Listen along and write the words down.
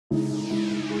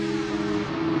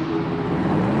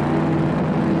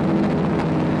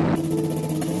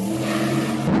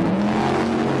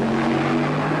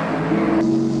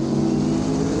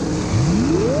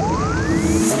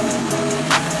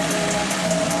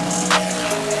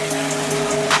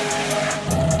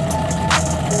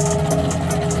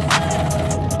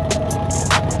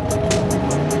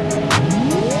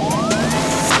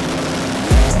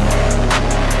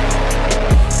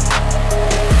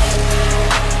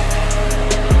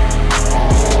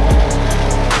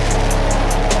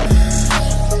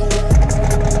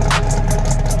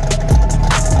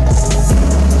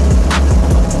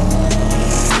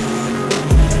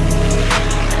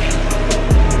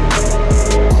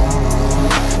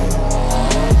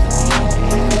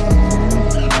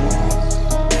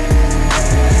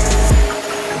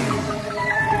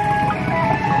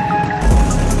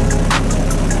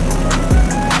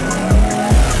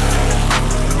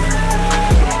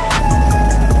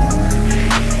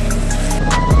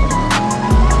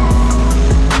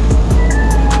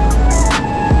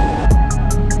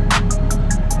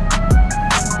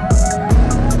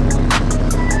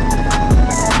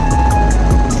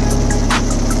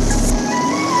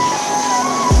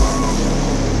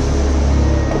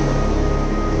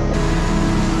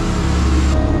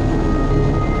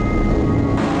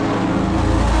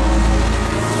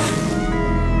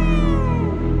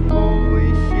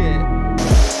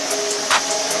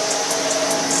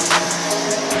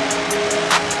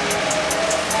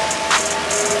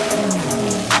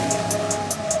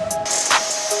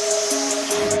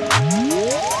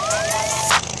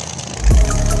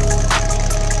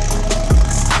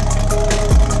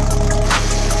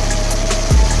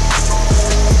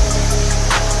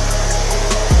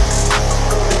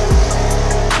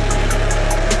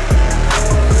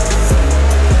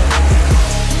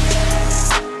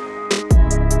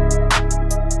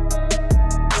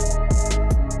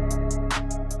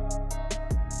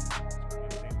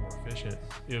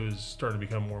It was starting to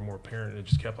become more and more apparent. It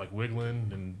just kept like wiggling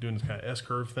and doing this kind of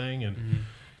S-curve thing. And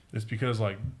it's because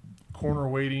like corner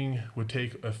weighting would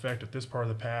take effect at this part of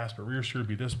the pass, but rear steer would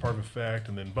be this part of effect,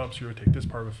 and then bump steer would take this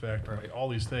part of effect. Right. Like all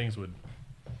these things would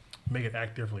make it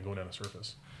act differently going down the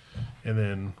surface. And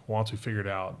then once we figured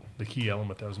out the key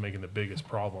element that was making the biggest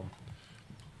problem,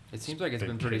 it seems like it's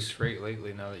been pretty straight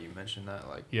lately now that you mentioned that.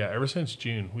 Like, yeah, ever since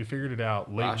June. We figured it out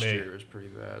late last May. year was pretty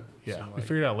bad. Yeah, we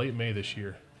figured it out late May this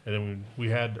year. And then we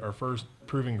had our first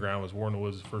proving ground was War in the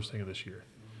Woods the first thing of this year.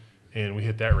 And we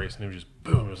hit that race, and it was just,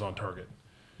 boom, it was on target.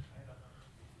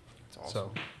 That's awesome.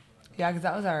 So, yeah, because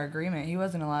that was our agreement. He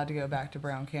wasn't allowed to go back to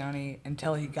Brown County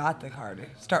until he got the car to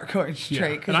start going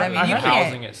straight. Because, I mean, you the can't.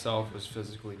 housing itself was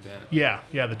physically bent.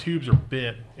 Yeah, the tubes are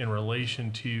bent in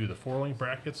relation to the four-link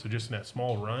brackets. So just in that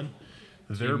small run.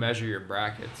 So you measure your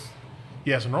brackets.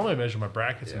 Yeah, so normally I measure my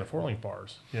brackets in the four-link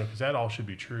bars, because that all should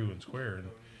be true and square, and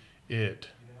it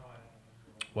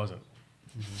wasn't.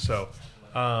 So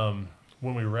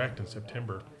when we wrecked in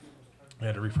September, I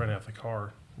had to refront half the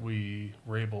car. I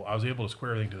was able to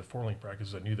square everything to the four-link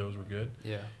brackets because I knew those were good.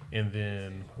 Yeah. And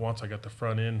then once I got the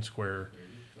front end square,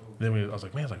 then I was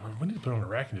like, we need to put it on a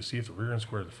rack and just see if the rear end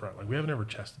square to the front. Like, we haven't ever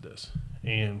tested this.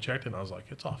 And checked it, and I was like,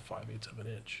 it's off 5/8 of an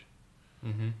inch.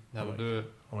 That'll do it.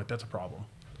 I'm like, that's a problem.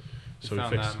 So we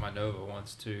found that in my Nova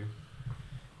once too.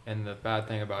 And the bad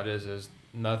thing about it is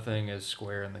nothing is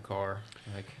square in the car.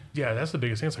 Like, yeah, that's the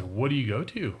biggest thing. It's like, what do you go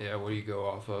to? Yeah, what do you go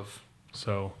off of?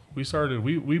 So we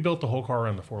built the whole car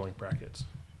around the four-link brackets.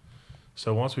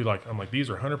 So once I'm like, these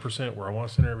are 100% where I want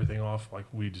to center everything off. Like,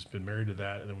 we just been married to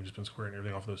that, and then we just been squaring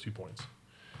everything off those 2 points.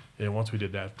 And once we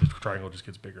did that, the triangle just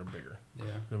gets bigger and bigger. Yeah.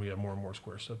 Then we have more and more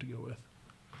square stuff to go with.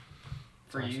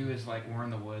 For you, is like War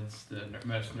in the Woods the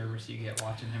most nervous you get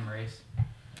watching him race?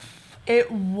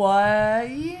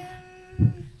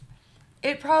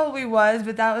 It probably was,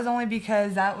 but that was only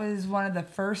because that was one of the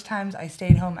first times I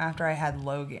stayed home after I had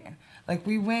Logan. Like,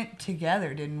 we went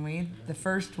together, didn't we? The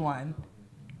first one.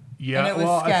 Yeah. And it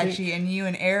was sketchy, and you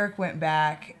and Eric went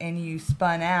back, and you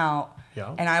spun out.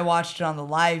 Yeah. And I watched it on the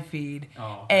live feed.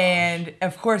 Oh, and,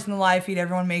 of course, in the live feed,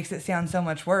 everyone makes it sound so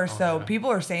much worse. So people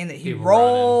are saying that he People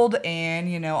rolled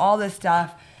and, all this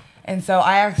stuff. And so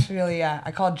I actually,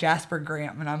 I called Jasper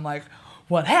Graham, and I'm like,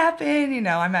 what happened?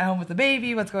 I'm at home with the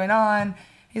baby. What's going on?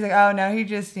 He's like, oh, no, he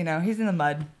just, he's in the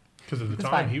mud. Because at the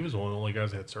time, he was one of the only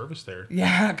guys that had service there.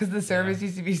 Yeah, because the service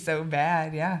used to be so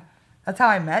bad. Yeah. That's how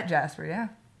I met Jasper, yeah.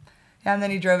 Yeah, and then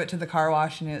he drove it to the car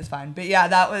wash, and it was fine. But, yeah,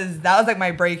 that was like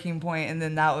my breaking point, and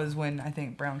then that was when I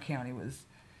think Brown County was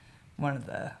one of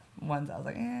the ones I was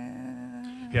like,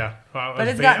 eh. Yeah. But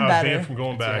it's gotten better. I was banned from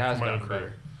going back. It has from my own gotten career.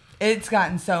 better. It's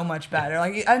gotten so much better.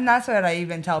 Like, and that's what I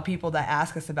even tell people that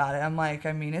ask us about it. I'm like,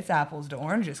 I mean, it's apples to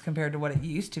oranges compared to what it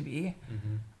used to be.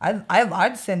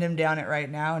 I'd send him down it right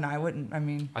now, and I wouldn't. I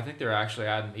mean, I think they're actually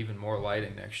adding even more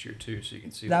lighting next year too, so you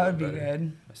can see. That would be better.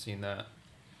 good. I've seen that.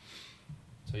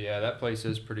 So yeah, that place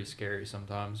is pretty scary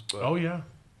sometimes. But Oh yeah,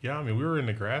 yeah. I mean, we were in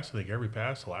the grass. I think every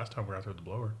pass the last time we were out there with the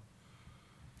blower.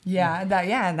 yeah, and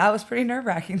that was pretty nerve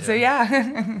wracking. So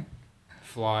yeah,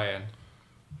 flying.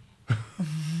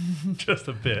 Just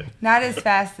a bit. not as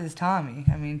fast as Tommy.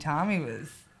 I mean, Tommy was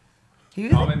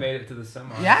Made it to the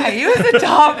semi. yeah, he was a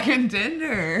top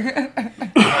contender.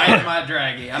 I had my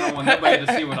draggy. I don't want nobody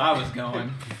to see what I was going.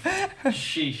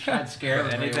 Sheesh, I'd scare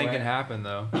everybody Anything away. can happen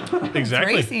though.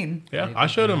 Exactly. Racing. Yeah, Anything I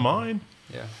showed can him mine.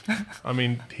 Yeah. I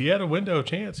mean, he had a window of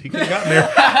chance. He could have gotten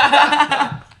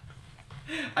there.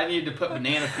 I needed to put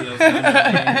banana peels in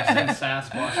and send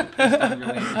Sasquatch a pissed on your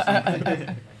lane or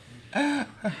something.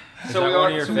 So we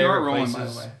one of your are favorite rolling, by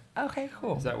places? the way. Okay,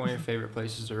 cool. Is that one of your favorite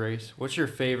places to race? What's your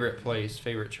favorite place,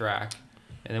 favorite track,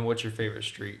 and then what's your favorite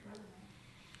street?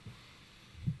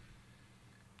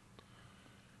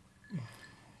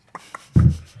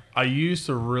 I used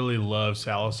to really love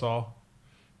Salisaw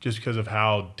just because of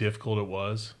how difficult it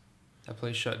was. That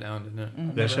place shut down, didn't it?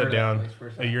 That Never shut heard of that down place.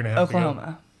 Where's a that? year and a half ago.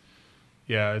 Oklahoma.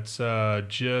 Yeah, it's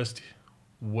just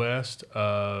west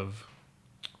of.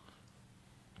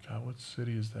 God, what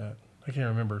city is that? I can't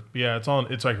remember. Yeah,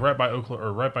 it's like right by Oklahoma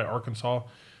or right by Arkansas,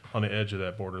 on the edge of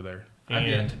that border there. I've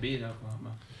yet And to be in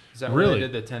Oklahoma. Is that where Really? they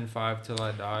did the 10-5 till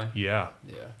I die? yeah,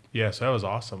 Yeah. so that was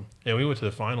awesome. And we went to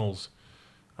the finals.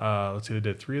 Let's see, they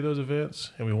did 3 of those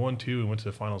events, and we won 2. And went to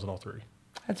the finals in all 3.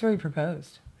 That's where he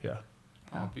proposed. Yeah,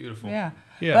 Oh, beautiful. Yeah.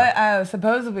 yeah, But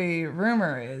supposedly,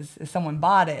 rumor is someone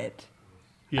bought it.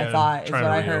 yeah. I thought is trying what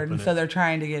to I heard. reopen And so it. they're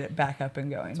trying to get it back up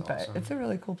and going. That's But awesome. it's a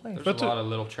really cool place. There's But a lot of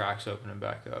little tracks opening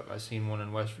back up. I seen one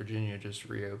in West Virginia just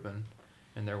reopen,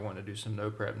 and they're wanting to do some no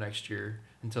prep next year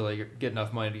until they get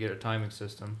enough money to get a timing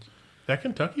system. That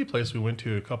Kentucky place we went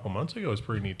to a couple months ago was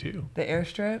pretty neat too. The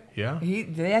airstrip. Yeah,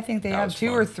 I think they That have was 2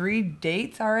 fun. or 3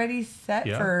 dates already set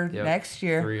Yeah. for Yep. next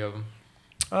year. 3 of them.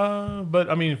 But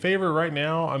I mean, favorite right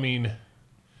now. I mean,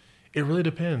 it really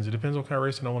depends. It depends what kind of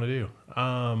racing I want to do.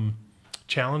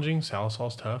 Challenging,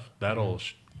 Salisaw's tough. That'll,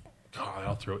 God,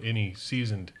 I'll throw any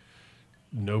seasoned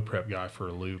no prep guy for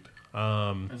a loop.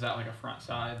 Is that like a front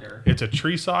side or? It's a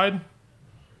tree side,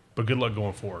 but good luck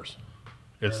going 4s.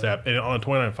 It's that and on a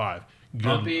 29.5. Good.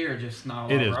 Bumpy or just not a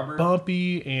lot It of is rubber?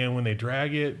 bumpy, and when they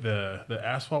drag it, the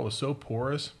asphalt was so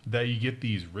porous that you get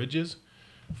these ridges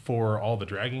for all the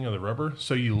dragging of the rubber,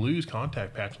 so you lose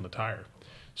contact patch on the tire.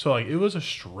 So like it was a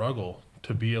struggle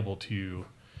to be able to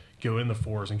go in the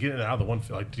 4s and get it out of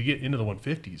the to get into the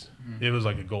 150s. It was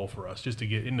like a goal for us just to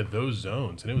get into those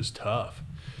zones, and it was tough.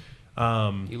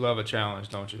 You love a challenge,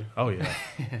 don't you? Oh yeah,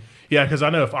 yeah, because I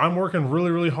know if I'm working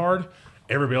really really hard,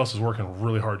 everybody else is working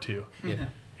really hard too. Yeah.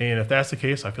 And if that's the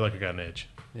case, I feel like I got an edge.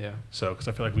 Yeah. So because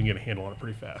I feel like we can get a handle on it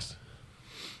pretty fast.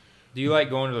 Do you like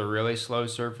going to the really slow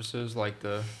surfaces like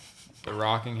the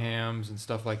Rockinghams and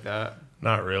stuff like that?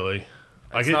 Not really.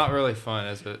 It's not really fun,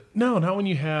 is it? No, not when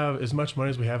you have as much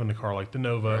money as we have in the car, like the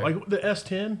Nova. Right. Like the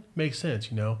S10 makes sense,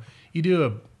 you know. You do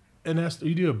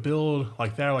a build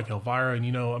like that, like Elvira,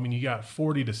 and I mean, you got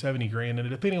 40 to 70 grand in it,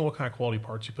 depending on what kind of quality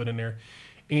parts you put in there,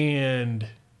 and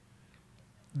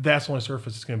that's the only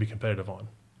surface it's going to be competitive on.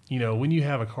 When you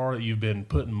have a car that you've been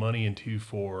putting money into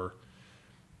for,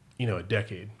 a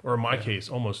decade, or in my case,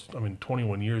 almost,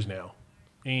 21 years now,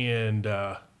 and you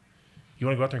want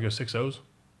to go out there and go 6.0s.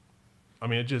 I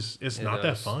mean, it's not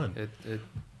that fun.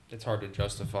 It's hard to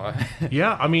justify.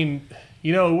 Yeah, I mean,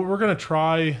 we're going to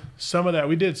try some of that.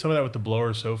 We did some of that with the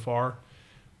blower so far,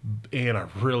 and I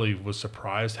really was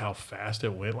surprised how fast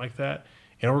it went like that.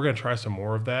 And we're going to try some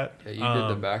more of that. Yeah, you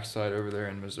did the backside over there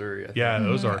in Missouri, I think. Yeah,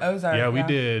 Ozark. Yeah, we yeah.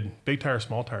 did big tire,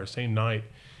 small tire, same night.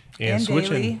 And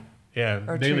switching. daily? Yeah,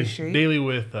 Or daily, Tree Street? daily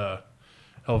with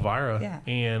Elvira. Yeah.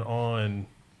 And I'm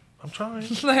trying.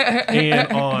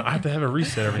 And I have to have a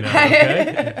reset every now and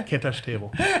then, okay? Can't touch the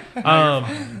table.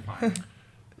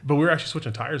 But we were actually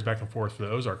switching tires back and forth for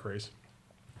the Ozark race.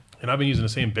 And I've been using the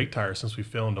same big tire since we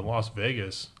filmed in Las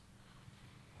Vegas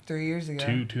 3 years ago.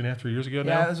 2.5, 3 years ago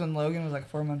now. Yeah, it was when Logan was like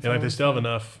 4 months And old. they still have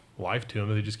enough life to them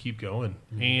that they just keep going.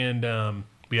 And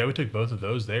but yeah, we took both of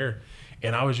those there,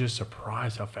 and I was just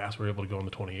surprised how fast we were able to go on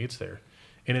the 28s there.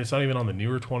 And it's not even on the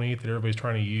newer 28 that everybody's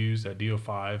trying to use, that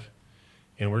DO5,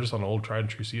 and we're just on the old tried and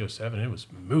true CO7. It was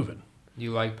moving.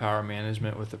 You like power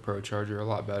management with the Pro Charger a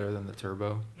lot better than the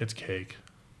turbo? It's cake.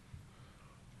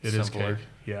 It is Simpler. cake.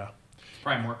 Yeah, It's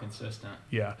probably more consistent.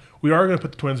 yeah. We are going to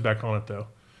put the twins back on it though,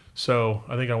 so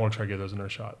I think I want to try to give those another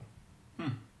shot.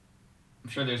 I'm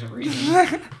sure there's a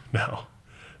reason.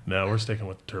 No, we're sticking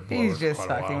with the turbo. He's just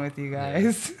fucking with you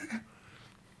guys.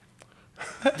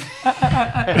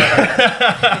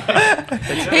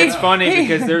 It's funny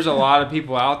because there's a lot of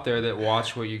people out there that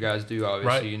watch what you guys do.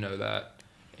 Obviously, Right. you know that,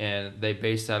 and they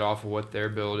base that off of what their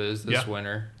build is this Yeah.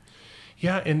 winter.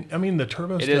 Yeah, and I mean the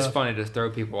turbo It stuff. is funny to throw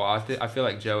people off. I feel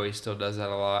like Joey still does that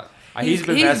a lot. He's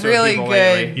been He's messing really with people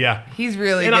good. lately. Yeah, He's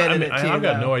really and good I at mean, it too. I've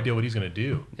got though. no idea what he's going to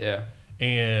do, Yeah.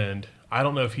 and I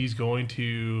don't know if he's going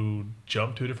to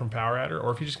jump to a different power adder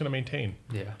or if he's just going to maintain.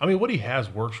 Yeah. I mean, what he has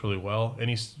works really well, and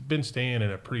he's been staying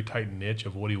in a pretty tight niche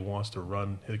of what he wants to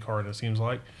run his car in, it seems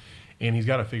like, and he's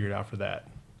got to figure it out for that.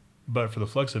 But for the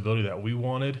flexibility that we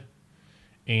wanted,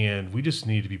 and we just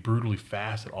need to be brutally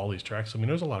fast at all these tracks. I mean,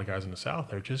 there's a lot of guys in the South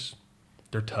that are just,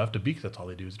 they're tough to beat because that's all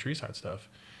they do is the tree side stuff.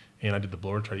 And I did the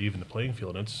blower to try to even the playing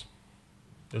field, and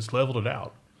it's leveled it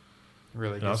out.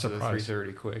 Really No, gets to I'm the surprised.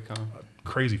 330 quick, huh?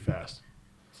 Crazy fast.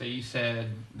 So you said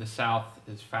the South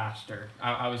is faster.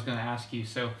 I was going to ask you,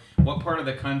 so what part of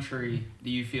the country do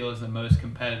you feel is the most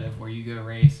competitive where you go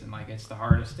race and like it's the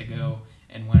hardest to go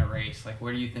and win a race? Like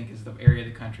where do you think is the area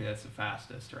of the country that's the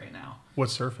fastest right now? What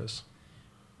surface?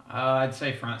 I'd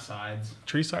say front sides.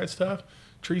 Tree side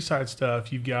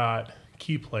stuff, you've got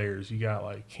key players. You got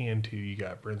like Cantu, you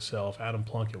got Brent Self, Adam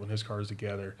Plunkett when his car's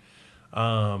together.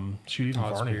 Even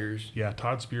Todd Varney. Spears. Yeah,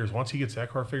 Todd Spears. Once he gets that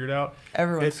car figured out,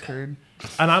 Everyone's screwed.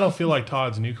 and I don't feel like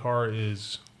Todd's new car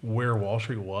is where Wall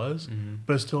Street was,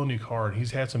 but it's still a new car, and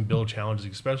he's had some build challenges,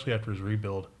 especially after his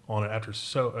rebuild on it.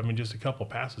 Just a couple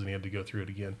of passes, and he had to go through it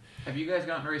again. Have you guys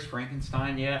gotten to race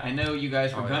Frankenstein yet? I know you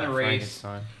guys were Oh, going to yeah, race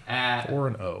Frankenstein. at...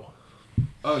 4-0.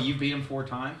 Oh, you beat him 4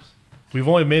 times? We've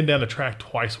only been down the track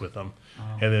twice with them,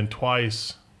 and then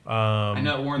twice. I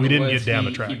know at Warren we the didn't Woods, get down the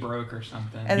he track. broke or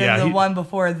something. And Yeah, then the he- one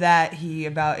before that, he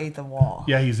about ate the wall.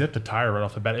 Yeah, he zipped the tire right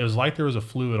off the bat. It was like there was a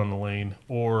fluid on the lane,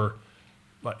 or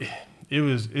like it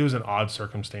was an odd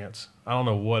circumstance. I don't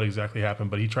know what exactly happened,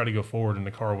 but he tried to go forward, and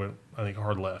the car went, I think,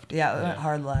 hard left. Yeah, it went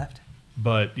hard left.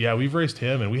 But yeah, we've raced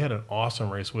him, and we had an awesome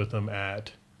race with him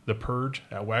at the Purge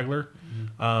at Wagler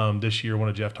this year, one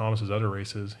of Jeff Thomas's other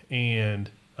races, and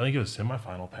I think it was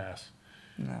semifinal pass.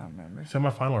 No, I don't remember.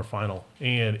 Semifinal or final,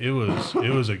 and it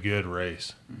was a good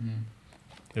race.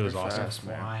 It was They're awesome. fast,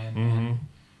 man. Flying, Mm-hmm. man.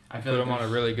 I feel Put like him on a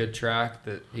there's- really good track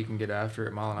that he can get after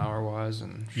it mile an hour wise,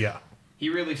 and Yeah, He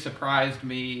really surprised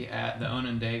me at the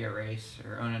Onondaga race,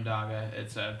 or Onondaga.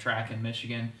 It's a track in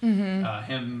Michigan.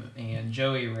 Him and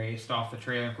Joey raced off the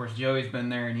trailer. Of course, Joey's been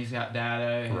there and he's got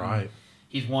data. And right.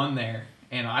 He's won there.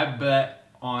 And I bet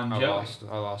on I Joey.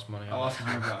 lost money. I lost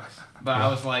 $100. But I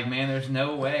was like, man, there's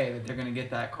no way that they're going to get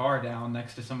that car down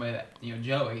next to somebody that,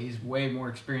 Joey. He's way more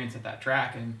experienced at that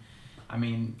track. And, I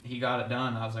mean, he got it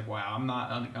done. I was like, wow, I'm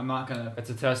not going to. It's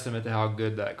a testament to how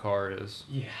good that car is.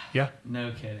 Yeah. Yeah.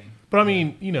 No kidding. But I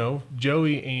mean,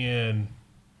 Joey and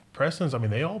Preston's, I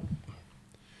mean, they all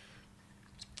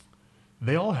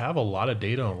have a lot of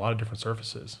data on a lot of different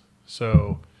surfaces.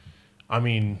 So, I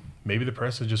mean, maybe the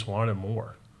Prestons just wanted it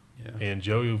more. Yeah. And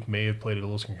Joey may have played it a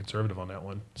little conservative on that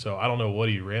one. So I don't know what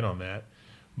he ran on that.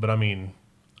 But I mean,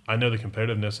 I know the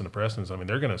competitiveness in the Prestons. I mean,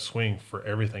 they're going to swing for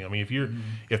everything. I mean,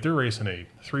 if they're racing a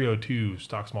 302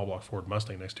 stock small block Ford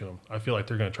Mustang next to them, I feel like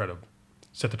they're going to try to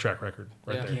set the track record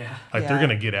right Yeah. there. Yeah. Like they're Yeah. going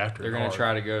to get after They're it. going hard. to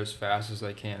try to go as fast as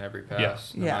they can every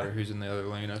pass, no Yeah. matter who's in the other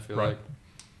lane. I feel Right.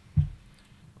 like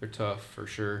they're tough for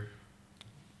sure.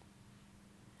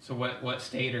 So what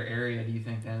state or area do you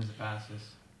think then is the fastest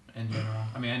in general?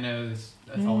 I mean, I know that's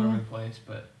all over the place,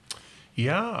 but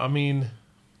Yeah, I mean,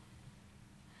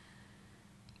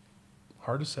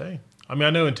 hard to say. I mean, I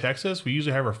know in Texas, we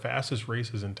usually have our fastest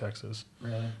races in Texas,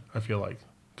 really, I feel like.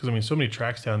 Because, I mean, so many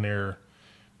tracks down there,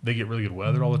 they get really good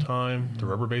weather all the time. The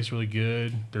rubber base is really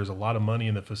good. There's a lot of money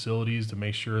in the facilities to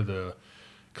make sure the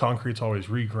concrete's always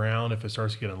reground if it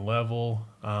starts to get unlevel.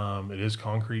 It is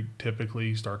concrete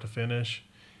typically, start to finish.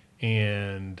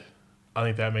 And I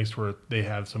think that makes where they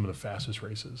have some of the fastest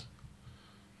races.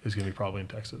 Is going to be probably in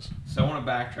Texas. so I want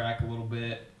to backtrack a little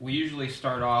bit. We usually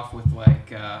start off with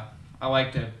like I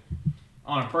like to,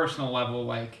 on a personal level,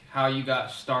 like how you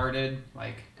got started,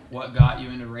 like what got you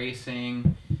into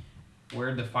racing.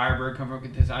 Where'd the Firebird come from?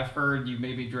 Because I've heard you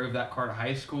maybe drove that car to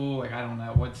high school. Like, I don't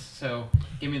know. So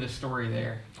give me the story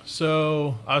there.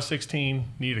 So I was 16,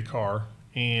 needed a car,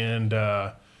 and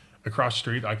across the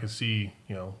street I could see,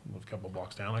 a couple of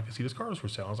blocks down, I could see this cars were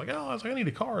selling. I was like, I need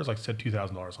a car. It said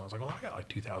 $2,000. I was like, well, I got like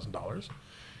 $2,000.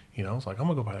 I was like, I'm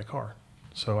gonna go buy that car.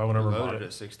 So I went over and bought Loaded it.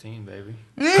 at 16, baby.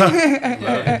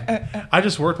 I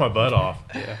just worked my butt off.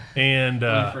 Yeah. And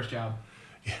What was your first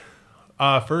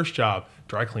job? first job,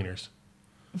 dry cleaners.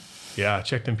 Yeah, I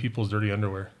checked in people's dirty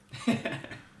underwear.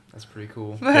 That's pretty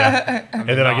cool. Yeah. I mean,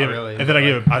 And then I not gave really, it, and then I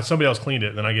but, gave it. Somebody else cleaned it,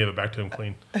 and then I gave it back to him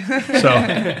clean. So,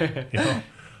 you know,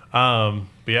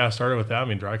 but yeah, I started with that. I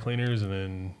mean, dry cleaners, and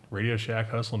then Radio Shack,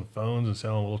 hustling phones and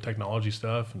selling little technology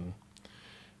stuff, and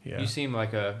yeah. You seem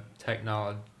like a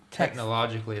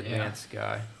technologically advanced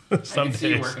guy. Some I can see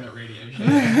you days. working at Radio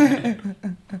Shack.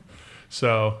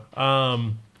 So,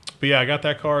 but yeah, I got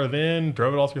that car then,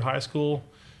 drove it all through high school.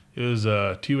 It was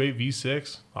a 2.8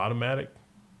 V6 automatic.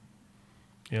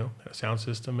 You know, had a sound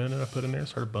system in it I put in there,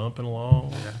 started bumping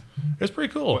along. Yeah. It's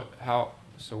pretty cool.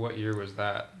 So what year was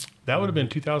that? That would have been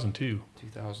 2002.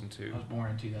 2002. I was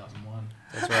born in 2001.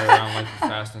 That's right around like the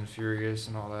Fast and Furious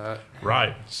and all that.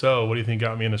 Right. So, what do you think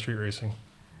got me into street racing?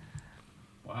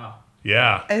 Wow.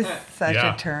 Yeah. It's such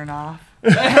Yeah. a turn off.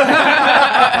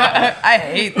 I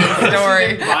hate this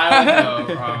story.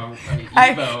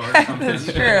 Evo or something. That's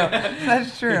true.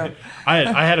 That's true.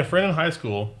 I had a friend in high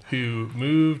school who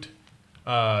moved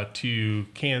to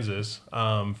Kansas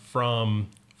from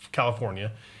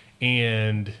California,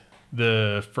 and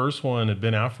the first one had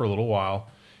been out for a little while.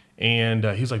 And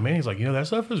he's like, man, he's like, you know, that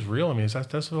stuff is real. I mean,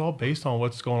 that's all based on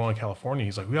what's going on in California.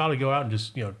 He's like, we ought to go out and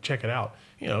just, you know, check it out.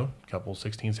 You know, a couple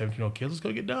 16, 17-year-old kids, let's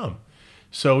go get dumb.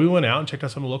 So we went out and checked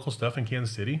out some of the local stuff in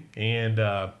Kansas City. And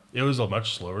it was a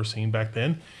much slower scene back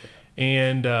then.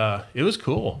 And it was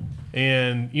cool.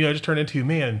 And, you know, it just turned into,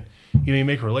 man, you know, you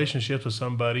make relationships with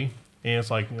somebody. And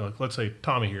it's like, you know, like, let's say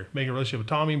Tommy here, make a relationship with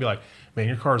Tommy and be like, man,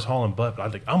 your car's hauling butt, but I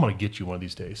think I'm going to get you one of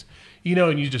these days. You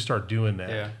know, and you just start doing that.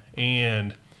 Yeah.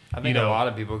 And I think you know, a lot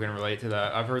of people can relate to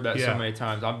that. I've heard that Yeah. so many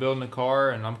times. I'm building a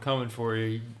car and I'm coming for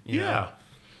you. You yeah. know?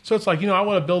 So it's like, you know, I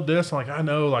want to build this. I'm like, I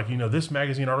know, like, you know, this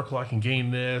magazine article, I can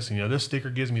gain this. And, you know, this sticker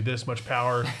gives me this much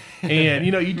power. And,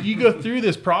 you know, you go through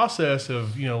this process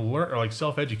of, you know, learn or like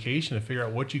self-education to figure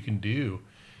out what you can do.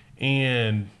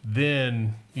 And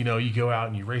then, you know, you go out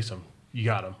and you race them. You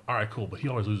got him. All right, cool. But he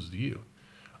always loses to you.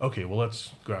 Okay, well,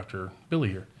 let's go after Billy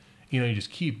here. You know, you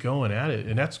just keep going at it.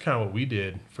 And that's kind of what we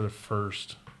did for the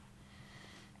first,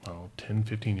 10,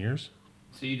 15 years.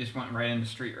 So you just went right into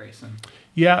street racing.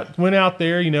 Yeah, went out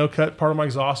there, you know, cut part of my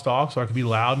exhaust off so I could be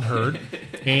loud and heard.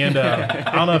 And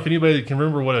I don't know if anybody can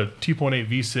remember what a 2.8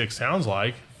 V6 sounds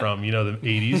like from, you know, the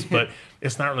 80s, but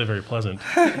it's not really very pleasant.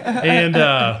 And,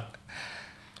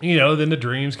 you know, then the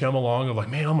dreams come along of like,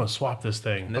 man, I'm going to swap this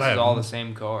thing. And this is all the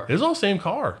same car. It's all the same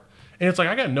car. And it's like,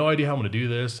 I got no idea how I'm going to do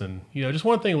this. And, you know, just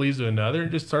one thing leads to another. It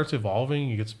just starts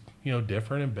evolving. It gets, you know,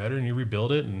 different and better, and you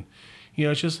rebuild it. And, you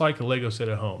know, it's just like a Lego set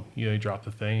at home. You know, you drop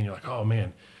the thing and you're like, oh,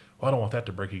 man, well, I don't want that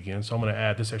to break again. So I'm going to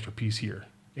add this extra piece here.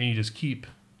 And you just keep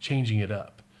changing it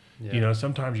up. Yeah. You know,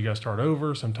 sometimes you got to start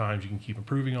over. Sometimes you can keep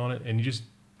improving on it. And you just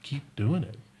keep doing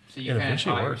it. So you And kind of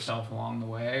eventually it taught works. yourself along the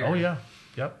way? Or? Oh, yeah.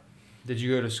 Yep. Did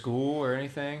you go to school or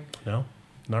anything? No.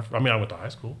 I mean, I went to high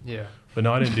school. Yeah. But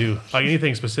no, I didn't do like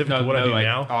anything specific to what I do like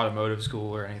now. automotive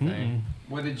school or anything.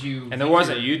 What did you... And there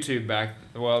wasn't YouTube back.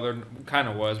 Well, there kind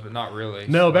of was, but not really.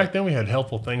 No, So, back then we had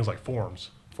helpful things like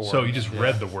forums. So Forums, you just yeah.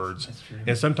 read the words. That's true.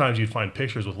 And sometimes you'd find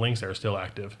pictures with links that are still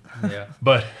active. Yeah.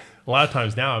 But a lot of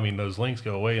times now, I mean, those links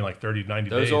go away in like 30, 90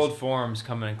 Those days. old forums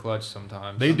come in clutch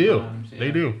sometimes. They do. Sometimes, They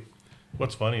yeah. do.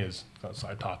 What's funny is, not a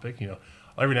side topic, you know,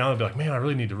 every now and then I'll be like, man, I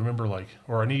really need to remember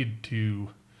or I need to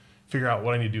figure out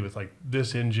what I need to do with like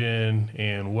this engine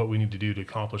and what we need to do to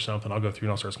accomplish something. I'll go through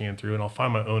and I'll start scanning through and I'll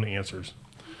find my own answers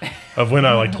of when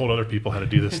I like told other people how to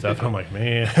do this stuff. And I'm like,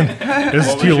 man,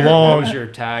 this is too What long. was your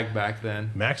tag back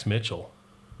then? Max Mitchell.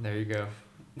 There you go.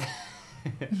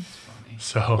 It's funny.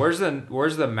 So Where's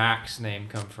the MAXX name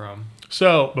come from?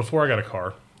 So before I got a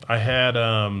car, I had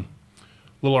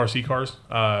little RC cars.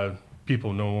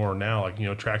 People know more now, like, you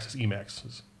know, Traxxas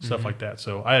E-Maxes, stuff like that.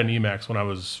 So I had an E-Max when I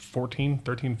was 13,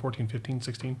 14, 15,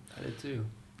 16. I did too.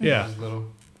 Yeah. I was little.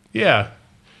 Yeah.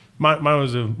 Mine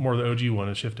was more the OG one.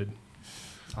 It shifted.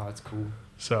 Oh, that's cool.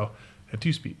 So at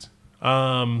 2 speeds.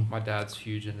 My dad's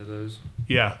huge into those.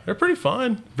 Yeah, they're pretty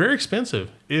fun. Very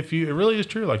expensive. It really is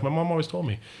true. Like my mom always told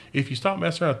me, if you stop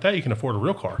messing around with that, you can afford a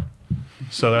real car.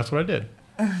 So that's what I did.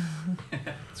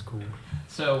 That's cool.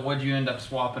 So what'd you end up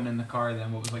swapping in the car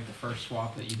then? What was like the first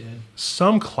swap that you did?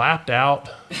 Some clapped out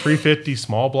 350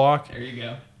 small block. There you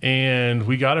go. And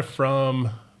we got it from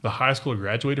the high school I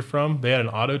graduated from. They had an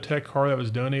Auto Tech car that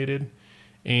was donated.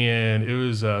 And it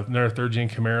was another third-gen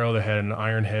Camaro that had an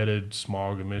iron-headed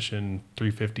smog emission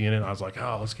 350 in it. And I was like,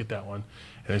 oh, let's get that one.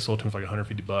 And they sold it to me for like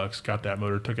 $150. Got that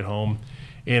motor, took it home.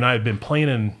 And I had been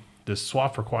planning this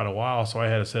swap for quite a while. So I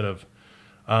had a set of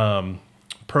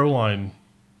Proline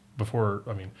before.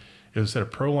 I mean, it was a set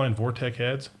of Proline Vortec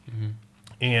heads. Mm-hmm.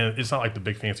 And it's not like the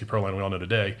big fancy Proline we all know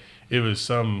today. It was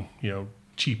some, you know,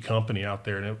 cheap company out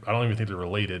there. And I don't even think they're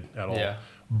related at all. Yeah.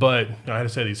 But I had to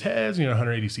set these heads,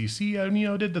 180 cc.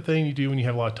 I, did the thing you do when you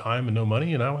have a lot of time and no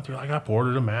money. And I went through, I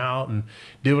ordered them out and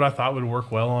did what I thought would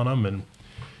work well on them. And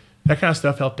that kind of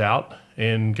stuff helped out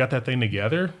and got that thing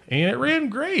together. And it ran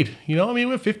great. It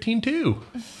went 15.2.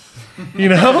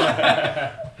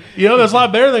 That's a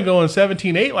lot better than going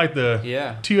 17.8 like the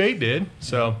 2.8 did.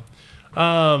 So,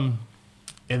 and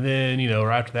then,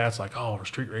 right after that, it's like, oh, we're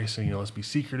street racing, let's be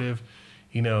secretive,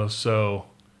 so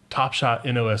Top Shot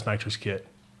NOS nitrous kit.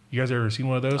 You guys ever seen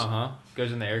one of those?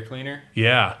 Goes in the air cleaner.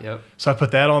 Yeah. Yep. So I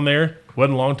put that on there.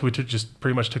 Wasn't long till we just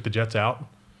pretty much took the jets out.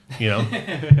 You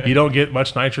don't get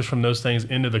much nitrous from those things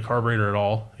into the carburetor at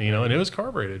all. And it was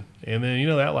carbureted. And then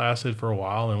that lasted for a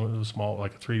while. And it was small,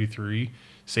 like a 3D3,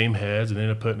 same heads, and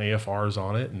ended up putting AFRs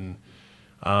on it, and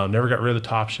never got rid of the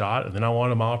Top Shot. And then I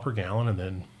wanted a mile per gallon, and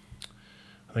then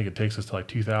I think it takes us to like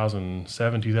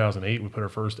 2007, 2008. We put our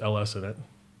first LS in it,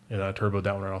 and I turboed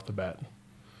that one right off the bat.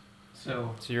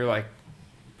 So you're like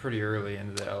pretty early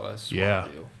into the LS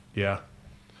swap deal. Yeah,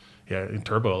 and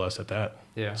turbo LS at that.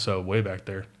 Yeah. So way back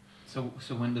there. So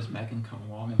when does Megan come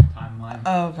along in the timeline?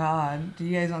 Oh God, do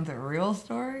you guys want the real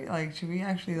story? Like, should we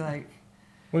actually like?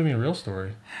 What do you mean real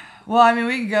story? Well, I mean,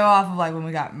 we could go off of like when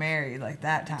we got married, like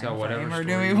that time Tell whatever frame, or do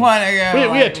story we want to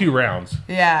go? We had 2 rounds.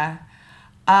 Yeah.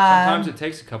 Sometimes it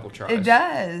takes a couple tries. It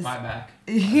does. My back.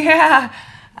 Yeah.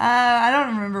 I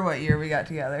don't remember what year we got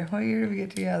together. What year did we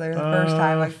get together? The first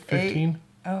time, like 15. 8?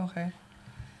 Oh, okay.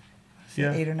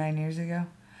 Yeah. 8 or 9 years ago.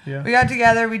 Yeah. We got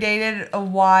together. We dated a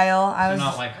while. So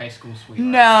not like high school sweetheart.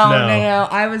 No.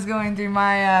 I was going through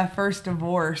my first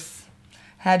divorce.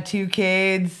 Had 2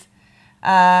 kids.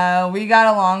 We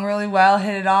got along really well,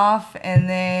 hit it off, and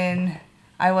then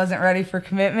I wasn't ready for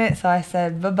commitment, so I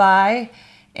said bye-bye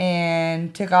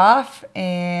and took off.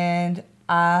 And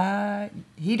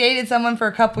he dated someone for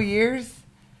a couple years,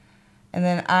 and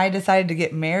then I decided to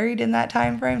get married in that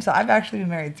time frame. So I've actually been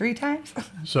married 3 times.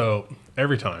 So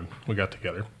every time we got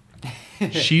together,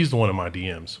 she's the one in my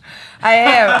DMs. I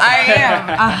am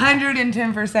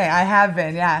 110%. I have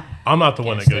been, yeah. I'm not the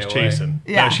one that goes chasing.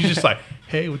 Yeah. No, she's just like,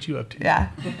 hey, what you up to?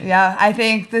 Yeah. I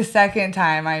think the second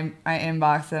time I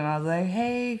inboxed him, I was like,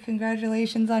 hey,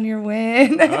 congratulations on your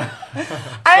win.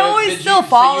 I always still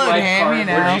followed him,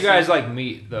 Where did you guys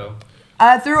meet though?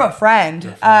 Through a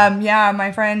friend.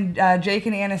 My friend Jake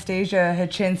and Anastasia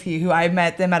Hachinsky, who I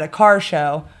met them at a car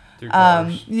show. Through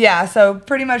cars. So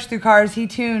pretty much through cars. He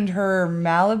tuned her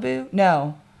Malibu.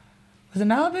 No. Was it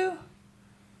Malibu?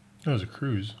 It was a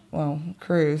cruise. Well,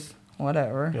 cruise.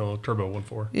 Whatever. Turbo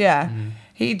 1.4. Yeah. Mm-hmm.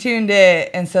 He tuned it,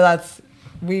 and so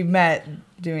we met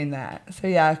doing that. So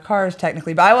yeah, cars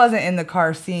technically. But I wasn't in the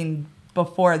car scene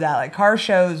before that. Like, car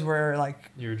shows were like...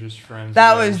 You were just friends.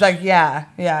 That was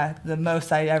the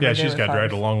most I ever did. Yeah, she just got cars.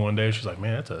 dragged along one day. She's like,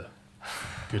 man, that's a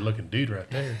good-looking dude right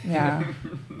there. Yeah.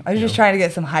 I was just trying to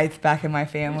get some height back in my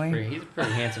family. He's a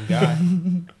pretty handsome guy.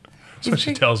 That's what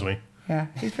she tells me. Yeah,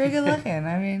 he's pretty good looking.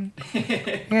 I mean,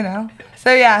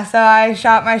 So yeah, so I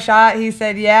shot my shot. He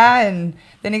said yeah, and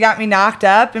then he got me knocked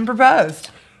up and proposed.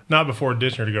 Not before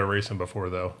ditching her to go racing before,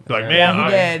 though. Like, Yeah,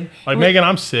 he did. Like, Megan,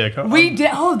 I'm sick. We did.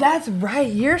 Oh, that's right.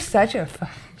 You're such a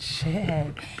fucking shit.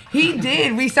 He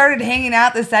did. We started hanging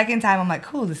out the second time. I'm like,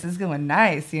 cool, this is going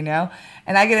nice, And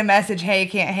I get a message, hey,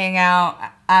 can't hang out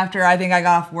after I think I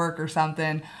got off work or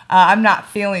something. I'm not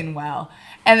feeling well.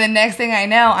 And the next thing I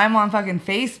know, I'm on fucking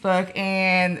Facebook,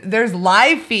 and there's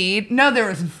live feed. No, there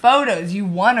was photos. You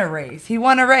won a race. He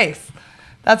won a race.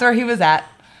 That's where he was at.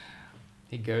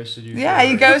 He ghosted you. Yeah,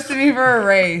 he ghosted me for a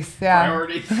race. Yeah.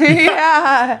 Priorities.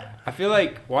 Yeah. I feel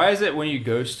like, why is it when you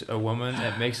ghost a woman,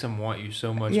 it makes them want you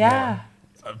so much Yeah.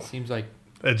 more? It seems like...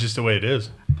 It's just the way it is.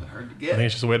 Hard to I get. think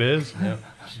it's just the way it is. Yep.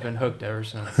 She's been hooked ever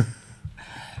since.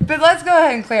 But let's go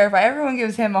ahead and clarify. Everyone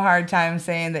gives him a hard time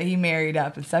saying that he married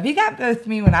up and stuff. He got with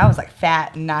me when I was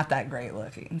fat and not that great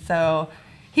looking. So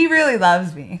he really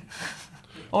loves me.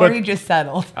 Or he just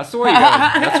settled. That's the way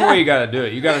you gotta do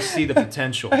it. You gotta see the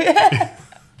potential.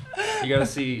 You gotta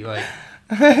see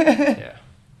yeah.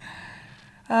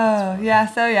 Oh, yeah.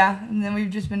 So, yeah. And then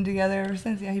we've just been together ever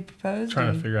since. Yeah, he proposed.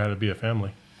 Trying to figure out how to be a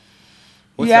family.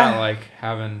 What's that like,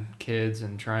 having kids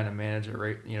and trying to manage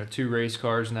 2 race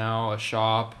cars now, a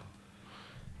shop?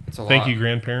 It's a lot. Thank you,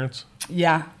 grandparents.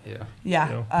 Yeah.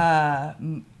 Yeah. I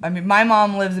mean, my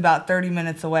mom lives about 30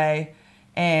 minutes away,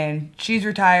 and she's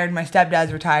retired. My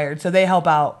stepdad's retired, so they help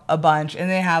out a bunch, and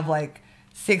they have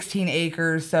 16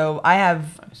 acres. So I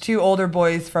have 2 older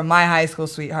boys from my high school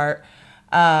sweetheart,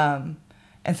 and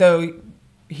so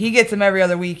he gets them every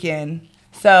other weekend.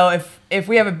 So if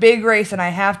we have a big race and I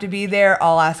have to be there,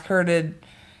 I'll ask her to,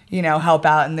 help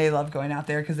out, and they love going out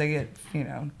there because they get,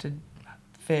 to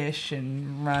fish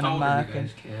and run How old are amok. you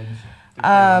guys' kids?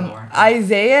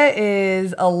 Isaiah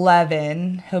is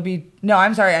 11.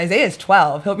 Isaiah's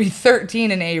 12. He'll be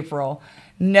 13 in April.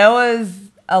 Noah's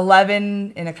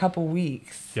 11 in a couple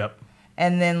weeks. Yep.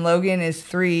 And then Logan is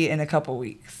 3 in a couple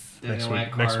weeks. Next week.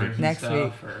 Like Next cars week. and Next stuff,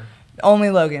 week. or- Only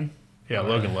Logan. Yeah,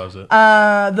 Logan loves it.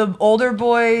 The older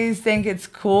boys think it's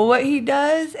cool what he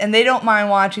does, and they don't mind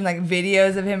watching like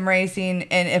videos of him racing.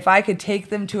 And if I could take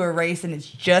them to a race and it's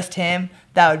just him,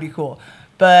 that would be cool.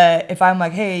 But if I'm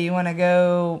like, hey, you want to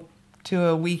go to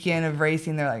a weekend of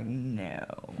racing, they're like, no.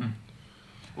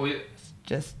 Well,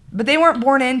 But they weren't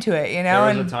born into it, you know.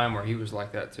 There was And a time where he was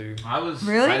like that too.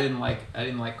 Really? I didn't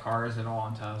like cars at all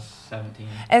until I was 17.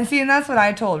 and that's what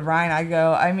I told Ryan.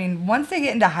 I mean, once they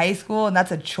get into high school and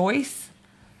that's a choice,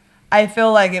 I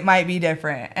feel like it might be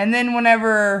different. And then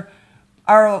whenever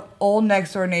our old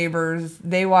next door neighbors,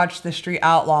 they watched the Street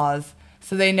Outlaws,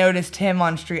 so they noticed him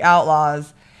on Street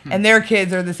Outlaws, and their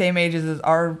kids are the same ages as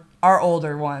our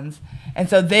older ones. And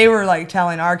so they were like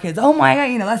telling our kids, "Oh my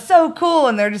God, that's so cool."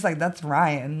 And they're just like, "That's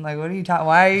Ryan. Like, what are you talking?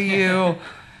 Why are you?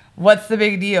 What's the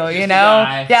big deal? Just a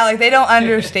guy." Yeah, like they don't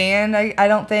understand. I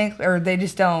don't think, or they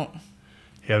just don't.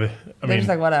 Yeah, They're just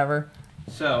like whatever.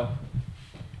 So,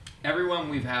 everyone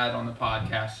we've had on the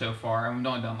podcast so far, and we've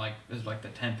only done this is like the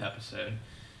 10th episode,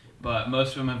 but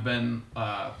most of them have been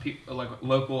like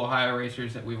local Ohio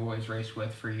racers that we've always raced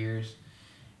with for years,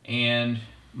 and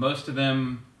most of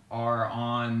them are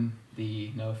on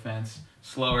the, no offense,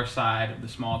 slower side of the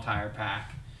small tire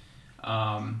pack.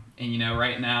 And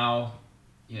right now,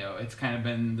 it's kind of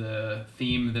been the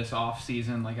theme of this off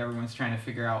season. Like everyone's trying to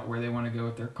figure out where they want to go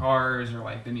with their cars, or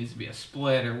like there needs to be a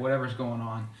split or whatever's going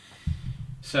on.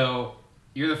 So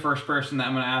you're the first person that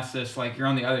I'm going to ask this. Like you're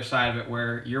on the other side of it,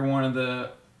 where you're one of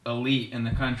the elite in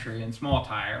the country in small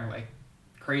tire, like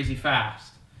crazy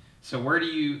fast. So where do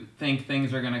you think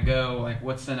things are going to go? Like,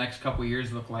 what's the next couple of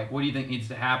years look like? What do you think needs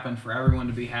to happen for everyone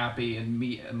to be happy and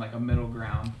meet in like a middle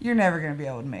ground? You're never going to be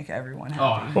able to make everyone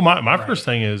happy. Well, my first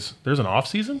thing is there's an off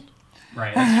season.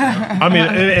 Right. That's true. I mean,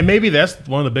 and maybe that's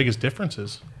one of the biggest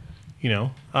differences.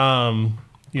 Common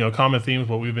theme with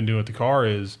what we've been doing with the car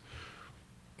is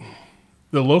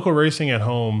the local racing at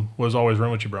home was always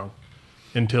run what you brung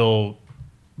until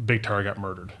Big Tire got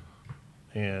murdered,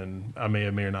 and I may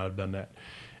or not have done that.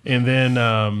 And then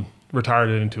retired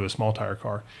it into a small tire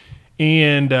car.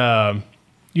 And,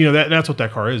 that's what that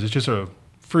car is. It's just a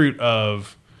fruit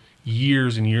of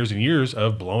years and years and years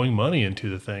of blowing money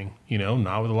into the thing,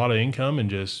 not with a lot of income and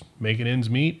just making ends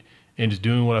meet and just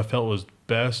doing what I felt was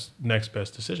next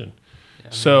best decision. Yeah,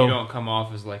 So you don't come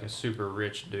off as like a super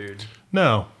rich dude.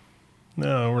 No,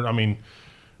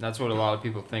 that's what a lot of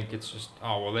people think. It's just,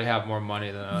 they have more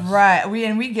money than us. Right.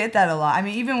 We get that a lot. I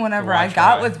mean, even whenever I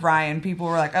got with Ryan, people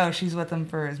were like, "Oh, she's with him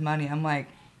for his money." I'm like,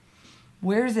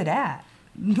 "Where's it at?"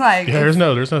 Like, there's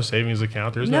no savings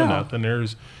account. There's no No. nothing.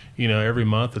 There's, every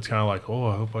month it's kind of like,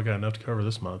 I hope I got enough to cover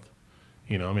this month.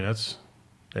 That's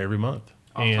every month.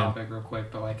 Off topic real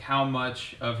quick, but like how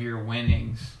much of your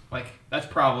winnings, like that's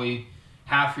probably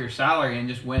half your salary and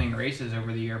just winning races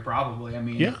over the year, probably.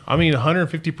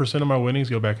 150% of my winnings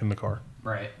go back in the car.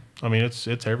 Right. It's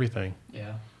everything.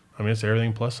 Yeah. It's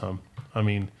everything plus some.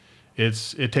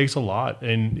 It takes a lot,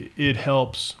 and it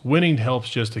helps. Winning helps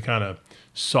just to kind of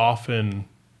soften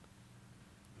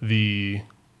the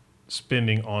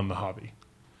spending on the hobby.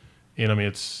 And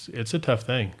it's a tough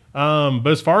thing. But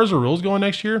as far as the rules going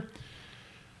next year,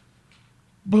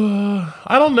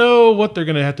 I don't know what they're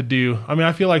going to have to do.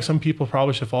 I feel like some people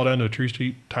probably should fall down to a Tree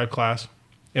Street type class.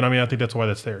 And I think that's why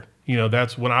that's there.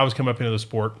 That's when I was coming up into the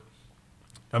sport.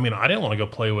 I didn't want to go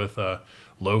play with a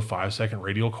low 5-second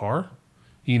radial car.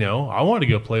 I wanted to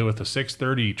go play with a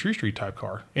 630 Tree Street type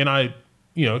car. And I,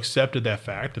 accepted that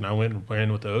fact, and I went and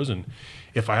ran with those. And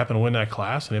if I happen to win that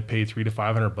class and it paid $300 to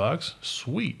 $500,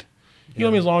 sweet.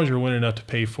 As long as you're winning enough to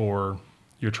pay for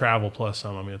your travel plus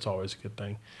some, it's always a good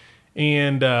thing.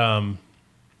 And, but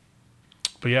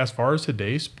yeah, as far as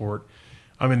today's sport,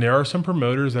 there are some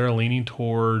promoters that are leaning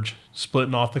towards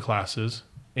splitting off the classes,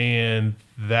 and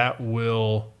that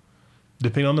will,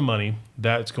 depending on the money,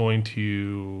 that's going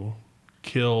to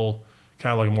kill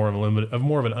kind of like more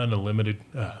of an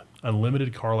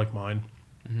unlimited car like mine.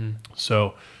 Mm-hmm.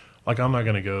 So, like, I'm not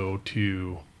going to go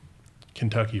to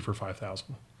Kentucky for $5,000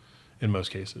 in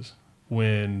most cases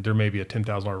when there may be a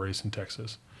 $10,000 race in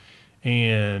Texas.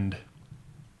 And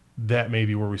that may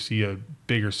be where we see a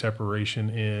bigger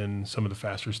separation in some of the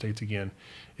faster states again,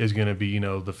 is going to be,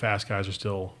 the fast guys are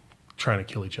still trying to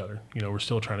kill each other. We're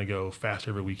still trying to go fast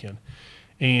every weekend.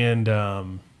 And that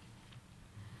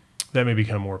may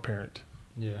become more apparent.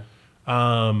 Yeah.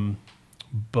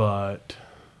 But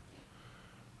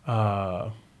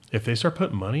if they start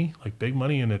putting money, like big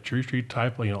money in a True Street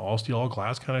type, all steel, all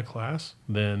glass kind of class,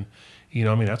 then,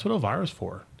 that's what Elvira's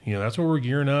for. That's what we're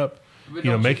gearing up, But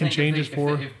don't you making think changes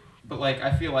for. But like,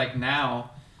 I feel like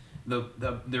now,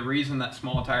 the reason that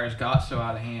small tires got so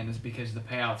out of hand is because the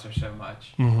payouts are so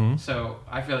much. Mm-hmm. So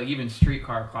I feel like even street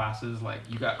car classes, like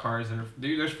you got cars that are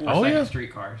there's 4-second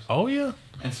street cars. Oh yeah.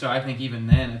 And so I think even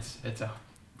then it's a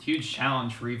huge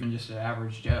challenge for even just an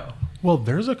average Joe. Well,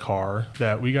 there's a car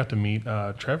that we got to meet,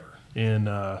 Trevor in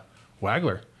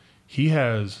Wagler. He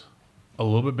has a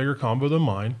little bit bigger combo than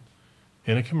mine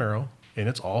in a Camaro, and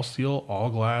it's all steel, all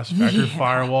glass, factory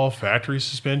firewall, factory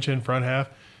suspension, front half,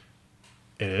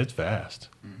 and it's fast.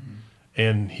 Mm-hmm.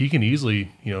 And he can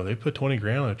easily, they put 20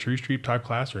 grand on a True Street type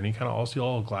class or any kind of all steel,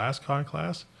 all glass kind of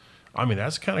class. I mean,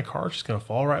 that's the kind of car that's just going to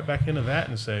fall right back into that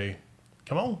and say,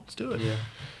 come on, let's do it. Yeah.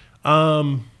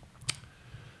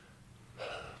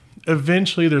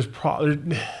 Eventually,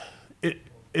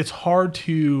 it's hard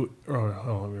to.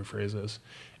 Let me rephrase this.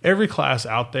 Every class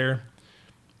out there,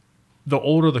 the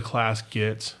older the class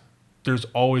gets, there's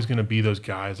always going to be those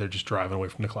guys that are just driving away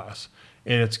from the class.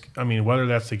 And whether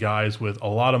that's the guys with a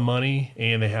lot of money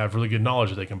and they have really good knowledge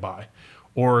that they can buy,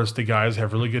 or it's the guys that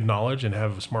have really good knowledge and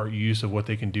have a smart use of what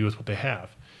they can do with what they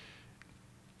have.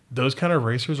 Those kind of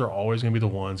racers are always going to be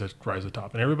the ones that rise to the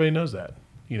top, and everybody knows that,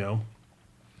 and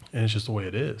it's just the way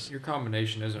it is. Your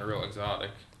combination isn't real exotic.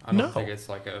 I don't think it's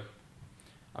like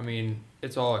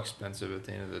it's all expensive at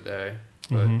the end of the day,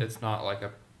 but it's not like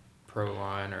a Pro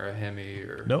Line or a Hemi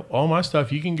or. Nope, all my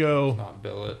stuff you can go. It's not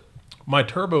billet. My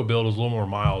turbo build is a little more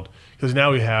mild because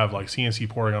now we have like CNC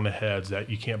porting on the heads that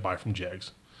you can't buy from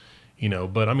Jegs.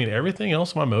 But everything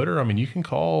else on my motor, you can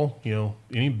call,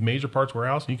 any major parts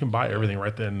warehouse and you can buy everything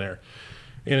right then and there.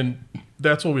 And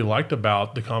that's what we liked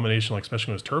about the combination, like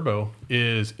especially when it's turbo,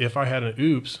 is if I had an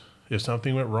oops, if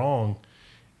something went wrong,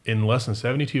 in less than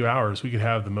 72 hours, we could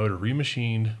have the motor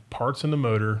remachined, parts in the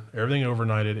motor, everything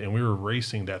overnighted, and we were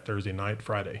racing that Thursday night,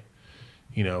 Friday.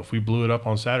 If we blew it up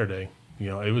on Saturday,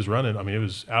 it was running. It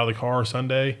was out of the car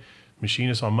Sunday,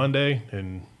 machinist on Monday,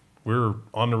 and we were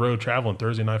on the road traveling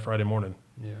Thursday night, Friday morning.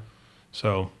 Yeah.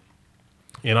 So,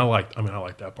 and I like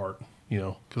that part,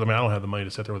 because I don't have the money to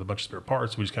sit there with a bunch of spare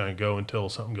parts. We just kind of go until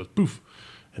something goes poof,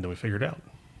 and then we figure it out.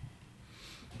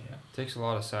 Yeah. It takes a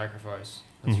lot of sacrifice,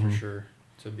 that's for sure,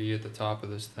 to be at the top of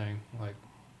this thing. Like,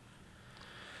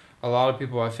 a lot of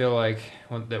people, I feel like,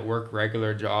 that work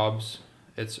regular jobs,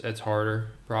 it's harder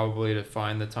probably to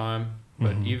find the time.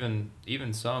 But even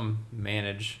some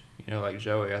manage, like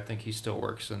Joey, I think he still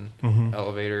works in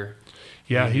elevator.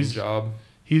 Yeah, job.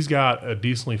 He's got a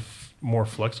decently more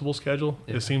flexible schedule.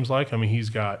 Yeah. It seems like.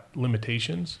 He's got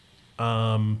limitations,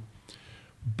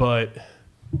 but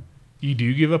you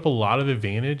do give up a lot of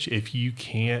advantage if you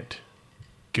can't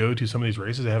go to some of these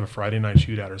races that have a Friday night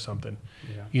shootout or something.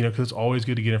 Yeah. Because it's always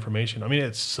good to get information.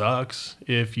 It sucks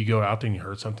if you go out there and you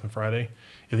heard something Friday.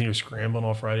 I think you're scrambling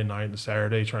all Friday night and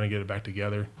Saturday trying to get it back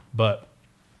together. But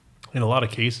in a lot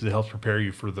of cases, it helps prepare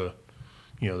you for the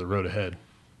road ahead.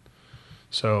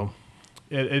 So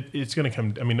it's going to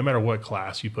come. No matter what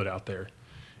class you put out there,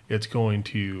 it's going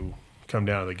to come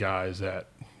down to the guys that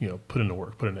put in the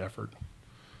work, put in the effort.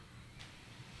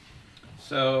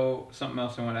 So something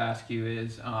else I want to ask you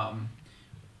is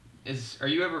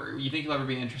you think you'll ever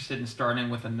be interested in starting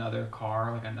with another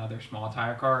car, like another small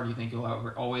tire car? Or do you think you'll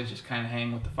always just kind of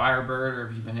hang with the Firebird, or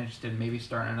have you been interested in maybe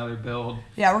starting another build?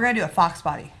 Yeah, we're going to do a Fox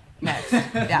body next.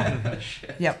 Yeah.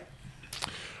 Yep.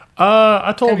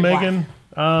 I told Megan,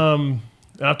 and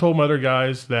I told my other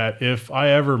guys that if I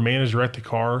ever managed to wreck the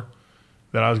car,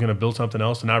 that I was going to build something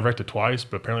else, and I've wrecked it twice,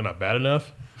 but apparently not bad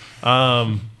enough.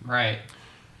 Right.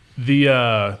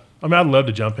 I'd love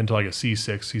to jump into like a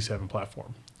C6, C7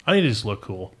 platform. I think it just look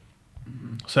cool.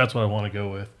 So that's what I want to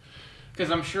go with.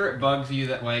 Because I'm sure it bugs you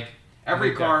that like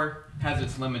every car has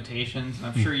its limitations, and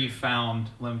I'm sure you found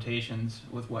limitations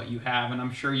with what you have, and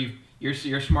I'm sure you're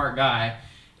a smart guy.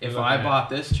 If I bought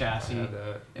this chassis,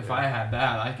 I had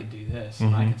that, I could do this,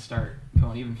 and I could start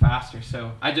going even faster.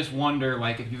 So I just wonder,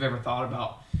 like, if you've ever thought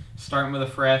about starting with a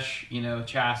fresh,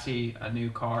 chassis, a new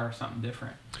car, something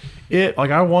different.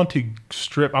 I want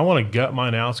to gut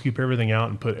mine out, scoop everything out,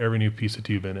 and put every new piece of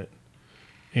tube in it.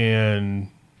 And,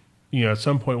 at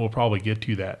some point we'll probably get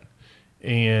to that.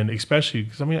 And especially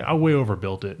because, I way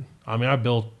overbuilt it.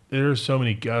 There's so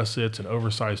many gussets and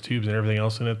oversized tubes and everything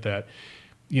else in it that,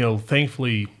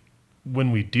 thankfully,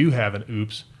 when we do have an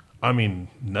oops,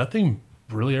 nothing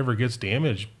really ever gets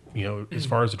damaged, as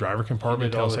far as the driver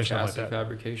compartment, all the section chassis like that.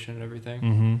 Fabrication and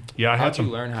everything. Yeah, How'd you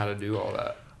learn how to do all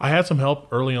that? I had some help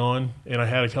early on, and I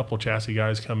had a couple of chassis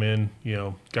guys come in,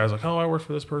 guys like, oh, I work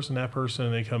for this person, that person,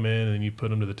 and they come in, and you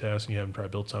put them to the test, and you have them try to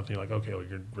build something. You're like, okay, well,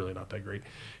 you're really not that great,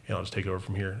 and I'll just take over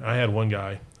from here. I had one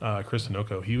guy, Chris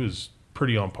Tinoco, he was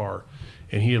pretty on par,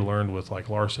 and he had learned with like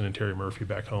Larson and Terry Murphy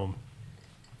back home.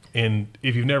 And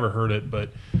if you've never heard it, but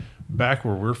back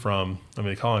where we're from, I mean,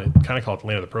 they kind of call it the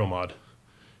land of the pro mod.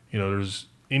 There's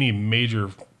any major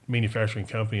manufacturing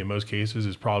company in most cases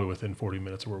is probably within 40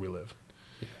 minutes of where we live.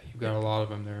 Yeah, you've got a lot of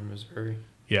them there in Missouri.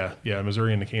 Yeah,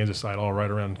 Missouri and the Kansas side, all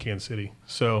right around Kansas City.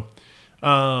 So,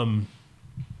 so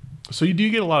you do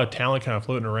get a lot of talent kind of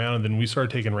floating around, and then we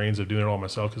started taking reins of doing it all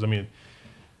myself because, I mean,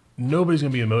 nobody's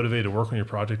going to be motivated to work on your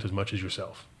project as much as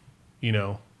yourself. You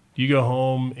go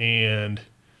home and,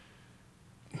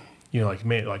 let's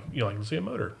say a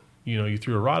motor. You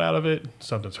threw a rod out of it,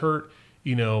 something's hurt,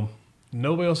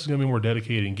 nobody else is going to be more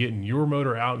dedicated in getting your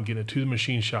motor out and getting it to the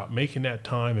machine shop, making that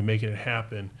time and making it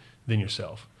happen than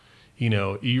yourself.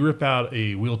 You rip out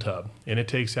a wheel tub and it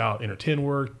takes out inner tin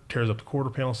work, tears up the quarter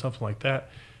panel, something like that.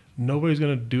 Nobody's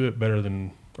going to do it better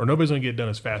or nobody's going to get it done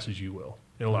as fast as you will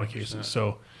in a lot of cases.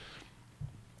 So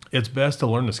it's best to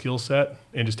learn the skill set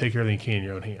and just take everything you can in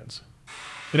your own hands.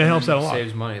 And it helps out a lot.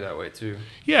 Saves money that way too.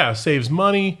 Yeah, saves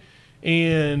money.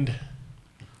 And,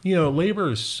 labor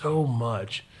is so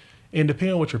much. And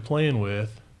depending on what you're playing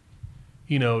with,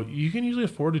 you can usually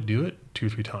afford to do it 2 or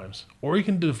 3 times. Or you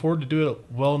can afford to do it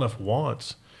well enough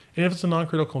once. And if it's a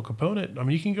non-critical component, I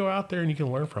mean, you can go out there and you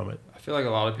can learn from it. I feel like a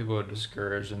lot of people are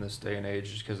discouraged in this day and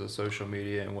age just because of social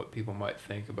media and what people might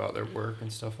think about their work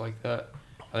and stuff like that.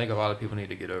 I think a lot of people need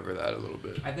to get over that a little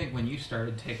bit. I think when you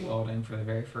started TIG welding for the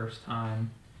very first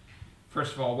time,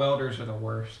 first of all, welders are the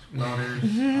worst. Welders.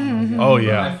 Oh,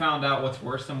 yeah. I found out what's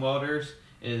worse than welders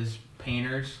is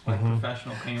painters. Like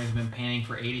professional painters have been painting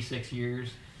for 86 years,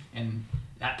 and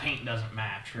that paint doesn't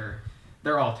match, or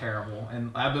they're all terrible.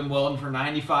 And I've been welding for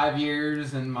 95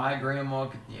 years, and my grandma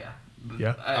could,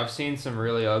 Yeah. I've seen some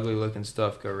really ugly looking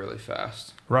stuff go really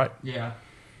fast. Right. Yeah.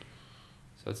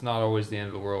 So it's not always the end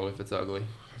of the world if it's ugly,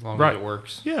 as long Right. as it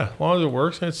works. Yeah, as long as it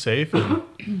works and it's safe and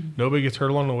nobody gets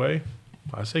hurt along the way,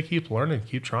 I say keep learning,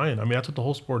 keep trying. I mean, that's what the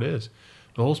whole sport is.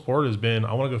 The whole sport has been,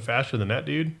 I want to go faster than that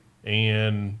dude,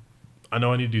 and I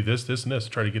know I need to do this, this, and this to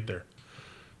try to get there.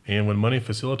 And when money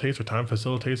facilitates or time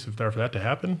facilitates for that to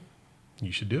happen,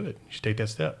 you should do it. You should take that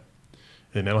step.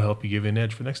 And that'll help you give you an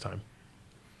edge for next time.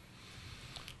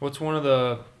 What's one of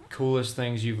the coolest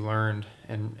things you've learned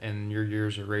in your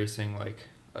years of racing, like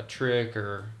a trick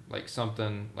or like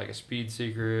something like a speed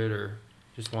secret or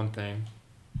just one thing?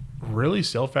 Really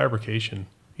self-fabrication,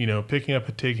 picking up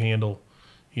a TIG handle,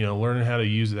 learning how to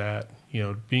use that,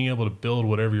 being able to build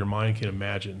whatever your mind can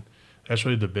imagine. That's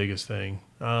really the biggest thing.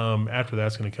 After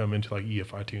that's going to come into like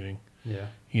EFI tuning. Yeah.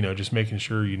 Just making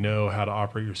sure you know how to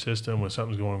operate your system when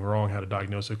something's going wrong, how to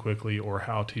diagnose it quickly, or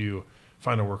how to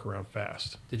find a workaround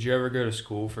fast. Did you ever go to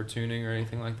school for tuning or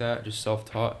anything like that? Just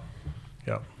self-taught?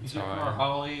 Yeah. Is it more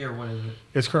Holly, or what is it?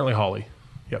 It's currently Holly.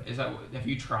 Yep. Have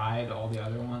you tried all the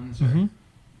other ones? Mm-hmm.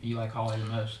 You like Holly the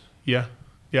most? Yeah.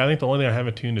 I think the only thing I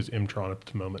haven't tuned is Mtron at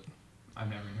the moment. I've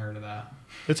never even heard of that.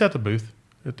 It's at the booth.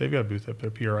 They've got a booth up there,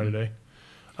 PRI today.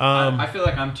 I feel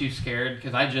like I'm too scared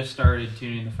because I just started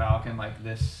tuning the Falcon like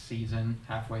this season,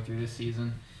 halfway through this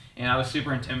season, and I was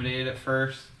super intimidated at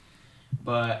first,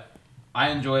 but I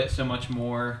enjoy it so much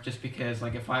more just because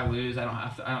like if I lose,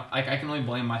 I can only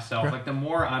blame myself. Right. Like the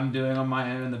more I'm doing on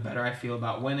my own, the better I feel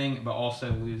about winning, but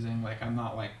also losing. Like I'm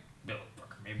not like Bill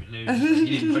Booker maybe lose.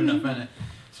 He didn't put enough in it.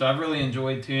 So I've really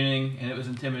enjoyed tuning, and it was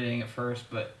intimidating at first,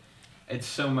 but it's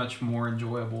so much more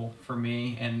enjoyable for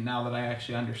me. And now that I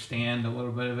actually understand a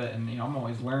little bit of it, and I'm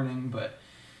always learning, but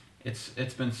it's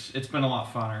been a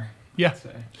lot funner. Yeah. I'd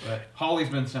say. But Holly's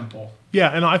been simple. Yeah,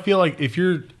 and I feel like if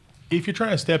you're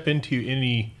trying to step into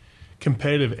any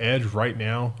competitive edge right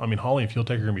now, I mean, Holly and Fuel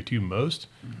Tech are going to be two most,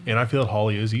 and I feel that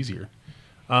Holly is easier.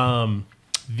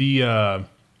 The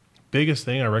biggest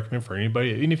thing I recommend for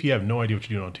anybody, even if you have no idea what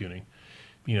you're doing on tuning,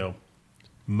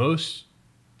 most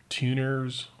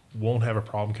tuners won't have a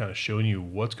problem kind of showing you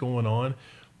what's going on.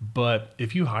 But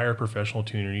if you hire a professional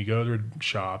tuner and you go to their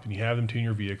shop and you have them tune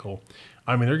your vehicle,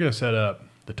 I mean, they're going to set up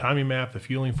the timing map, the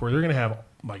fueling for it. They're going to have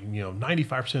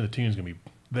 95% of the tune is going to be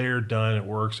there, done, it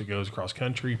works, it goes across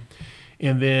country.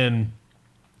 And then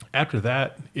after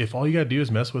that, if all you got to do is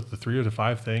mess with the 3 or the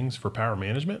 5 things for power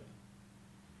management,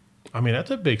 I mean, that's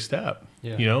a big step,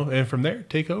 and from there,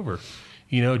 take over.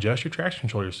 Adjust your traction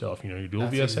control yourself, your dual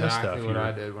That's VSS exactly stuff. what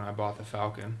I did when I bought the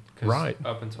Falcon. 'Cause Right.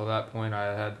 up until that point,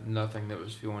 I had nothing that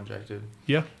was fuel injected.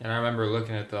 Yeah. And I remember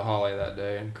looking at the Holly that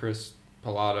day, and Chris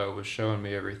Pilato was showing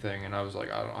me everything, and I was like,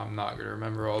 I'm not going to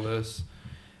remember all this.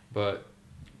 but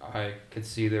I could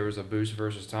see there was a boost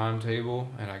versus time table,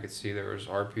 and I could see there was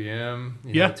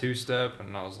RPM, two-step,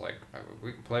 and I was like,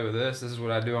 we can play with this. This is what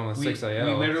I do on the 6AL.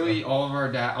 We literally, all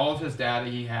of his data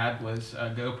he had was a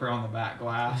GoPro on the back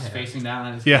glass facing down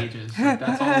at his gauges. Like,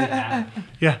 that's all he had.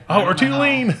 Yeah. Oh, we're too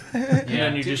lean.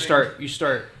 And you just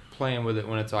start playing with it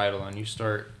when it's idle, and you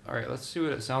start, all right, let's see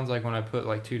what it sounds like when I put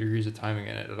like 2 degrees of timing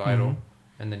in it at idle,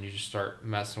 and then you just start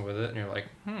messing with it, and you're like,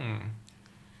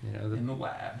 in the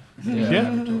lab.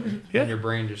 And your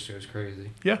brain just goes crazy.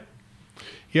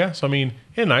 Yeah. So, I mean,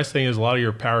 and the nice thing is a lot of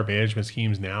your power management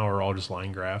schemes now are all just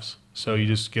line graphs. So you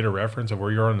just get a reference of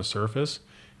where you are on the surface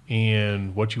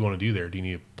and what you want to do there. Do you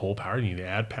need to pull power? Do you need to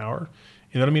add power?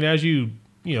 And then, I mean, as you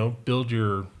build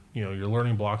your, your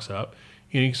learning blocks up,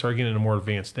 you can start getting into more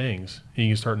advanced things. And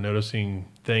you can start noticing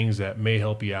things that may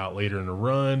help you out later in the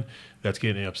run that's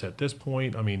getting upset at this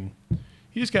point. I mean,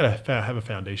 you just got to have a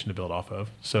foundation to build off of.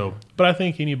 So, but I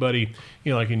think anybody,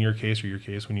 like in your case,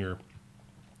 when you're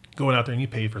going out there and you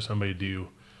pay for somebody to do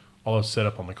all the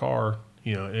setup on the car,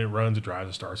 and it runs, it drives,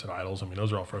 it starts, it idles. I mean,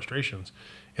 those are all frustrations.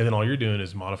 And then all you're doing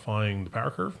is modifying the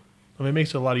power curve. I mean, it makes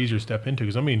it a lot easier to step into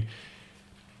because, I mean,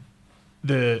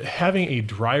 having a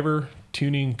driver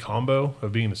tuning combo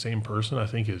of being the same person, I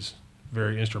think is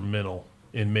very instrumental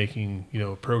in making,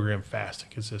 a program fast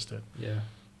and consistent. Yeah.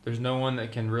 There's no one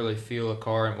that can really feel a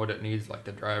car and what it needs like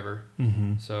the driver.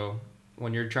 So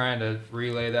when you're trying to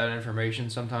relay that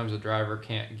information, sometimes the driver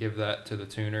can't give that to the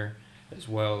tuner as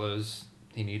well as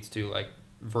he needs to, like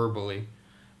verbally,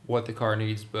 what the car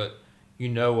needs, but you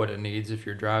know what it needs if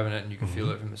you're driving it and you can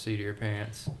feel it from the seat of your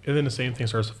pants. And then the same thing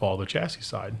starts to follow the chassis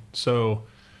side. So,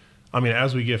 I mean,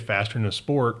 as we get faster in the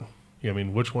sport,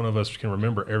 which one of us can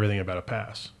remember everything about a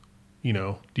pass? Do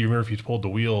you remember if you pulled the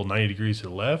wheel 90 degrees to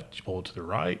the left, you pulled it to the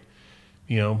right?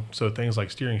 So things like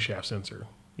steering shaft sensor,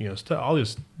 all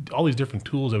these different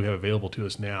tools that we have available to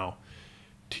us now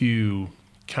to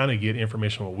kind of get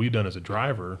information on what we've done as a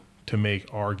driver to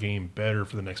make our game better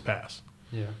for the next pass.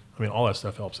 Yeah. I mean, all that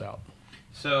stuff helps out.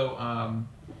 So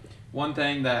one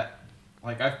thing that,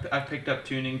 like, I've picked up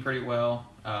tuning pretty well,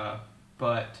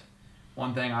 but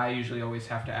one thing I usually always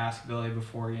have to ask Billy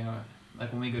before,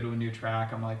 like when we go to a new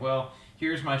track, I'm like, well,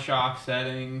 here's my shock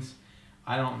settings.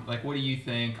 I don't, like, what do you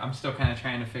think? I'm still kind of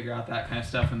trying to figure out that kind of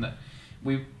stuff. And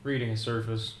reading a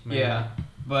surface. Maybe. Yeah.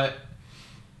 But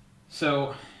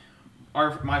so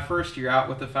my first year out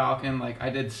with the Falcon, like,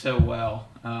 I did so well.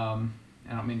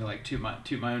 I don't mean to like toot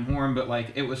my own horn, but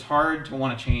like it was hard to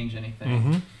want to change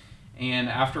anything. And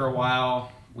after a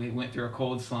while, we went through a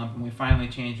cold slump and we finally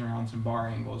changed around some bar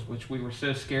angles, which we were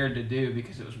so scared to do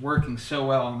because it was working so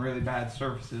well on really bad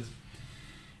surfaces.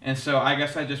 And so I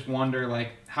guess I just wonder, like,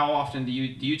 how often do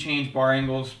you change bar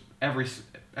angles every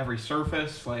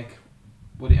surface? Like,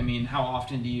 how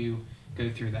often do you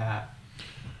go through that?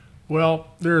 Well,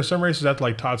 there are some races that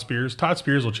like Todd Spears. Todd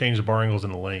Spears will change the bar angles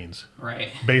in the lanes. Right.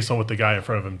 Based on what the guy in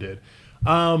front of him did.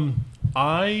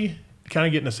 I kind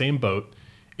of get in the same boat,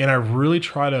 and I really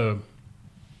try to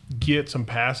get some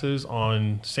passes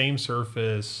on same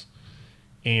surface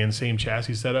and same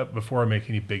chassis setup before I make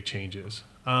any big changes.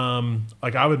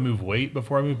 Like I would move weight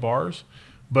before I move bars,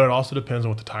 but it also depends on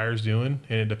what the tire's doing,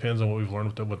 and it depends on what we've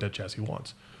learned with what that chassis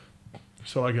wants.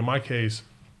 So like in my case,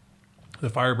 the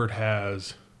Firebird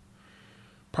has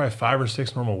probably 5 or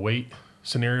 6 normal weight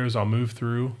scenarios I'll move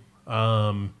through.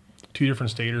 2 different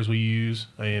stators we use,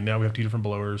 and now we have 2 different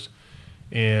blowers.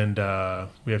 And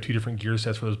we have 2 different gear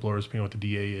sets for those blowers, depending on what the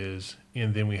DA is.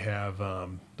 And then we have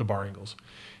the bar angles.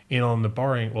 And on the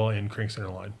bar angle, and crank center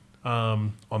line.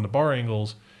 On the bar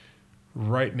angles,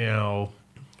 right now,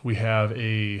 we have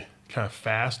a kind of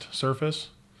fast surface.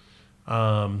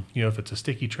 If it's a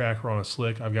sticky track or on a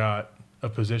slick, I've got a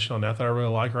position on that I really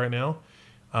like right now.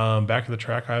 Back of the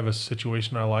track, I have a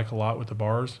situation I like a lot with the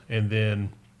bars. And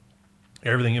then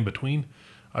everything in between,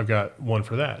 I've got one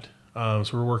for that. So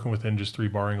we're working within just 3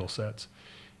 bar angle sets.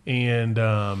 And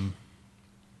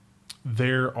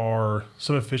there are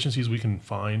some efficiencies we can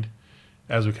find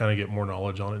as we kind of get more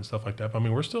knowledge on it and stuff like that. But, I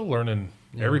mean, we're still learning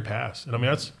every pass. And, I mean,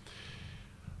 that's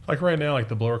like right now, like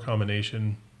the blower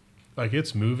combination, like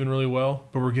it's moving really well,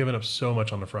 but we're giving up so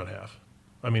much on the front half.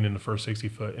 I mean, in the first 60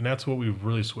 foot. And that's what we've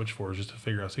really switched for, is just to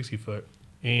figure out 60 foot.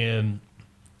 And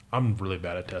I'm really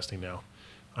bad at testing now.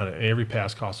 Every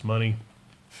pass costs money.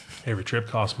 Every trip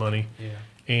costs money. Yeah.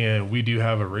 And we do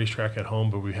have a racetrack at home,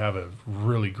 but we have a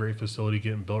really great facility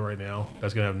getting built right now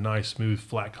that's going to have nice, smooth,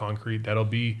 flat concrete. That'll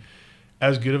be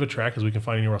as good of a track as we can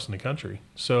find anywhere else in the country.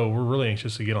 So we're really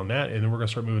anxious to get on that, and then we're going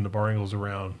to start moving the bar angles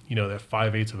around, that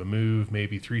 5/8 of a move,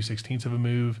 maybe 3/16 of a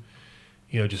move,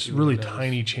 just really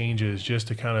tiny changes just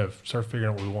to kind of start figuring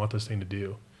out what we want this thing to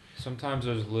do. Sometimes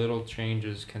those little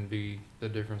changes can be the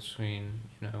difference between,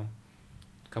 you know,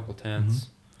 a couple tenths,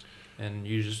 and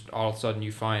you just all of a sudden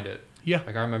you find it. Yeah.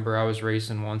 Like I remember I was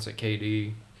racing once at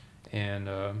KD, and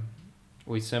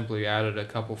we simply added a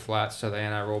couple flats to the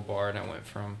anti-roll bar, and it went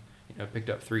from, you know, picked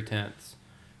up 3/10,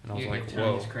 and I was like,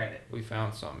 whoa, credit. we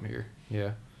found something here.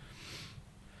 Yeah.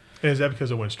 And is that because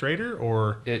it went straighter,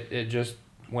 or It just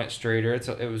went straighter.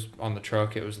 It was on the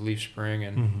truck. It was leaf spring,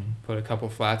 and put a couple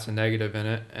flats and negative in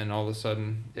it, and all of a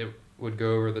sudden it would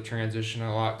go over the transition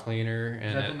a lot cleaner.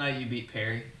 And Is that the night you beat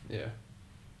Perry? Yeah,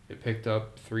 it picked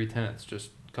up 3/10,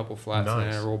 just a couple flats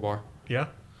and a roll bar. Yeah.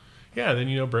 Yeah. Then,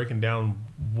 you know, breaking down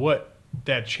what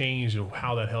that changed and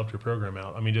how that helped your program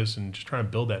out. I mean, just trying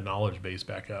to build that knowledge base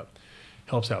back up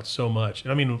helps out so much.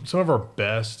 And I mean, some of our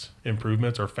best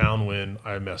improvements are found when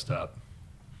I messed up.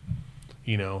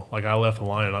 You know, like I left the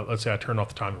line, and let's say I turned off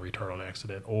the timing retard on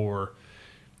accident, or,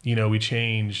 you know, we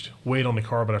changed weight on the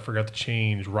car, but I forgot to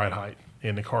change ride height,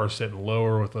 and the car is sitting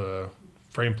lower with the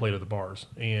frame plate of the bars,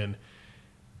 and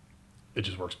it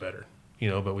just works better, you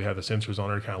know. But we have the sensors on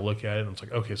there to kind of look at it, and it's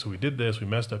like, okay, so we did this, we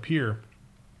messed up here,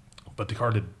 but the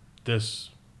car did this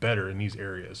better in these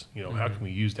areas. You know, how can we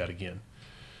use that again?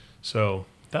 So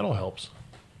that all helps.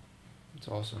 It's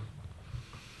awesome.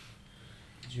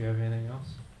 Did you have anything else?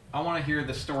 I want to hear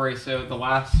the story. So the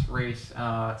last race,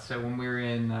 so when we were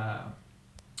in at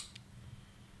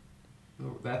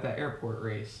that airport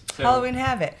race. So, Halloween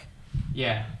Havoc.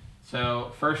 Yeah.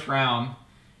 So first round,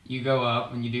 you go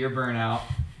up and you do your burnout.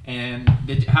 And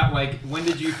when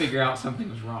did you figure out something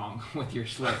was wrong with your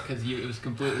slick? Because it was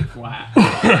completely flat.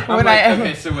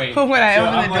 Okay, so wait. When I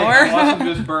opened the door. I'm watching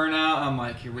this burnout. I'm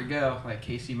like, here we go. Like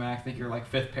Casey Mack, I think you're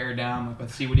like 5th pair down. Like,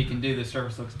 let's see what he can do. The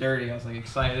surface looks dirty. I was like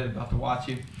excited about to watch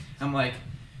you. I'm like,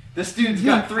 this dude's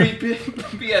got 3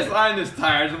 PSI in his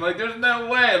tires. I'm like, there's no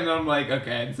way. And I'm like,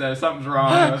 okay, so something's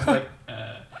wrong. And I was like,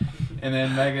 and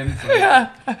then Megan's like,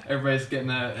 everybody's getting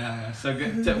that. So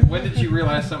good. So when did you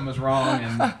realize something was wrong?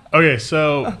 And Okay,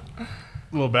 so a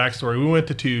little backstory. We went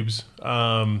to Tubes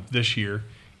this year,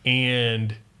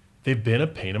 and they've been a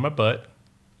pain in my butt.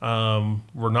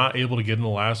 We're not able to get them to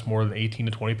last more than 18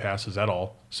 to 20 passes at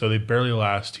all. So they barely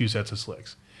last 2 sets of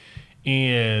slicks.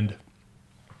 And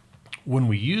when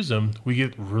we use them, we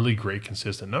get really great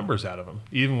consistent numbers out of them.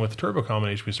 Even with the turbo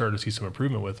combination, we started to see some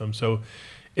improvement with them. So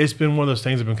it's been one of those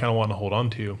things I've been kind of wanting to hold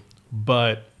on to.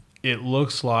 But it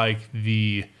looks like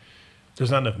there's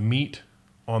not enough meat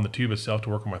on the tube itself to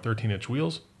work on my 13-inch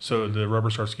wheels. So the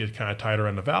rubber starts to get kind of tight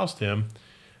around the valve stem,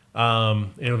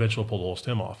 and eventually pull the whole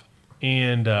stem off.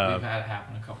 And we've had it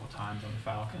happen a couple times on the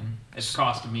Falcon. It's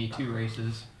costed me 2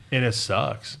 races. And it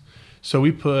sucks. So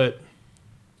we put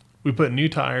new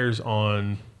tires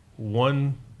on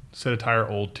one set of tire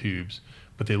old tubes,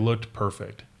 but they looked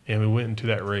perfect. And we went into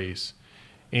that race,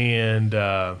 and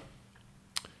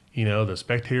you know, the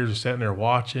spectators are sitting there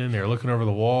watching. They're looking over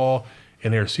the wall,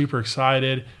 and they're super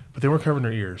excited, but they weren't covering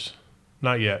their ears.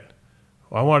 Not yet.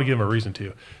 Well, I wanted to give them a reason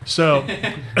to. So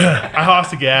I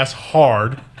hossed the gas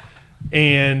hard,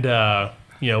 and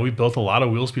you know, we built a lot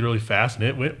of wheel speed really fast, and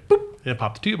it went boop, and it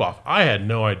popped the tube off. I had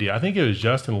no idea. I think it was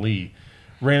Justin Lee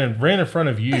ran in front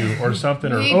of you or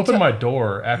something, or opened my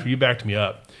door after you backed me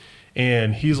up,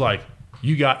 and he's like,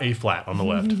 you got a flat on the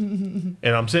left. And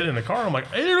I'm sitting in the car. I'm like,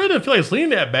 I really didn't feel like it's leaning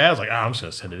that bad. I was like, I'm just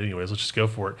going to send it anyways. Let's just go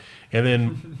for it. And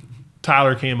then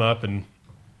Tyler came up, and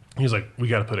he's like, we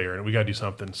got to put air in it. We got to do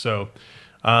something. So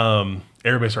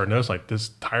everybody started noticing, like, this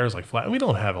tire's like flat. And we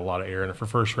don't have a lot of air in it for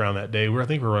first round that day. I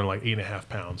think we're running like 8.5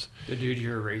 pounds. The dude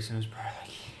you were racing was probably like,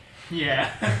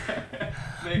 yeah.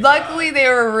 Luckily, they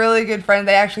were really good friends.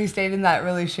 They actually stayed in that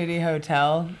really shitty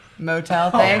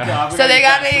motel thing. God, so they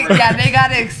got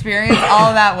to experience all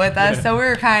of that with us. So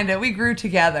we grew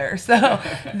together. So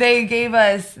they gave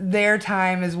us their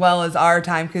time as well as our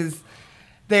time, because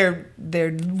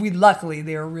luckily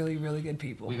they were really, really good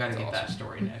people. We got to get that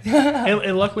story next.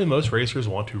 and luckily most racers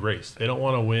want to race. They don't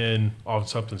want to win off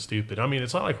something stupid. I mean,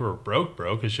 it's not like we're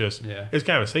broke. It's just, it's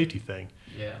kind of a safety thing.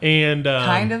 Yeah. And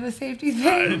kind of a safety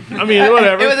thing. I mean,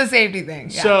 whatever. It was a safety thing.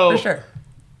 Yeah, so, for sure.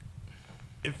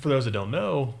 For those that don't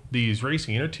know, these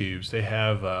racing inner tubes, they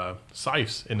have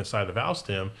sipes in the side of the valve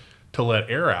stem to let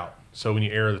air out. So when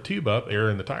you air the tube up, air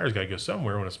in the tire's got to go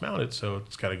somewhere when it's mounted, so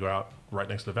it's got to go out right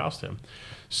next to the valve stem.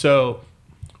 So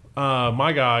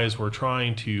my guys were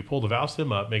trying to pull the valve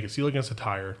stem up, make it seal against the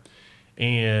tire,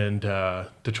 and to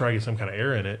try to get some kind of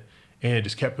air in it, and it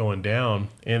just kept going down.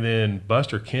 And then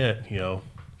Buster Kent, you know,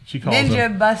 she calls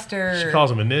him Buster. She calls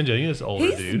him a ninja. He's an older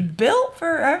He's dude. Built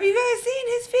for. Have you guys seen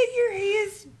his figure? He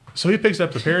is. So he picks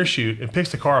up the parachute and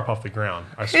picks the car up off the ground.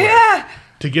 I swear. Yeah.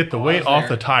 To get the weight off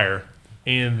the tire.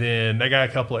 and then they got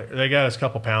us a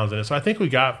couple pounds in it. So I think we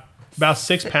got about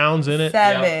 6 pounds in it.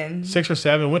 7. 6 or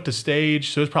 7. Went to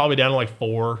stage, so it's probably down to like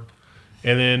 4.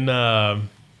 And then I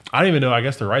don't even know. I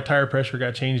guess the right tire pressure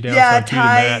got changed down. Yeah, to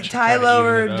match. Ty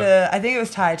lowered. I think it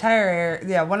was Tire air.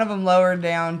 Yeah, one of them lowered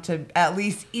down to at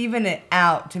least even it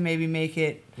out to maybe make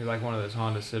it. You're like one of those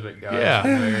Honda Civic guys. Yeah. Who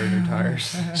aired their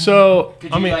tires. So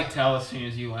Could you like tell as soon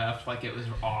as you left, like it was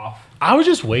off? I was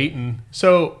just waiting.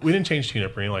 So we didn't change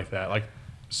tune-up or anything like that. Like,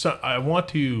 so I want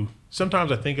to.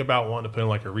 Sometimes I think about wanting to put in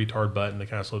like a retard button to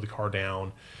kind of slow the car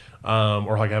down,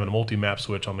 or like having a multi-map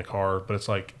switch on the car. But it's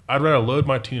like I'd rather load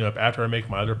my tune-up after I make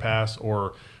my underpass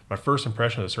or my first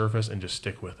impression of the surface and just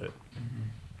stick with it.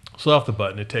 Mm-hmm. Slow off the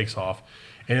button, it takes off,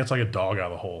 and it's like a dog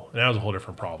out of the hole. And that was a whole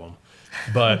different problem.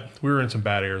 But we were in some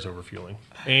bad airs over fueling,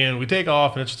 and we take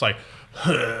off, and it's just like,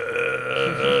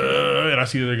 and I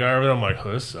see the other guy over there. I'm like,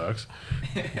 oh, this sucks.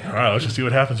 All right, let's just see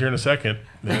what happens here in a second.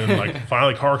 And then, like,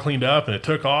 finally, car cleaned up, and it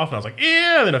took off, and I was like,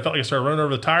 yeah. And then I felt like I started running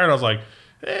over the tire, and I was like,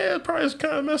 it probably is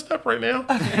kind of messed up right now.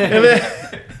 And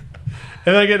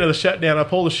then I get into the shutdown. I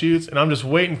pull the chutes, and I'm just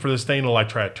waiting for this thing to like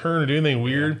try to turn or do anything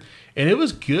weird. And it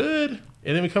was good.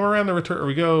 And then we come around the return,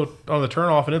 we go on the turn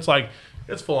off, and it's like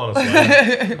it's full on a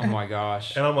slide. Oh my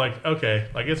gosh. And I'm like, okay,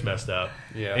 like it's messed up.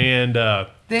 Yeah. And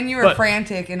then you were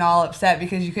frantic and all upset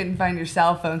because you couldn't find your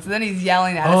cell phone. So then he's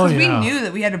yelling at us because we knew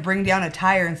that we had to bring down a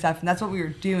tire and stuff, and that's what we were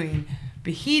doing.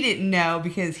 But he didn't know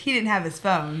because he didn't have his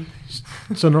phone.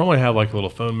 So normally I have like a little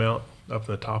phone mount up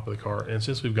in the top of the car, and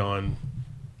since we've gone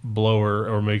blower,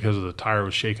 or maybe because of the tire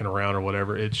was shaking around or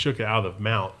whatever, it shook it out of the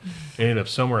mount and ended up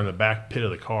somewhere in the back pit of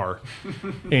the car.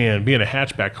 And being a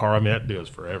hatchback car, I mean, that goes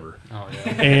forever. Oh,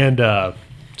 yeah. And so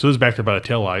it was back there by the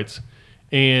taillights.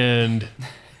 And,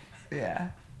 yeah,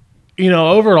 you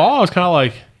know, overall, I was kind of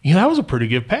like, you know, that was a pretty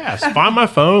good pass. Find my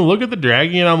phone, look at the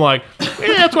dragging, and I'm like,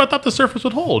 yeah, that's what I thought the surface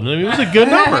would hold. And I mean, it was a good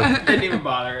number. Didn't even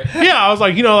bother it. Yeah, I was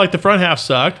like, you know, like the front half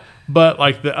sucked, but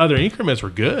like the other increments were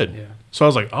good. Yeah. So I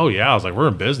was like, oh yeah, I was like, we're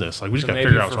in business. Like we just got to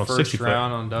figure out what's on 60 foot.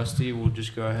 Round on Dusty, we'll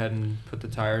just go ahead and put the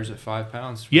tires at 5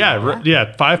 pounds.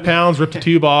 Yeah, 5 pounds, rip the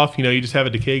tube off. You know, you just have a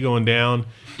decay going down.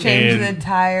 Change the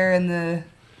tire and the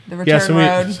return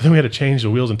road. So then we had to change the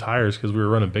wheels and tires because we were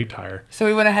running big tire. So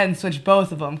we went ahead and switched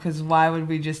both of them because why would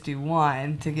we just do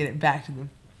one to get it back to the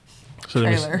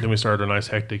trailer? Then we started a nice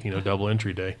hectic, you know, double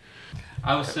entry day.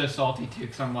 I was so salty too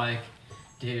because I'm like,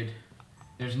 dude,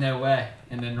 there's no way.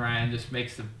 And then Ryan just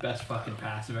makes the best fucking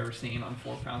pass I've ever seen on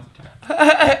 4 pounds of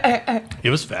tire.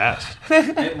 It was fast.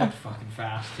 It looked fucking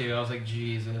fast too. I was like,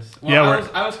 Jesus. Well, yeah,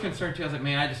 I was concerned too. I was like,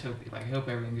 man, I just hope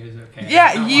everything goes okay.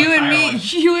 Yeah, you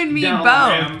and me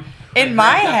both. In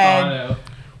my head.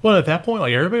 Well, at that point,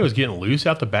 like everybody was getting loose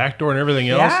out the back door and everything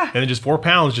else, and then just 4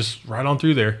 pounds just right on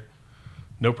through there,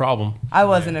 no problem. I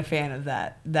wasn't a fan of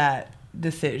that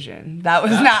decision.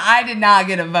 I did not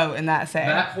get a vote in that say.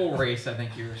 That whole race, I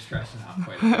think you were stressing out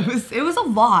quite a bit. It was a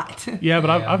lot. Yeah, but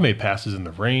I've made passes in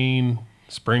the rain,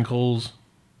 sprinkles.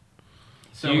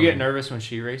 So do you get nervous when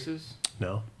she races?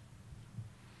 No,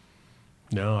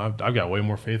 I've got way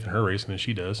more faith in her racing than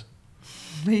she does.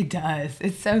 He does.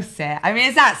 It's so sad. I mean,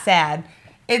 it's not sad.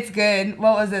 It's good.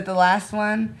 What was it? The last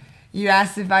one? You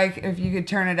asked if you could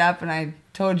turn it up, and I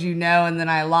told you no, and then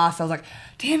I lost. I was like,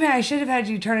 damn it, I should have had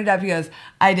you turn it up. He goes,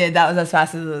 I did. That was as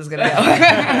fast as it was going to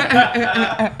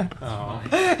go. Oh.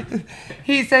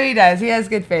 He does. He has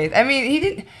good faith. I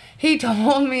mean, he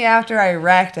told me after I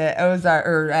wrecked at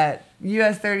at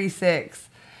US 36,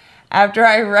 after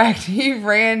I wrecked, he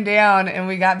ran down, and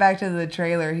we got back to the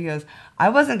trailer. He goes, I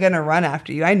wasn't going to run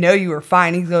after you. I know you were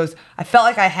fine. He goes, I felt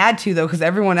like I had to, though, because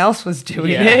everyone else was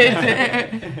doing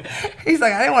it. He's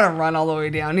like, I didn't want to run all the way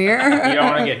down here. You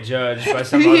don't want to get judged by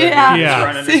some other dude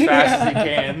running as fast as he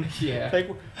can.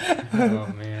 Yeah. Oh,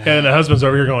 man. And the husband's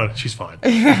over here going, she's fine.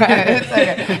 It's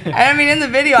okay. And I mean, in the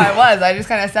video, I just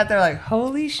kind of sat there like,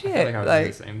 holy shit. I think I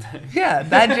was doing the same thing. Yeah,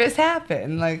 that just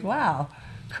happened. Like, wow.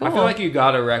 Cool. I feel like you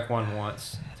got to wreck one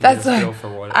once. That's feel for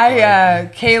what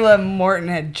it's Kayla Morton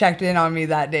had checked in on me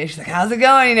that day. She's like, how's it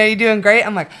going? You know, you doing great?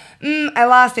 I'm like, I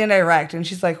lost and I wrecked. And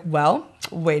she's like, well,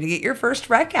 way to get your first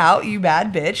wreck out, you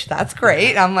bad bitch. That's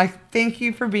great. I'm like, thank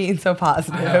you for being so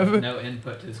positive. I have no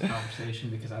input to this conversation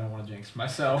because I don't want to jinx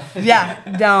myself. Yeah,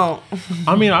 don't.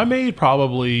 I mean, I made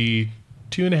probably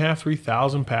 2,500,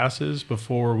 3,000 passes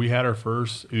before we had our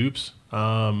first oops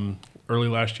early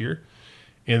last year.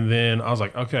 And then I was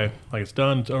like, okay, like it's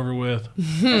done, it's over with.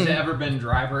 Has it ever been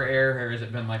driver error, or has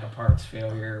it been like a parts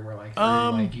failure where like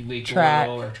you leak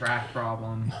oil or track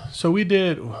problem? So we've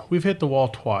hit the wall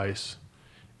twice.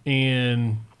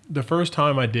 And the first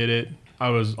time I did it, I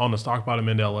was on the stock bottom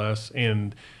end LS,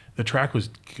 and the track was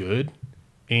good.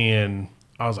 And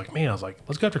I was like,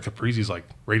 let's go after Caprizi's like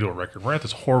radial record. We're at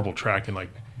this horrible track in like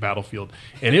Battlefield,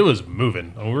 and it was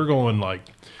moving. I mean, we were going like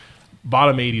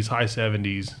bottom 80s, high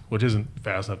 70s, which isn't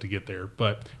fast enough to get there,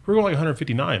 but we were going like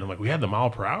 159. I'm like, we had the mile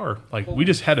per hour. Like, we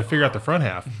just had to figure out the front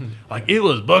half. Like, it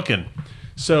was booking.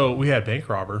 So we had Bank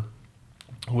Robber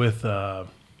with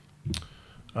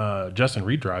Justin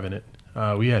Reed driving it.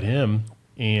 We had him,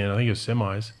 and I think it was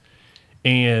semis.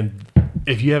 And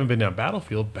if you haven't been down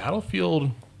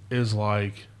Battlefield is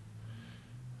like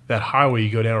that highway you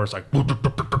go down where it's like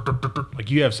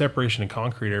you have separation in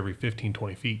concrete every 15,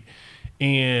 20 feet.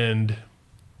 And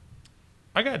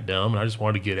I got dumb, and I just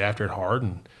wanted to get after it hard,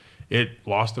 and it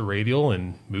lost the radial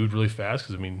and moved really fast.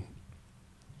 Because, I mean,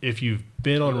 if you've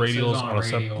been on radials on a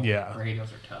radials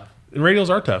are tough. And radials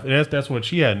are tough, and that's what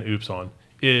she had an oops on.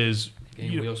 Is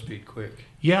Gain wheel speed quick.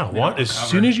 Yeah, as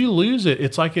soon as you lose it,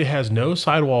 it's like it has no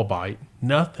sidewall bite,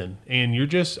 nothing, and you're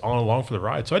just on along for the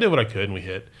ride. So I did what I could, and we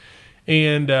hit,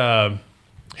 and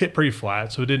hit pretty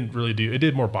flat. So it didn't really do. It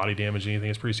did more body damage than anything.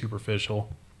 It's pretty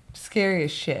superficial. Scary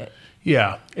as shit.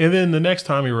 Yeah, and then the next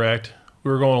time we wrecked,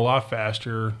 we were going a lot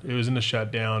faster. It was in the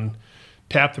shutdown.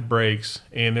 Tapped the brakes,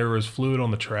 and there was fluid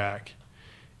on the track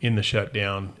in the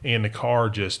shutdown, and the car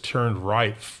just turned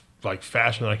right like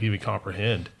faster than I could even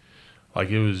comprehend. Like,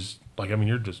 it was like, I mean,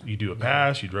 you do a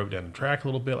pass, you drove down the track a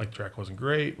little bit, like the track wasn't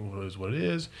great, it was what it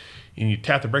is, and you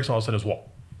tap the brakes, and all of a sudden it's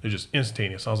wall. It was just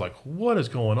instantaneous. I was like, what is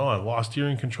going on? Lost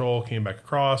steering control, came back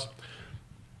across.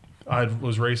 I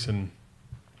was racing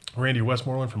Randy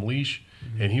Westmoreland from Leash,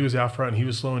 and he was out front, and he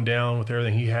was slowing down with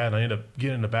everything he had, and I ended up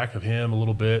getting in the back of him a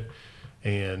little bit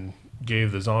and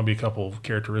gave the zombie a couple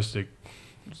characteristic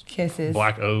kisses,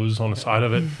 black O's on the side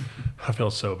of it. I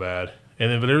felt so bad. And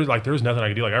then, but there was nothing I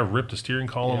could do. Like, I ripped the steering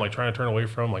column, like trying to turn away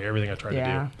from, like everything I tried to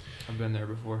do. I've been there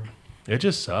before. It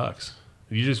just sucks.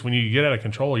 You just, when you get out of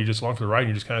control, you just along for the ride, and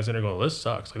you just kind of sit there going, this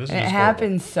sucks. Like, this is just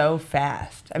happens so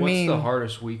fast. What's the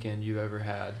hardest weekend you've ever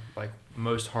had? Like,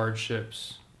 most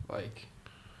hardships, like.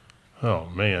 Oh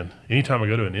man! Anytime I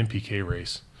go to an MPK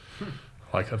race,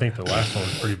 like I think the last one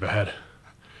was pretty bad,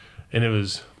 and it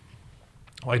was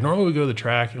like normally we go to the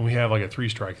track and we have like a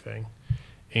 3-strike thing.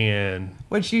 And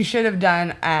which you should have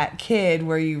done at Kid,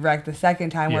 where you wrecked the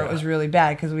second time, where it was really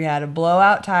bad because we had a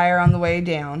blowout tire on the way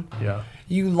down. Yeah.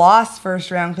 You lost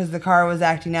first round because the car was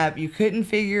acting up. You couldn't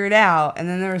figure it out, and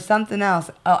then there was something else.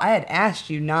 Oh, I had asked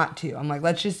you not to. I'm like,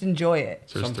 let's just enjoy it.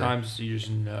 Sometimes you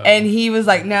just know. And he was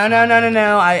like, no.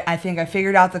 I think I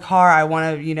figured out the car. I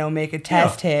want to, make a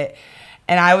test hit.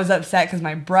 And I was upset because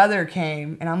my brother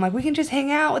came, and I'm like, we can just hang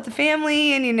out with the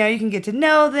family, and you can get to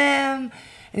know them.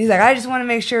 And he's like, I just want to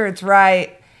make sure it's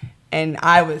right. And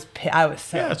I was so pissed.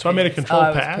 So I made a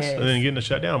controlled pass, and then getting the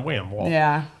shutdown, wham, wall.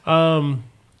 Yeah.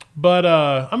 But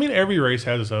I mean, every race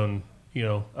has its own,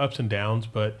 ups and downs.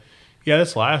 But yeah,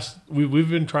 we've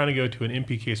been trying to go to an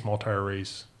MPK small tire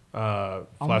race the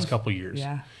last couple of years.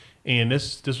 Yeah. And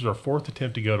this was our 4th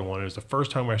attempt to go to one. It was the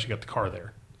first time we actually got the car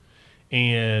there.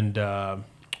 And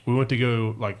we went to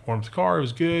go warm up the car. It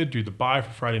was good. Do the buy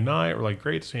for Friday night. We're like,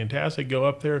 great, it's fantastic. Go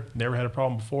up there. Never had a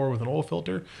problem before with an oil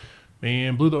filter.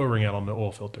 Man, blew the O-ring out on the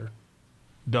oil filter.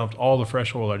 Dumped all the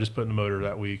fresh oil I just put in the motor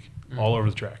that week all over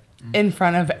the track. In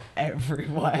front of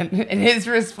everyone. And his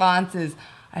response is,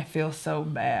 I feel so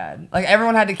bad. Like,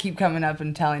 everyone had to keep coming up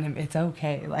and telling him, it's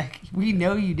okay. Like, we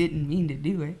know you didn't mean to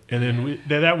do it. And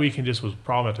then that weekend just was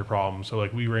problem after problem. So,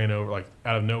 we ran over,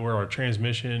 out of nowhere, our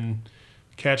transmission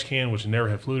catch can, which never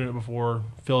had fluid in it before,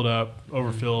 filled up,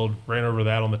 overfilled, ran over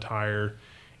that on the tire.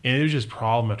 And it was just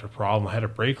problem after problem. I had a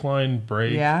brake line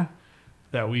break. Yeah.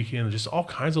 That weekend, just all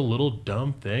kinds of little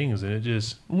dumb things, and it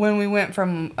just. When we went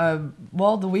from,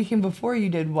 the weekend before, you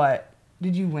did what?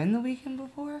 Did you win the weekend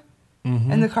before? Mm-hmm.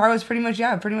 And the car was pretty much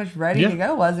ready to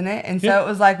go, wasn't it? And so it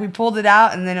was like we pulled it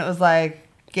out, and then it was like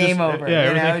game over.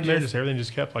 Yeah, everything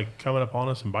just kept coming up on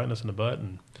us and biting us in the butt,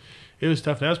 and it was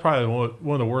tough. And that was probably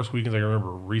one of the worst weekends I can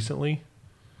remember recently.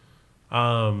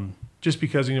 Just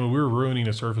because we were ruining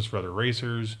the surface for other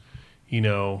racers,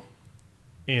 and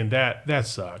that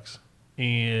sucks.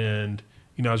 And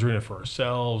I was rooting it for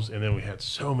ourselves, and then we had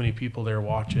so many people there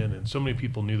watching, and so many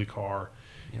people knew the car,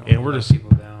 and we're just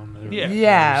people down.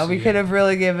 We could have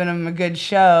really given them a good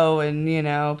show, and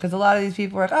because a lot of these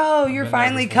people were like, "Oh, you're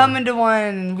finally coming to one,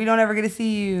 and we don't ever get to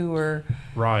see you," or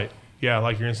right, yeah,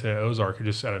 like your incident at Ozark, it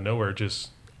just out of nowhere, it's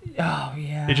just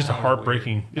a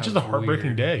heartbreaking,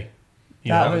 day.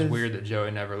 That was weird that Joey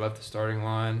never left the starting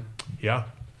line. Yeah,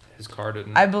 his car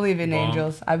didn't. I believe in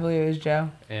angels. I believe it was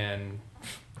Joe. And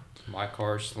my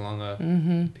car slung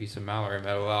a piece of Mallory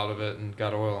metal out of it and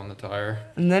got oil on the tire.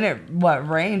 And then it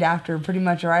rained pretty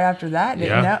much right after that.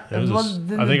 Yeah, I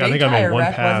think I made one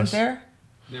pass. Wasn't there?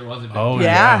 There was a big Oh,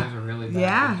 yeah. There was a really bad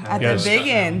Yeah, one. at Yeah, the big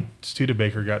end.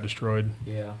 Studebaker got destroyed.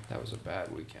 Yeah, that was a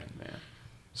bad weekend, man.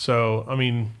 So, I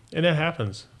mean, and it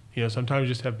happens. You know, sometimes you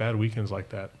just have bad weekends like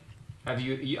that. Have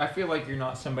you? I feel like you're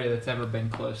not somebody that's ever been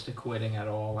close to quitting at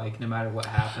all. Like no matter what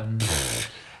happens.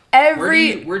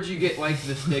 Where'd you get like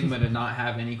the stigma to not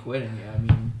have any quitting? I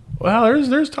mean, Well,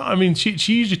 there's time. I mean, she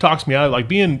usually talks me out of like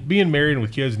being married and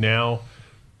with kids now.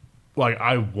 Like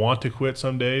I want to quit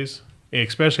some days, and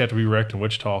especially after we wrecked in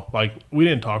Wichita. Like we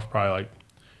didn't talk for probably like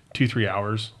 2-3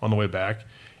 hours on the way back,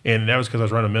 and that was because I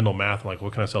was running mental math. Like,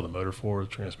 what can I sell the motor for, the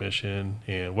transmission,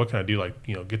 and what can I do? Like,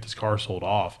 you know, get this car sold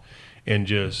off, and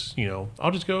just, you know,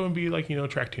 I'll just go and be like, you know, a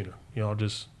track tuner. You know, I'll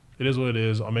just, it is what it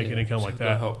is. I'll make an income like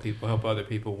that. Help other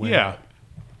people win. Yeah.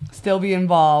 Still be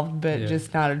involved, but Yeah.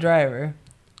 just not a driver.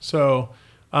 So,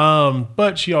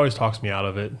 but she always talks me out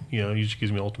of it. You know, she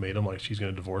gives me an ultimatum, like she's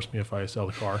going to divorce me if I sell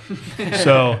the car.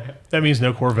 So that means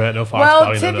no Corvette, no Fox Well,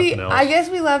 Body, no Tippy, nothing else. I guess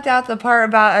we left out the part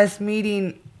about us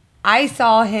meeting. I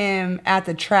saw him at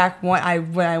the track when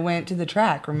I went to the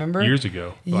track. Remember? Years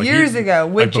ago. Years ago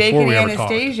with like Jake before and we ever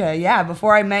talked. Anastasia. Yeah,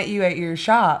 before I met you at your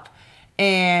shop.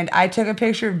 And I took a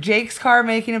picture of Jake's car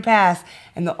making a pass,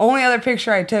 and the only other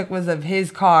picture I took was of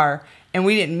his car. And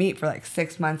we didn't meet for like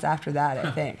 6 months after that,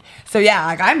 I think. So yeah,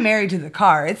 like I'm married to the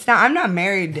car. I'm not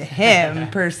married to him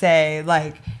per se.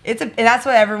 Like and that's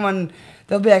what everyone,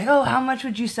 they'll be like, oh, how much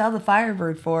would you sell the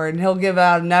Firebird for? And he'll give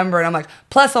out a number, and I'm like,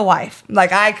 plus a wife.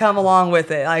 Like I come along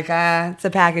with it. Like it's a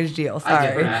package deal. I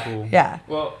get Sorry. that. Cool. Yeah.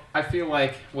 well, I feel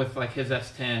like with like his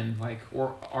S10, like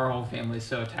our whole family's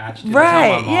so attached to it.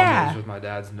 Right. That's how my mom yeah. is with my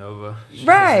dad's Nova. She's the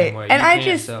Right. same way. And You I can't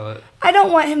just, sell it. I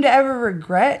don't want him to ever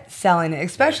regret selling it,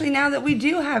 especially now that we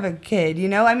do have a kid, you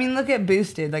know? I mean, look at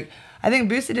Boosted. Like, I think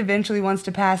Boosted eventually wants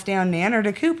to pass down Nanner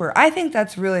to Cooper. I think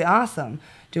that's really awesome.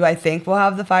 Do I think we'll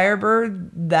have the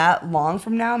Firebird that long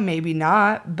from now? Maybe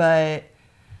not, but,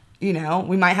 you know,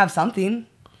 we might have something.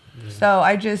 Yeah. So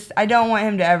I don't want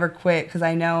him to ever quit because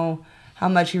I know how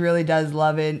much he really does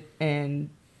love it and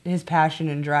his passion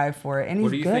and drive for it, and he's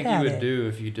What do you good think at you would it. do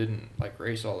if you didn't like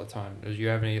race all the time? Do you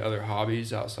have any other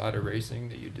hobbies outside of racing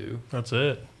that you do? That's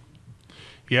it.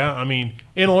 Yeah, I mean,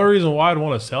 and the only reason why I'd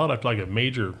want to sell it after like a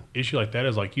major issue like that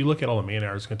is like you look at all the man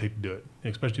hours it's going to take to do it,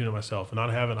 especially doing it myself, and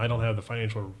I don't have the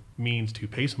financial means to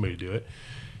pay somebody to do it.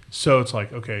 So it's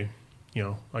like, okay, you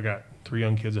know, I got 3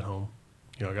 young kids at home,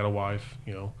 you know, I got a wife,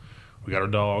 you know, we got our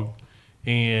dog,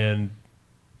 and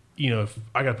you know, if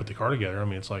I got to put the car together, I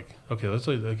mean, it's like, okay, let's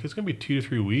say like, it's going to be 2 to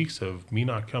 3 weeks of me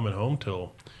not coming home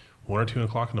till 1 or 2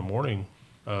 o'clock in the morning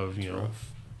of, you know,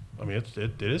 Rough. I mean,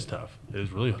 it is tough. It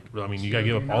is really, I mean, you got to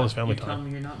give up all this family You're telling time.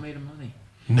 me you're not made of money.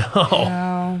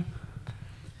 No.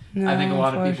 No, I think a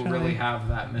lot of people unfortunately. really have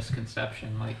that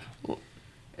misconception. Like,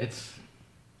 it's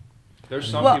There's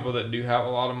some Well- people that do have a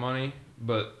lot of money,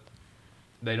 but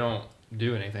they don't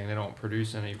do anything. They don't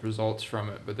produce any results from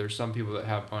it. But there's some people that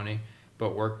have money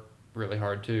but work really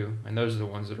hard too, and those are the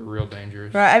ones that are real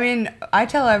dangerous. Right. I mean, I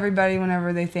tell everybody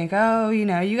whenever they think, oh, you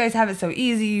know, you guys have it so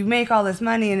easy, you make all this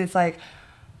money, and it's like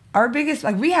our biggest,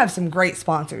 like we have some great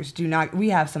sponsors. We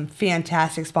have some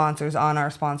fantastic sponsors on our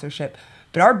sponsorship,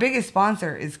 but our biggest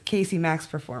sponsor is MAXX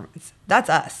Performance. That's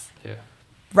us. Yeah.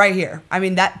 Right here. I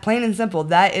mean, that plain and simple,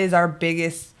 that is our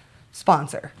biggest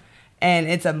sponsor. And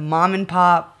it's a mom and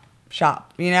pop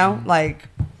shop, you know? Mm-hmm. Like,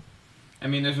 I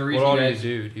mean, there's a What reason all you do you guys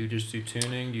do? Do you just do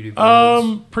tuning? Do you do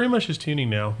builds? Pretty much just tuning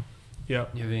now. Yeah.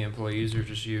 You have any employees or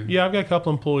just you? Yeah, I've got a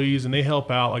couple employees and they help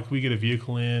out. Like we get a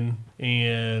vehicle in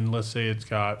and let's say it's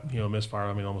got, you know, misfire.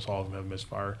 I mean, almost all of them have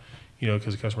misfire, you know,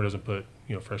 because the customer doesn't put,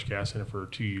 you know, fresh gas in it for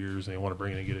 2 years and they want to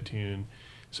bring it and get a tune.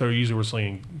 So usually we're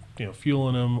slinging, you know, fuel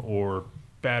in them or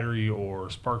battery or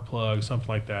spark plug, something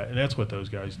like that. And that's what those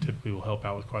guys typically will help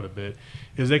out with quite a bit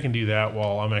is they can do that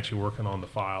while I'm actually working on the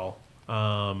file.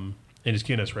 And just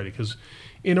getting us ready because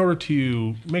in order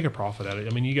to make a profit at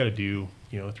it, I mean, you got to do,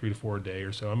 you know, 3 to 4 a day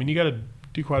or so. I mean, you got to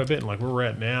do quite a bit. And like where we're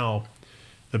at now,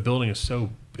 the building is so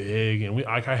big. And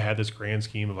I had this grand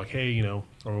scheme of like, hey, you know,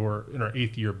 we're in our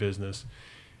 8th year of business.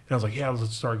 And I was like, yeah,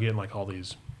 let's start getting like all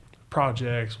these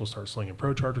projects. We'll start slinging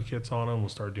Pro Charger kits on them. We'll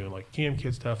start doing like cam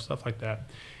kit stuff like that.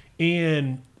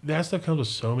 And that stuff comes with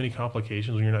so many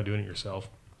complications when you're not doing it yourself.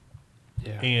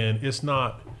 Yeah. And it's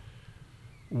not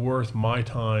worth my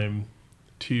time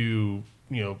to,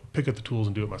 you know, pick up the tools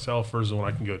and do it myself versus when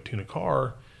I can go tune a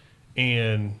car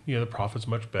and, you know, the profit's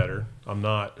much better. I'm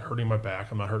not hurting my back.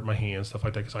 I'm not hurting my hands, stuff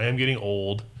like that, because I am getting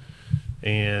old.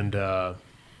 And I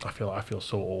feel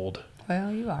so old.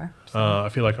 well, you are. I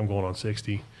feel like I'm going on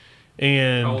 60.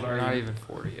 And How old You're are not you? even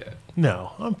 40 yet.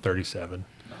 no, I'm 37.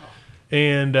 No.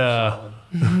 And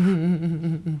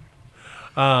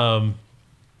Solid.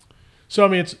 So I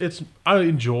mean, I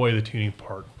enjoy the tuning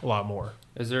part a lot more.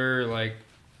 Is there like,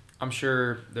 I'm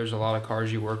sure there's a lot of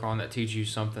cars you work on that teach you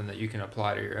something that you can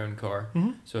apply to your own car.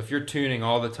 Mm-hmm. So if you're tuning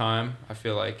all the time, I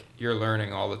feel like you're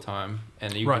learning all the time,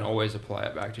 and you can always apply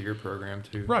it back to your program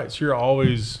too. Right. So you're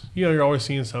always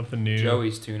seeing something new.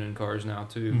 Joey's tuning cars now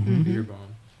too. Beer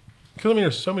bone. Because I mean,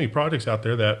 there's so many projects out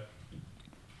there that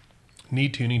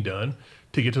need tuning done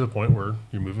to get to the point where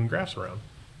you're moving graphs around,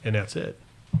 and that's it.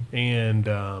 And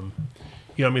I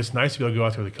mean, it's nice to be able to go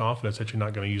out there with the confidence that you're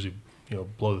not going to usually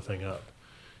blow the thing up.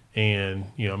 And,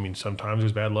 I mean, sometimes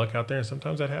there's bad luck out there and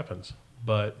sometimes that happens.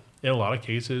 But in a lot of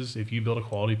cases, if you build a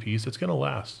quality piece, it's going to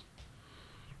last.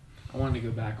 I wanted to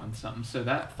go back on something. So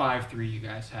that 5.3 you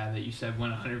guys had that you said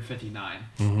went 159.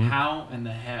 Mm-hmm. How in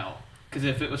the hell? Because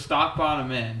if it was stock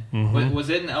bottom in, was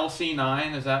it an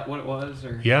LC9? Is that what it was?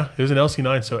 Or? Yeah, it was an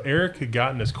LC9. So Eric had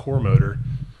gotten his core motor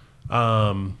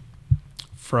from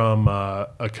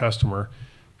a customer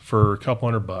for a couple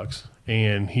 $100.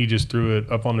 And he just threw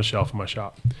it up on the shelf in my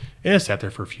shop. And it sat there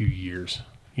for a few years,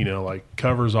 like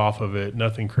covers off of it,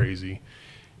 nothing crazy.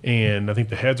 And I think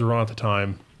the heads were on at the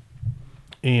time.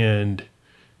 And,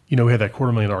 we had that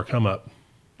 $250,000 come up,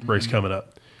 race coming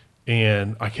up.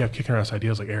 And I kept kicking around this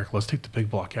idea. I was like, Eric, let's take the big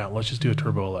block out and let's just do a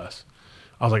turbo LS.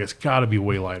 I was like, it's got to be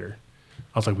way lighter.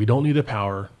 I was like, we don't need the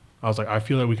power. I was like, I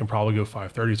feel like we can probably go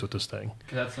 530s with this thing.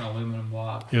 Because that's an aluminum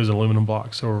block. It was an aluminum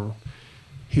block. So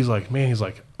he's like,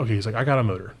 I got a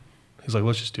motor. He's like,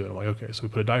 let's just do it. I'm like, okay. So we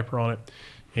put a diaper on it,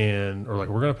 we're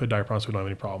going to put a diaper on so we don't have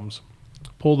any problems.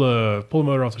 Pull the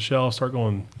motor off the shelf, start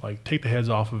going, take the heads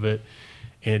off of it,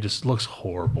 and it just looks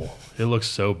horrible. It looks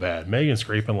so bad. Megan's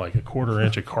scraping like a 1/4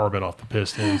 inch of carbon off the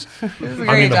pistons. It was a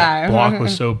great time. The block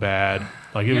was so bad.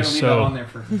 It was so. On there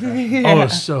for it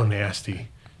was so nasty.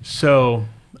 So,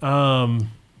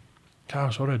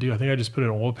 gosh, what did I do? I think I just put an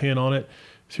oil pan on it,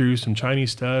 threw some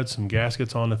Chinese studs, some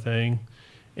gaskets on the thing,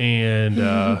 and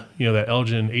that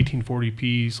Elgin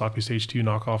 1840p sloppy stage 2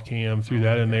 knockoff cam, threw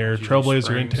that in there.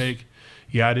 Trailblazer intake.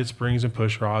 Yeah, I did springs and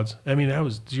push rods. I mean, that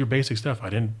was your basic stuff. I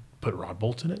didn't put rod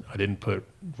bolts in it. I didn't put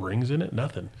rings in it.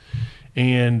 Nothing.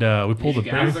 And we pulled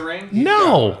the ring.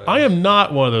 No, I am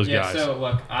not one of those guys. Yeah. So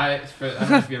look, I don't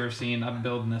know if you've ever seen. I'm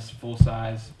building this full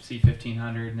size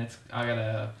C1500, and I got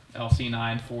a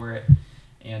LC9 for it.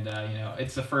 And,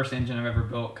 it's the first engine I've ever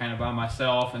built kind of by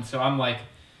myself. And so I'm like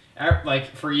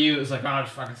for you, it's like, I'll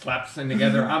just fucking slap this thing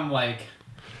together. I'm like,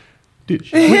 dude,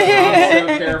 I'm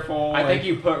so careful. I think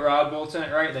you put rod bolts in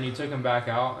it, right? Then you took them back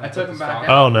out. I took them back out.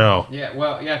 Oh, no. Yeah,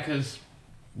 well, yeah, because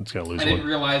it's going to lose I one. didn't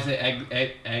realize that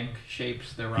egg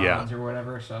shapes the rods or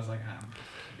whatever. So I was like, I'm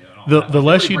doing all that. The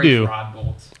less you do. Rod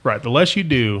bolts. Right. The less you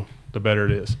do, the better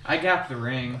it is. I gapped the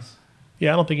rings.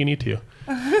 Yeah, I don't think you need to.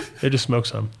 It just smokes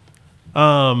some.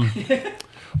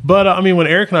 But I mean, when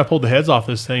Eric and I pulled the heads off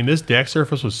this thing, this deck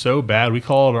surface was so bad. We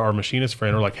called our machinist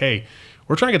friend. We're like, hey,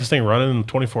 we're trying to get this thing running in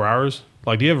 24 hours.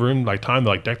 Do you have room, time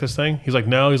to deck this thing? He's like,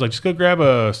 no. He's like, just go grab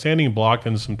a sanding block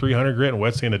and some 300 grit and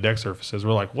wet sand the deck surfaces.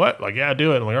 We're like, what? Yeah,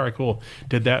 do it. I'm like, all right, cool.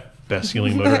 Did that. Best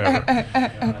sealing motor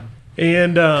ever.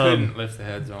 And couldn't lift the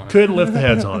heads on it. Couldn't lift the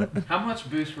heads on it. How much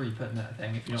boost were you putting in that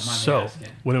thing, if you don't mind me So asking?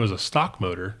 when it was a stock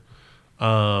motor,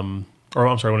 when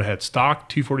it had stock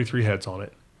 243 heads on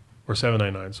it, or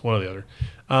 799s, one or the other,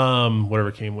 whatever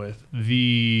it came with,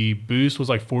 the boost was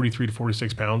 43 to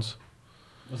 46 pounds.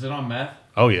 Was it on meth?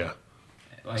 Oh yeah,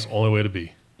 that's the only way to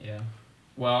be. Yeah.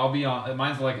 Well, I'll be on.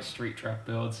 Mine's like a street truck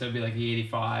build, so it'd be like the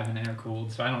 85 and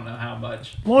intercooled. So I don't know how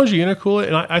much. As long as you intercool it,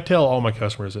 and I tell all my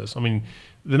customers this. I mean,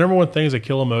 the number one things that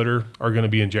kill a motor are going to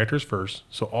be injectors first.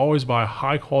 So always buy a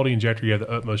high quality injector you have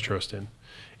the utmost trust in,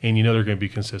 and they're going to be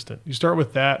consistent. You start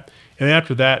with that, and then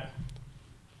after that,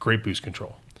 great boost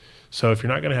control. So if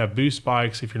you're not going to have boost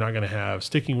spikes, if you're not going to have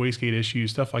sticking wastegate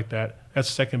issues, stuff like that, that's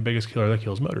the second biggest killer that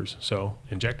kills motors. So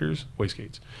injectors,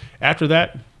 wastegates. After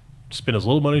that, spend as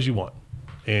little money as you want,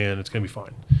 and it's going to be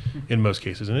fine in most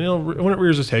cases. And when it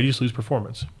rears its head, you just lose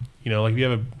performance. If you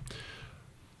have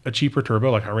a cheaper turbo,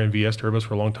 like I ran VS turbos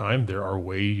for a long time, there are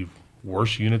way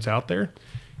worse units out there.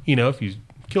 If you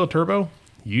kill a turbo,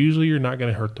 usually you're not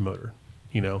going to hurt the motor.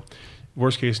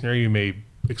 Worst case scenario, you may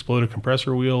explode a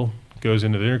compressor wheel, goes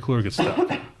into the intercooler, gets stuck.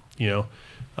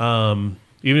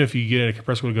 Even if you get in a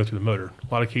compressor wheel to go through the motor,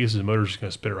 a lot of cases the motor's just going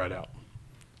to spit it right out.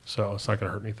 So it's not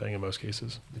going to hurt anything in most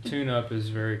cases. The tune-up is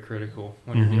very critical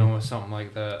when you're dealing with something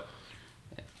like that.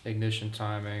 Ignition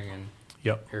timing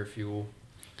and air fuel.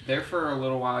 There for a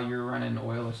little while, you were running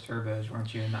oilless turbos,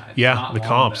 weren't you? The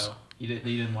comps. Though. You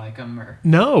didn't like them, or?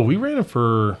 No, we ran them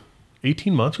for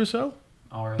 18 months or so.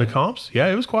 Oh, really? The comps, yeah,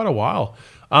 it was quite a while.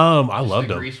 I loved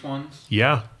them. Grease ones.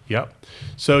 Yeah, Yep.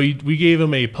 So we gave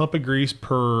them a pump of grease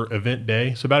per event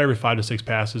day. So about every 5 to 6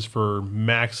 passes for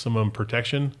maximum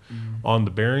protection on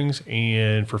the bearings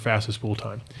and for fastest spool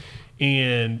time.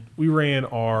 And we ran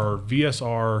our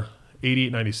VSR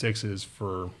 8896s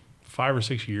for 5 or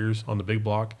 6 years on the big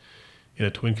block in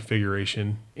a twin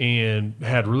configuration and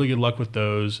had really good luck with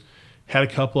those. Had a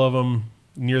couple of them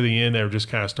near the end that were just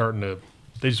kind of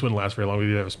they just wouldn't last very long. We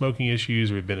did have smoking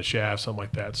issues, we'd been a shaft, something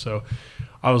like that. So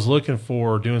I was looking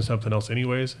for doing something else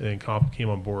anyways, and then Comp came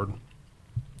on board.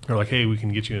 They're like, hey, we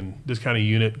can get you in this kind of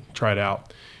unit, try it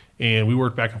out. And we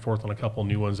worked back and forth on a couple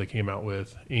new ones they came out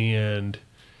with. And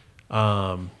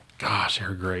gosh, they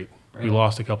were great. Really? We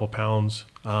lost a couple pounds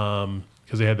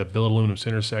because they had the billet aluminum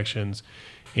center sections.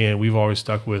 And we've always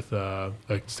stuck with a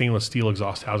stainless steel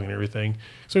exhaust housing and everything.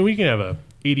 So we can have a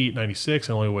 8896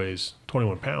 and only weighs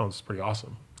 21 pounds. It's pretty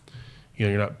awesome. You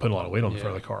know, you're not putting a lot of weight on the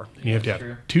front of the car. And you have to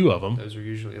have 2 of them. Those are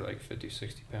usually like 50,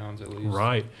 60 pounds at least.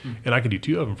 Right. And I can do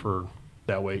 2 of them for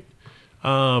that weight.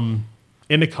 And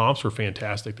the comps were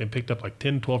fantastic. They picked up like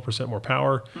 10, 12% more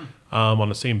power on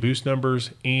the same boost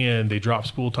numbers, and they dropped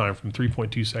spool time from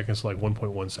 3.2 seconds to like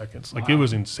 1.1 seconds. Like it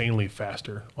was insanely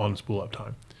faster on spool up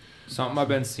time. Something I've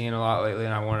been seeing a lot lately,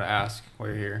 and I want to ask while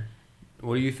you're here.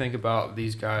 What do you think about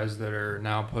these guys that are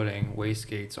now putting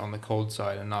wastegates on the cold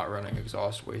side and not running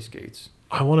exhaust wastegates?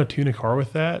 I want to tune a car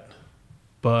with that,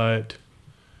 but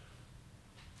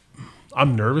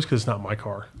I'm nervous because it's not my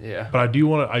car. Yeah. But I do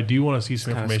want to see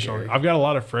some Kinda information on scary. it. I've got a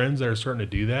lot of friends that are starting to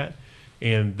do that,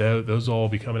 and those will all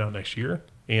be coming out next year.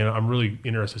 And I'm really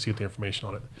interested to see the information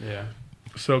on it. Yeah.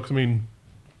 So, 'cause I mean,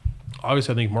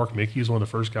 obviously, I think Mark Mickey is one of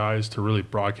the first guys to really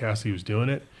broadcast he was doing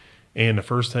it. And the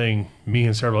first thing me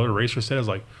and several other racers said is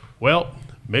like, well,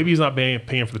 maybe he's not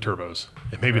paying for the turbos.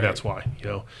 And maybe that's why, you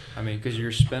know. I mean, because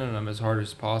you're spinning them as hard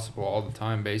as possible all the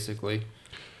time, basically.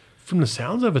 From the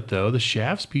sounds of it, though, the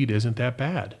shaft speed isn't that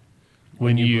bad.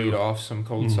 When you bleed off some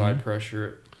cold side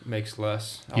pressure, it makes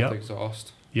less out the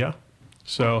exhaust. Yeah.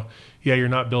 So, yeah, you're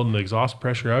not building the exhaust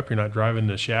pressure up. You're not driving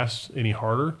the shafts any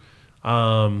harder.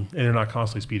 And they're not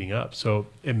constantly speeding up. So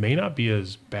it may not be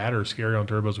as bad or scary on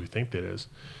turbos as we think it is.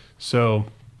 So,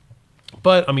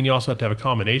 but I mean, you also have to have a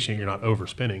combination. You're not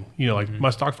overspinning. You know, like my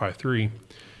stock 5.3,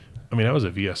 I mean, that was a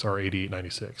VSR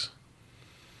 8896.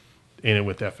 And it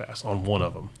went that fast on one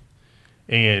of them.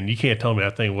 And you can't tell me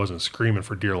that thing wasn't screaming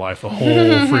for dear life the whole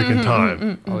freaking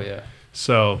time. Oh, yeah.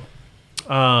 So, Just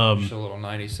a little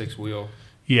 96 wheel.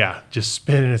 yeah, just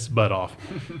spinning its butt off.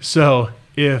 So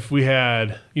if we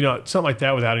had, you know, something like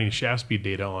that without any shaft speed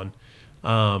data on,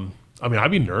 I mean,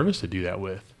 I'd be nervous to do that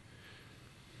with.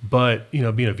 But, you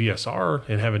know, being a VSR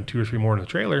and having 2 or 3 more in the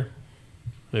trailer,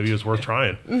 maybe it was worth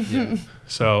trying. Yeah.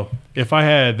 So if I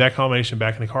had that combination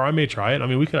back in the car, I may try it. I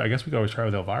mean, I guess we could always try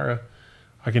with Elvira.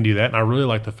 I can do that. And I really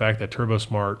like the fact that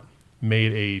TurboSmart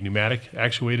made a pneumatic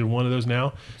actuated one of those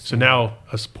now. So now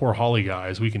us poor Holly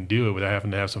guys, we can do it without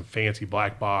having to have some fancy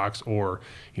black box or,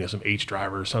 you know, some H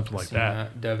driver or something like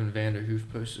that. Devin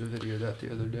Vanderhoof posted a video of that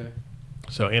the other day.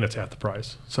 So, and it's half the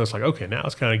price. So it's like, okay, now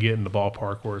it's kind of getting the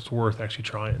ballpark where it's worth actually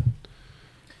trying.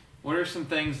 What are some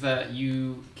things that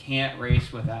you can't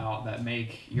race without that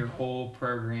make your whole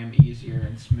program easier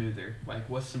and smoother? Like,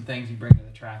 what's some things you bring to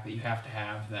the track that you have to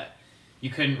have that you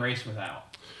couldn't race without?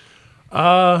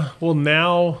 Well,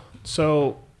 now,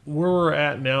 so where we're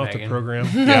at now at the Megan. program.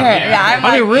 Yeah,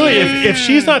 I mean, really, if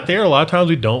she's not there, a lot of times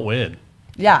we don't win.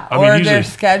 Yeah, I mean, or usually- their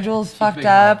schedule's fucked big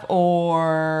up,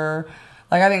 or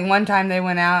like I think one time they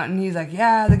went out and he's like,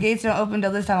 "Yeah, the gates don't open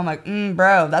till this time." I'm like,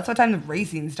 "Bro, that's what time the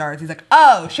racing starts." He's like,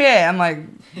 "Oh shit!" I'm like,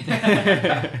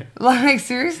 "Like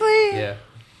seriously?" Yeah.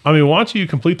 I mean, once you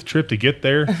complete the trip to get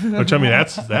there, which I mean,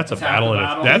 that's a battle in it.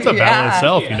 battle. That's a battle in Yeah.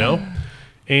 itself, you know.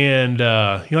 And you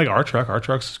know, like our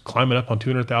truck's climbing up on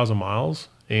 200,000 miles,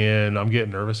 and I'm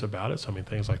getting nervous about it. So I mean,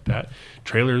 things like that.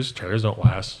 Trailers don't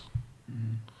last.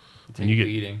 And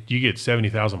you get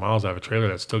 70,000 miles out of a trailer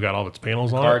that's still got all of its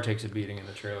panels on Car it. takes a beating in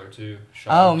the trailer too.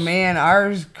 Oh Shocks. man,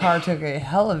 our car took a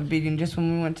hell of a beating just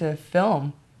when we went to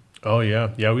film. Oh yeah,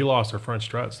 we lost our front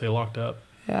struts. They locked up.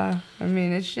 Yeah, I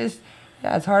mean it's just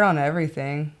it's hard on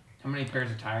everything. How many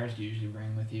pairs of tires do you usually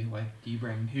bring with you? Like, do you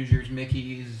bring Hoosiers,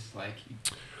 Mickeys? Like,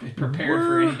 you prepared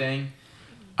for anything?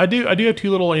 I do have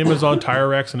 2 little Amazon tire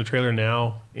racks in the trailer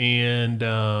now, and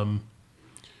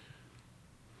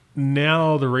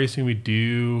now the racing we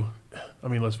do, I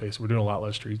mean, let's face it, we're doing a lot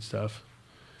less street stuff.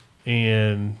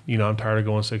 And, you know, I'm tired of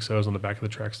going 6.0s on the back of the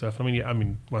track stuff. I mean,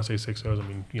 when I say 6.0s, I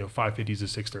mean, you know, 550s to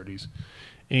 630s.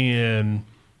 And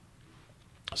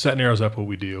set narrows up what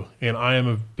we do. And I am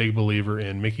a big believer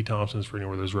in Mickey Thompson's for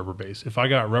anywhere there's rubber base. If I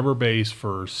got rubber base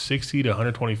for 60 to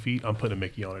 120 feet, I'm putting a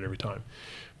Mickey on it every time.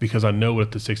 because I know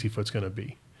what the 60 foot's going to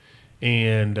be.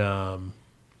 And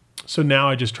so now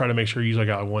I just try to make sure usually I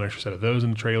got one extra set of those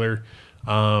in the trailer.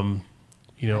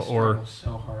 You know, I struggle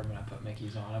so hard when I put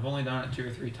Mickey's on. I've only done it 2 or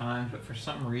 3 times, but for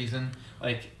some reason,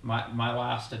 like my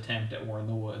last attempt at War in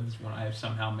the Woods, when I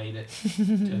somehow made it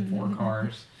to 4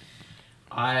 cars,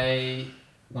 I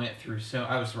went through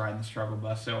I was riding the struggle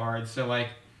bus so hard. So like,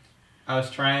 I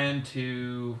was trying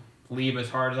to leave as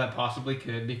hard as I possibly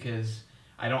could because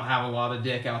I don't have a lot of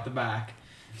dick out the back.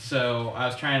 So I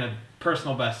was trying to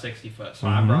personal best 60 foot. So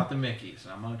I brought the Mickey's.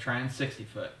 I'm gonna try and 60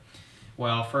 foot.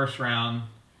 Well, first round.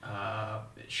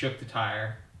 It shook the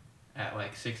tire at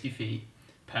like 60 feet,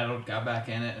 pedaled, got back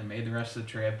in it, and made the rest of the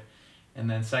trip. And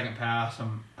then second pass,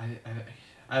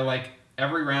 I like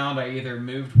every round I either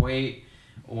moved weight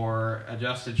or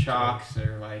adjusted shocks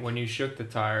or like. When you shook the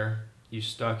tire, you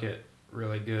stuck it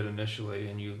really good initially,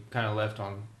 and you kind of left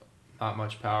on not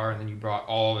much power, and then you brought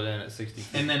all of it in at 60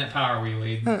 feet. And then it power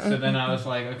wheelied. So then I was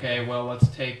like, okay, well, let's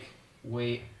take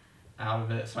weight out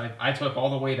of it. So I took all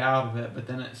the weight out of it, but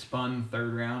then it spun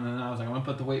third round, and then I was like, I'm gonna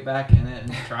put the weight back in it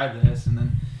and try this. And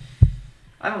then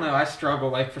I don't know, I struggle.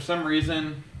 Like for some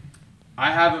reason,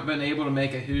 I haven't been able to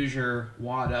make a Hoosier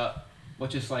wad up,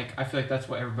 which is like, I feel like that's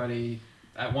what everybody.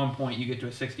 At one point, you get to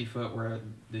a 60 foot where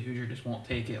the Hoosier just won't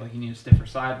take it. Like you need a stiffer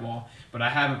sidewall, but I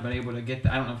haven't been able to get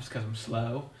that. I don't know if it's because I'm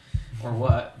slow or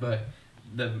what, but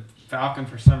the Falcon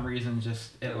for some reason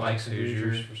it likes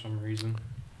Hoosiers for some reason.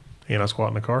 And I squat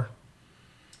in the car.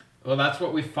 Well, that's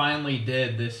what we finally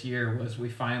did this year. Was we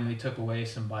finally took away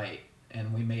some bite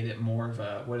and we made it more of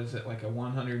a, what is it, like a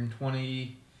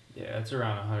 120? Yeah, it's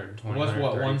around 120. It was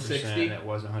what, 160? It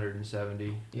was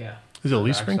 170. Yeah. Is it a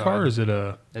leaf spring car or is it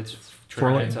a It's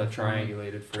four-link? It's a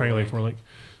triangulated triangulated 4-link?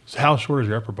 So how short is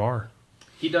your upper bar?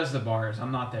 He does the bars.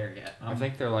 I'm not there yet. I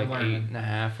think they're like learning.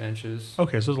 8.5 inches.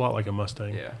 Okay, so it's a lot like a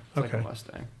Mustang. Yeah, it's like a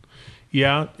Mustang.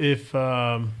 Yeah, if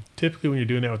typically when you're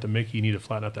doing that with the Mickey, you need to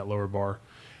flatten out that lower bar.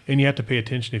 And you have to pay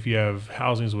attention if you have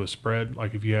housings with spread,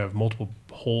 like if you have multiple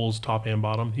holes, top and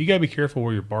bottom. You got to be careful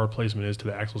where your bar placement is to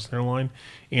the axle center line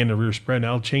and the rear spread. And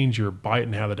that'll change your bite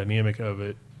and how the dynamic of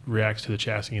it reacts to the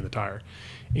chassis and the tire.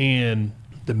 And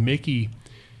the Mickey,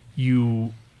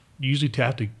 you usually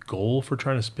have to goal for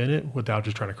trying to spin it without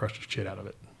just trying to crush the shit out of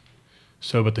it.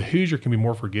 So, but the Hoosier can be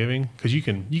more forgiving because you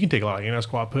can take a lot of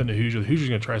anti-squat, put in the Hoosier. The Hoosier's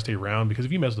going to try to stay around because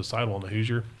if you mess with the sidewall in the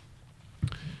Hoosier,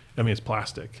 I mean, it's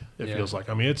plastic. It feels like.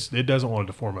 I mean, it doesn't want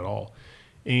to deform at all.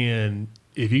 And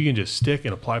if you can just stick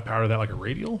and apply power to that like a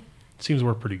radial, it seems to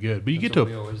work pretty good. But That's what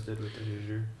we always did with the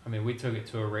Hoosier. I mean, we took it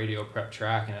to a radial prep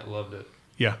track and it loved it.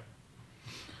 Yeah.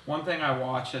 One thing I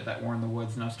watched at that War in the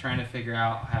Woods, and I was trying to figure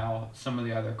out how some of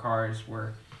the other cars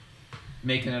were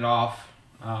making it off.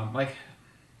 Like,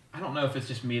 I don't know if it's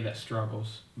just me that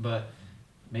struggles, but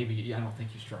maybe I don't think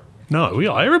you struggle. No,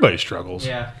 everybody struggles.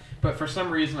 Yeah. But for some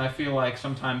reason, I feel like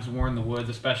sometimes War in the Woods,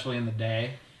 especially in the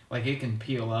day, like it can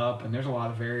peel up, and there's a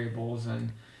lot of variables.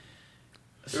 And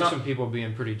there's some people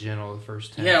being pretty gentle the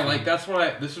first 10 Yeah, feet. like that's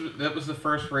what that was the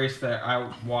first race that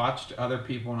I watched other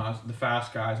people, and I was the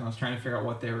fast guys, and I was trying to figure out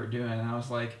what they were doing, and I was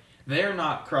like, they're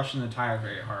not crushing the tire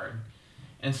very hard,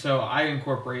 and so I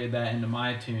incorporated that into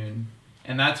my tune,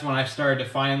 and that's when I started to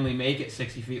finally make it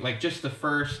 60 feet, like just the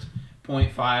first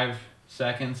 0.5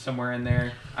 seconds somewhere in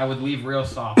there, I would leave real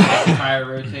soft, let the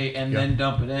tire rotate, and then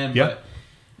dump it in. But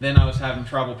then I was having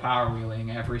trouble power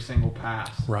wheeling every single pass.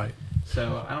 Right.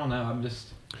 So I don't know.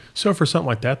 So for something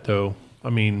like that, though, I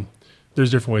mean,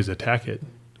 there's different ways to attack it.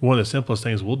 One of the simplest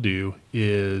things we'll do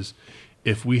is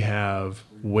if we have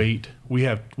weight, we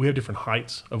have different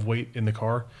heights of weight in the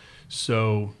car,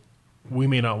 so we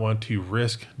may not want to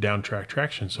risk down track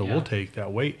traction. So we'll take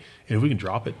that weight, and if we can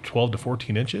drop it 12 to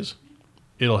 14 inches.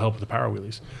 It'll help with the power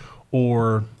wheelies.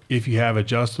 Or if you have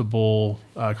adjustable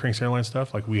crank centerline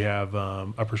stuff, like we have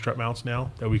upper strut mounts now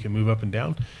that we can move up and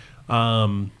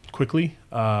down quickly,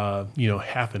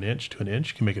 half an inch to an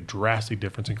inch can make a drastic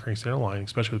difference in crank centerline,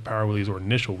 especially with power wheelies or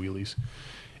initial wheelies.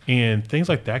 And things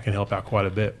like that can help out quite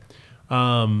a bit.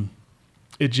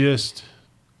 It just,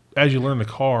 as you learn the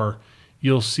car,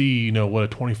 you'll see, what a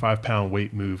 25-pound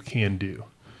weight move can do.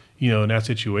 In that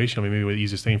situation, I mean, maybe the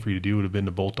easiest thing for you to do would have been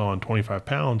to bolt on 25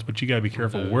 pounds, but you got to be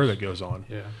careful where that goes on.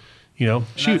 Yeah.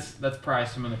 Shoot. That's probably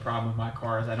some of the problem with my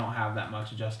car is I don't have that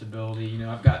much adjustability.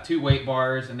 I've got 2 weight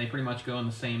bars, and they pretty much go in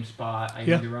the same spot. I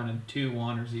need to run in 2,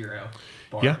 1, or 0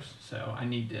 bars. Yeah. So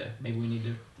maybe we need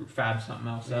to fab something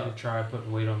else up. Try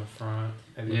putting weight on the front.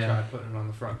 Maybe try putting it on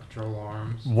the front control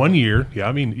arms. One year,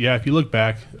 if you look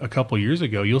back a couple of years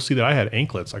ago, you'll see that I had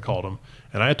anklets, I called them.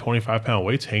 And I had 25-pound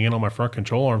weights hanging on my front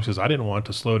control arms because I didn't want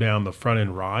to slow down the front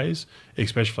end rise,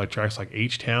 especially for like tracks like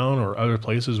H-Town or other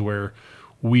places where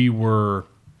we were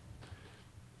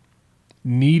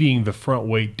needing the front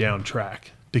weight down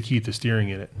track to keep the steering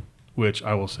in it, which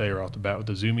I will say right off the bat with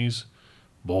the Zoomies,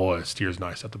 boy, it steers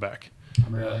nice at the back.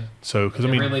 Really? So, because It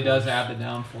really does add the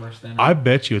downforce then. I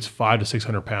bet you it's 500 to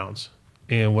 600 pounds.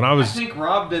 And when I I think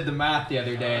Rob did the math the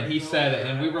other day, and he said it,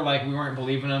 and we were like, we weren't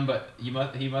believing him, but he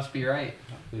must be right.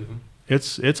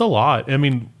 it's a lot. I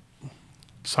mean,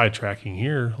 sidetracking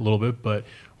here a little bit, but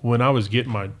when I was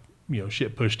getting my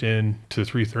shit pushed in to the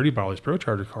 330 by all these Pro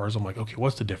Charger cars, I'm like, okay,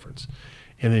 what's the difference?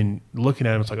 And then looking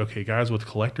at them, it's like, okay, guys with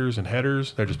collectors and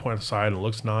headers, they're just pointing at the side and it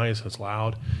looks nice and it's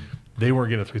loud. They weren't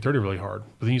getting a 330 really hard.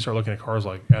 But then you start looking at cars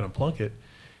like Adam Plunkett,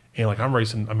 and like I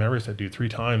raced that dude 3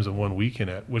 times in one weekend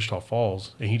at Wichita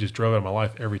Falls, and he just drove out of my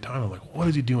life every time. I'm like, what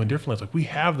is he doing differently? It's like, we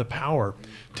have the power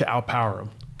to outpower him.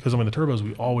 Because the turbos,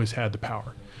 we always had the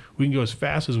power. We can go as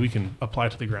fast as we can apply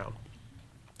it to the ground.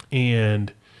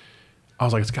 And I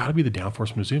was like, it's got to be the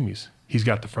downforce from the Zoomies. He's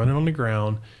got the front end on the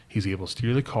ground. He's able to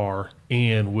steer the car.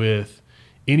 And with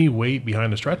any weight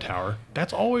behind the strut tower,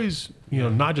 that's always,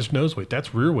 not just nose weight,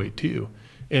 that's rear weight too.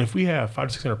 And if we have 500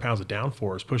 to 600 pounds of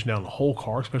downforce pushing down the whole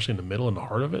car, especially in the middle and the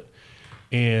heart of it,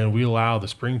 and we allow the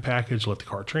spring package to let the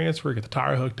car transfer, get the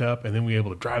tire hooked up, and then we're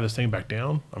able to drive this thing back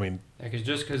down, I mean... Because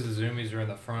just because the Zoomies are in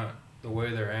the front, the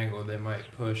way they're angled, they might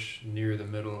push near the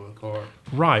middle of the car.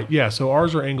 Right, yeah. So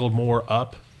ours are angled more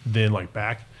up than like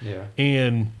back. Yeah.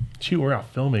 And shoot, we're out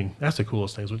filming. That's the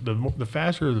coolest thing. The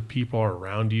faster the people are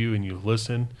around you and you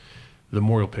listen, the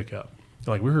more you'll pick up.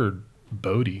 Like we heard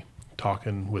Bodie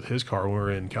talking with his car when we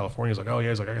were in California. He's like, oh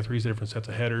yeah, I got 3 different sets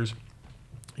of headers.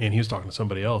 And he was talking to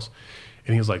somebody else.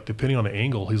 And he was like, depending on the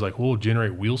angle, he's like, we'll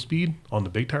generate wheel speed on the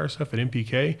big tire stuff at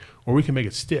MPK, or we can make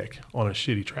it stick on a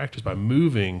shitty track just by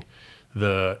moving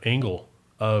the angle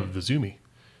of the Zoomie.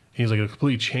 He's like, it'll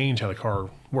completely change how the car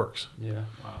works. Yeah.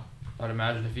 Wow. I'd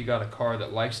imagine if you got a car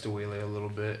that likes to wheelie a little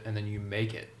bit and then you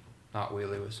make it not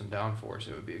wheelie with some downforce,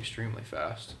 it would be extremely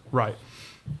fast. Right.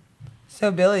 So,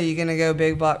 Billy, you going to go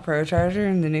big block Pro Charger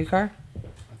in the new car?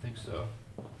 I think so.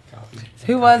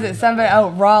 Who was it? Somebody,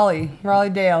 Raleigh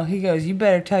Dale. He goes, you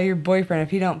better tell your boyfriend if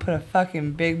he don't put a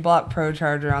fucking big block Pro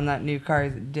Charger on that new car,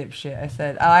 he's a dipshit. I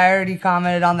said, I already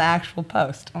commented on the actual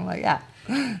post. I'm like, yeah.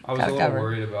 I was a little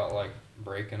worried about like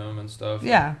breaking them and stuff.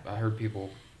 Yeah. I heard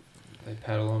people, they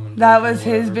pedal them. And that was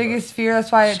his biggest fear.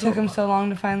 That's why it took him so long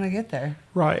to finally get there.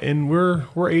 Right. And we're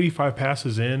 85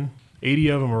 passes in. 80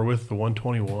 of them are with the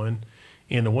 121.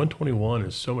 And the 121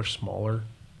 is so much smaller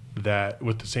that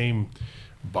with the same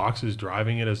boxes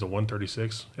driving it as the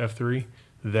 136 F3,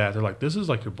 that they're like, this is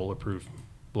like your bulletproof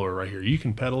blower right here. You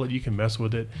can pedal it, you can mess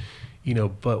with it,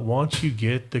 but once you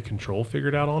get the control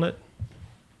figured out on it,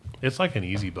 it's like an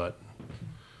easy button.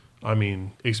 I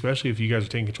mean, especially if you guys are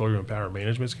taking control of your own power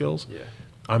management skills. Yeah.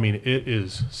 I mean, it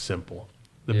is simple.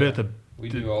 We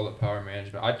do all the power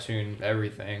management. I tune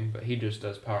everything, but he just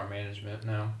does power management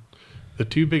now. The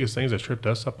 2 biggest things that tripped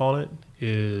us up on it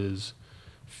is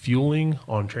fueling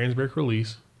on trans brake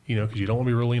release, because you don't want to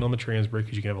be real lean on the trans brake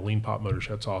because you can have a lean pop motor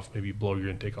shuts off, maybe you blow your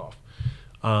intake off.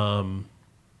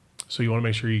 So you want to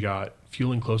make sure you got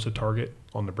fueling close to target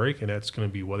on the brake, and that's going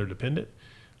to be weather dependent.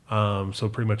 So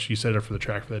pretty much you set it up for the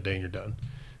track for that day and you're done.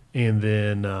 And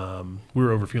then we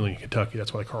were overfueling in Kentucky.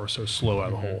 That's why the car was so slow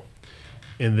out of the hole.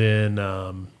 And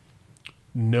then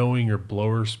knowing your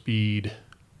blower speed.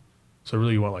 So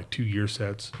really you want like 2 gear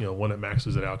sets, one that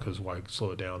maxes it out because why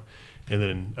slow it down. And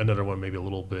then another one maybe a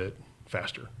little bit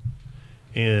faster.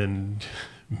 And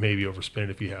maybe overspin it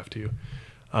if you have to.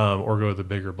 Or go with a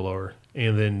bigger blower.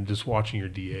 And then just watching your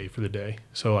DA for the day.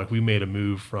 So like we made a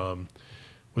move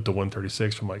with the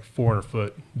 136 from like 400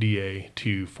 foot DA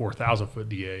to 4,000 foot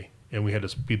DA. And we had to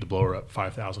speed the blower up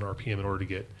 5,000 RPM in order to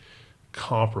get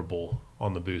comparable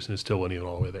on the boost. And it still wasn't even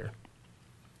all the way there.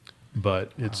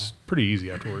 But it's pretty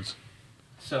easy afterwards.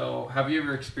 So, have you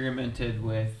ever experimented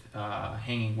with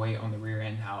hanging weight on the rear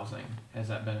end housing? Has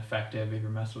that been effective? Have you ever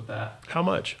messed with that? How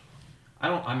much? I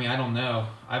don't know.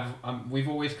 We've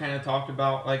always kind of talked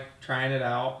about like trying it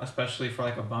out, especially for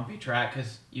like a bumpy track,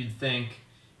 because you'd think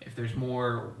if there's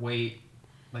more weight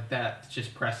like that,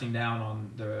 just pressing down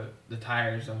on the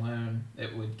tires alone,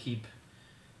 it would keep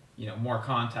more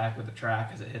contact with the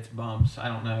track as it hits bumps. I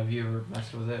don't know. Have you ever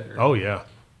messed with it? Oh yeah,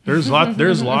 there's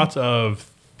lots of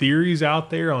theories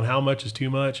out there on how much is too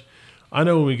much. I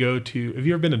know when we go to, have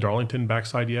you ever been to Darlington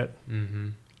backside yet? Mm-hmm.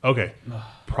 Okay.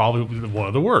 Probably one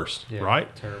of the worst, yeah,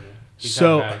 right? Terrible. He's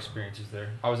So had bad experiences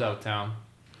there. I was out of town.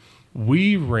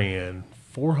 We ran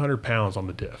 400 pounds on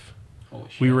the diff. Holy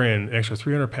shit. We ran an extra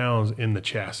 300 pounds in the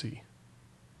chassis.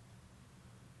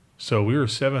 So we were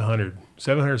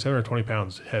 720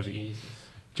 pounds heavy. Jesus.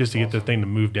 Just to get the thing to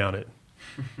move down it.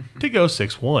 to go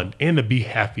 6'1" and to be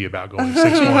happy about going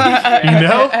 6'1", you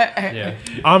know? Yeah.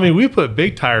 I mean, we put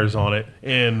big tires on it,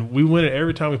 and we win it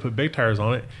every time we put big tires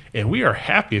on it, and we are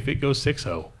happy if it goes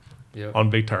 6.0 Yep. on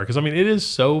big tire, because, I mean, it is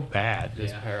so bad.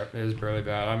 It is really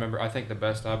bad. I think the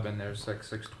best I've been there is like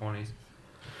 620s.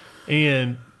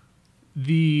 And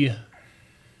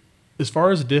as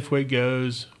far as the diff weight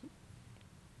goes,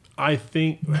 I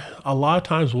think a lot of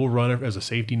times we'll run it as a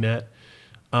safety net.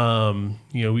 You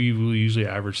know, we will usually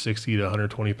average 60 to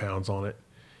 120 pounds on it.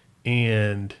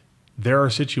 And there are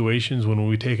situations when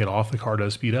we take it off, the car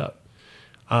does speed up.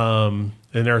 And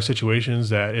there are situations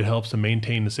that it helps to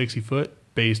maintain the 60 foot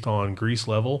based on grease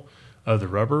level of the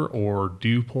rubber or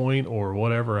dew point or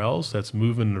whatever else that's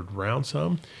moving around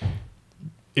some.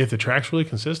 If the track's really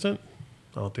consistent,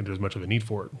 I don't think there's much of a need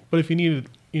for it. But if you need,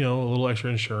 you know, a little extra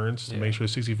insurance to make sure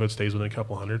the 60 foot stays within a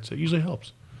couple hundreds, it usually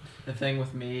helps. The thing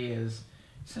with me is,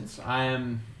 since I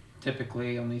am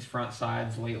typically on these front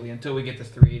sides lately, until we get this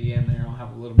 380 in there, I'll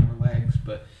have a little more legs,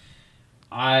 but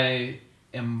I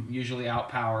am usually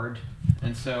outpowered,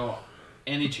 and so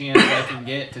any chance I can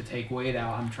get to take weight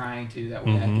out, I'm trying to. That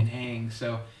way I can hang.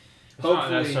 So it's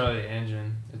not necessarily the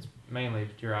engine. It's mainly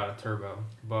you're out of turbo.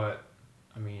 But,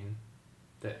 I mean,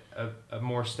 a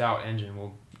more stout engine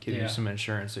will give you some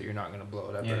insurance that you're not going to blow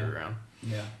it up every round.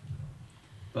 Yeah.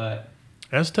 But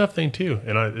that's a tough thing, too.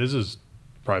 And this is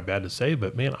probably bad to say,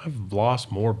 but, man, I've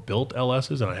lost more built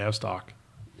LSs than I have stock.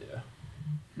 Yeah.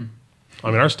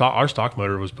 I mean, our stock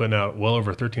motor was putting out well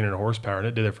over 1,300 horsepower, and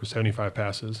it did it for 75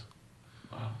 passes.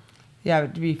 Yeah,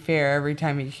 but to be fair, every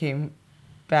time he came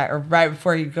back, or right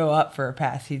before he'd go up for a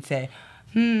pass, he'd say,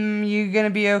 you going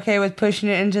to be okay with pushing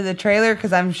it into the trailer?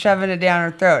 Because I'm shoving it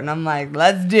down her throat. And I'm like,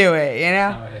 let's do it, you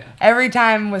know? Oh, yeah. Every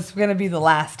time was going to be the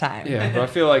last time. Yeah, but I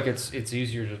feel like it's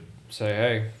easier to say,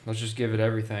 hey, let's just give it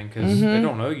everything because they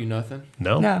don't owe you nothing.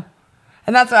 No.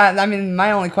 And that's why, I mean,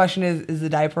 my only question is the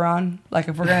diaper on? Like,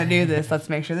 if we're going to do this, let's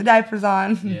make sure the diaper's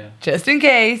on. Yeah. Just in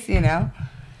case, you know?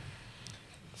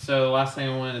 So the last thing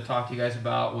I wanted to talk to you guys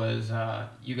about was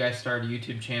you guys started a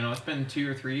YouTube channel. It's been 2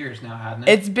 or 3 years now, hasn't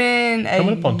it? It's been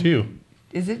coming up on 2.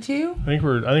 Is it 2? I think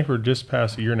we're just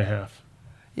past a year and a half.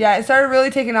 Yeah, it started really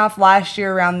taking off last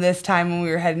year around this time when we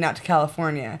were heading out to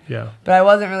California. Yeah. But I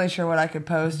wasn't really sure what I could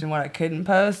post and what I couldn't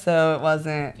post, so it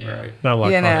wasn't. Yeah. Right. Not a lot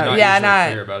of You know, content. yeah, usually not-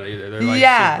 clear about it either. They're like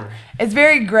yeah, super. it's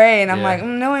very gray, and I'm Yeah. like,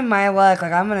 knowing my luck,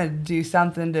 like I'm gonna do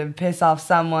something to piss off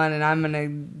someone,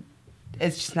 and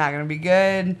it's just not gonna be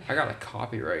good. I got a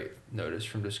copyright notice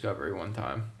from Discovery one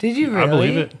time. Did you really? I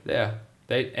believe it. Yeah.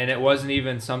 And it wasn't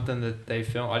even something that they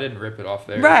filmed. I didn't rip it off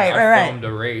there. Right. I filmed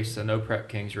a race, a No Prep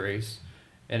Kings race,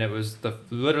 and it was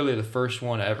literally the first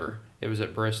one ever. It was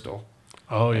at Bristol.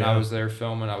 Oh, And yeah. I was there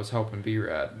filming. I was helping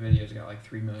B-Rad. The video's got like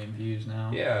 3 million views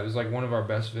now. Yeah, it was like one of our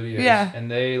best videos. Yeah. And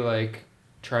they like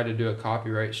tried to do a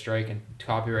copyright strike and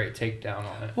copyright takedown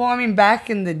on it. Well, I mean, back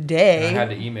in the And day. I had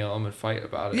to email them and fight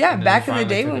about it. Yeah, And then back they in the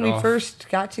finally day took when it we off. first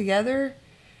got together,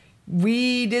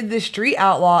 we did the Street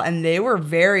Outlaw, and they were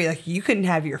very, like, you couldn't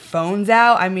have your phones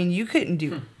out. I mean, you couldn't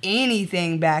do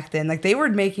anything back then. Like, they were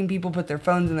making people put their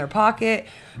phones in their pocket.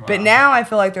 But Wow. now I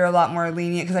feel like they're a lot more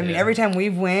lenient because, I mean, Yeah. every time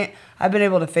we've went, I've been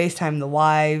able to FaceTime the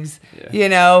wives, Yeah. you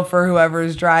know, for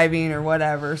whoever's driving or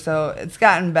whatever. So it's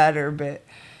gotten better, but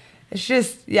it's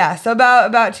just, yeah. So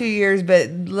about 2 years,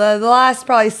 but the last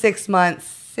probably 6 months,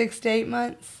 6 to 8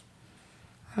 months.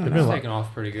 They've been It's like- taking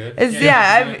off pretty good. It's, Yeah, yeah,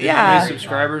 how I've, many yeah. How many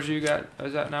subscribers you got?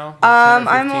 Is that now? 10 or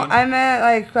I'm 15? I'm at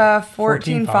like 14.5,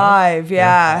 14.5?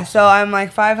 yeah. Yeah, So I'm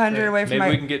like 500 away from Maybe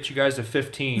we my. can get you guys to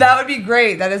 15. That would be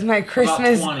great. That is my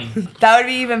Christmas. 20. That would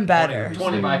be even better.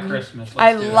 20 by Christmas.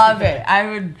 I Let's do love it.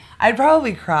 I'd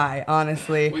probably cry,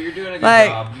 honestly. Well, you're doing a good Like,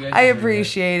 job. You guys I deserve it.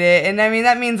 appreciate it, and I mean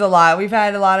that means a lot. We've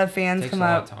had a lot of fans Takes come a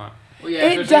lot up. of time. Well, yeah,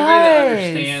 It if there's anybody that does.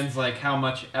 understands like how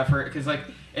much effort, because like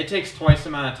it takes twice the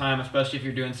amount of time, especially if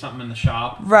you're doing something in the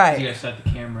shop. 'Cause Right. You gotta set the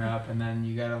camera up, and then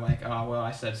you gotta like, oh well,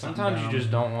 I said something. Sometimes you dumb.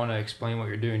 just don't want to explain what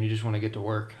you're doing. You just want to get to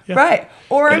work. Yeah. Right.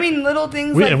 Or I And mean little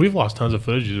things like. And we've lost tons of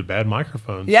footage due to bad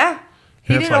microphones. Yeah.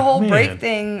 He And did it's a like, whole man. brake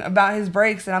thing about his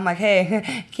brakes, and I'm like,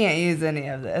 hey, can't use any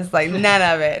of this. Like, none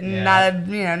of it. Yeah.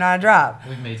 Not a drop.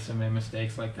 We've made so many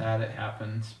mistakes like that. It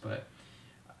happens, but.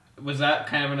 Was that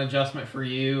kind of an adjustment for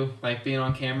you, like being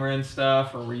on camera and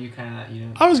stuff, or were you kind of you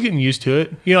know? I was getting used to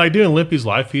it. You know, like doing Limpy's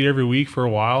live feed every week for a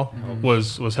while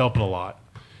was helping a lot.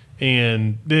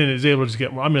 And then it was able to just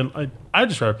get, I mean, I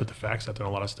just try to put the facts out there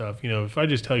on a lot of stuff. You know, if I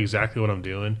just tell you exactly what I'm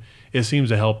doing, it seems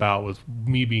to help out with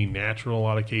me being natural in a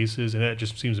lot of cases, and that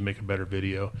just seems to make a better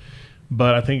video.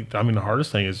 But I think, I mean, the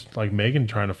hardest thing is like Megan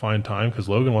trying to find time because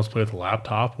Logan wants to play with the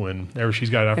laptop whenever she's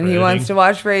got it out for And he editing, wants to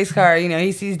watch race car. You know,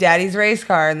 he sees daddy's race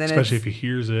car, and then especially if he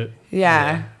hears it.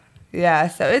 Yeah. Yeah.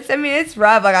 So it's, I mean, it's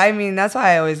rough. Like, I mean, that's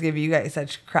why I always give you guys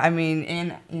such I mean,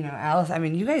 and, you know, Alice, I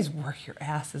mean, you guys work your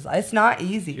asses. It's not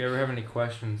easy. Do you ever have any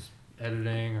questions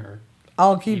editing or?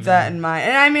 I'll keep that in mind.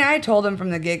 And I mean, I told him from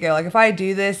the get-go, like, if I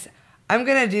do this, I'm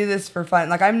going to do this for fun.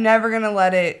 Like, I'm never going to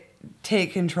let it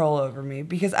take control over me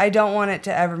because I don't want it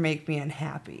to ever make me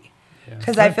unhappy.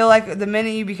 Because I feel like the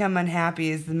minute you become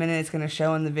unhappy is the minute it's going to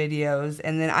show in the videos.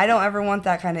 And then I don't ever want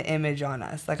that kind of image on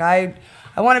us. Like, I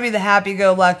want to be the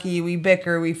happy-go-lucky, we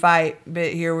bicker, we fight,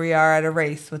 but here we are at a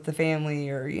race with the family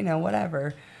or, you know,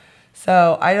 whatever.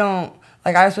 So I don't,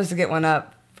 like, I was supposed to get one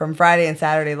up from Friday and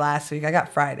Saturday last week. I got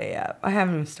Friday up. I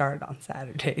haven't even started on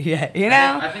Saturday yet, you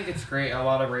know? I think it's great. A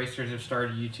lot of racers have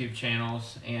started YouTube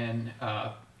channels, and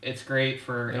it's great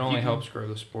for... It only helps grow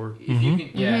the sport. If you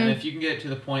can, and if you can get to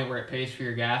the point where it pays for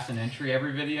your gas and entry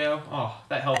every video,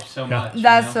 that helps so much.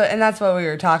 That's what we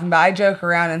were talking about. I joke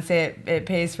around and say it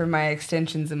pays for my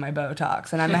extensions and my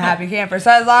Botox, and I'm a happy camper.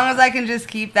 So as long as I can just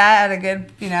keep that at a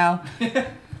good, you know,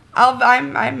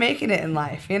 I'm making it in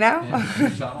life, you know?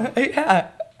 Yeah.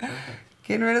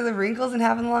 Getting rid of the wrinkles and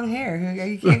having long hair.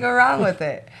 You can't go wrong with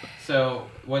it. So,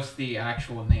 what's the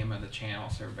actual name of the channel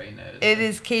so everybody knows? It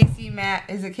is Casey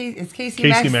Max. Is it Casey? It's Casey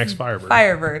MAXX Firebird.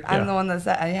 Firebird. I'm the one that's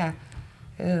yeah.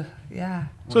 Ugh, yeah.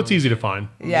 So it's easy to find.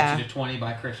 We'll yeah. get you to 20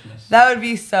 by Christmas. That would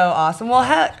be so awesome. Well,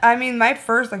 heck, I mean, my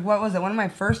first, like, what was it? One of my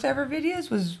first ever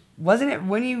videos wasn't it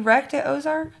when you wrecked at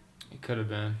Ozark? It could have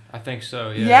been. I think so.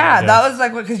 Yeah. Yeah, that was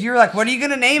like, because you were like, what are you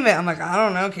going to name it? I'm like, I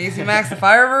don't know, Casey MAXX the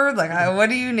Firebird? Like, what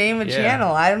do you name a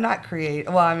channel? I'm not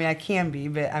creative. Well, I mean, I can be,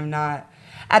 but I'm not.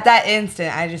 At that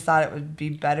instant, I just thought it would be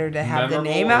better to have the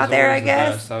name out there, I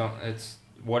guess. It's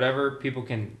whatever people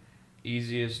can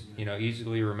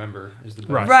easily remember is the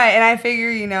best. Right, and I figure,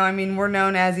 you know, I mean, we're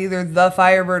known as either the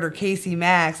Firebird or Casey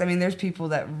MAXX. I mean, there's people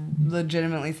that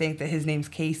legitimately think that his name's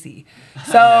Casey.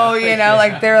 So, you know,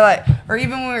 like, they're like, or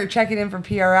even when we were checking in for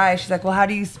PRI, she's like, well, how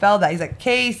do you spell that? He's like,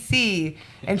 KC.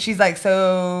 And she's like,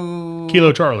 so...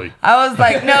 Kilo Charlie. I was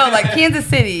like, no, like Kansas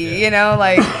City, you know,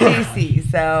 like Casey.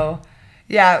 So...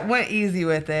 yeah, went easy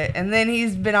with it. And then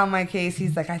he's been on my case.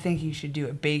 He's like, I think you should do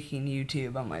a baking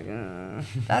YouTube. I'm like,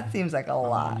 that seems like a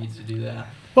lot. Needs to do that.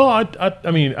 Well,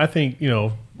 I mean, I think, you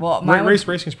know, well,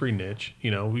 racing's pretty niche.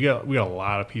 You know, we got a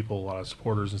lot of people, a lot of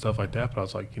supporters and stuff like that. But I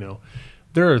was like, you know,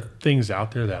 there are things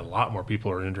out there that a lot more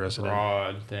people are interested in.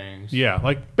 Broad things. Yeah,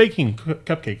 like baking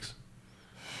cupcakes.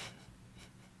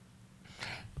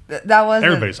 That was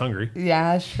everybody's hungry.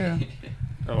 Yeah, that's true.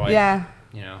 Or like, yeah.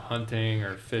 You know, hunting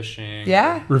or fishing.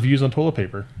 Yeah. Reviews on toilet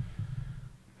paper.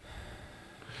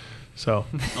 So.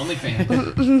 OnlyFans.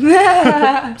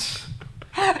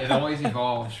 It always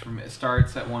evolves it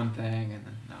starts at one thing and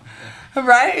then no.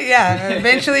 Right? Yeah.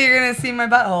 Eventually you're going to see my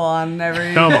butthole on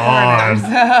every Come on. So,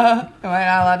 am I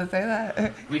not allowed to say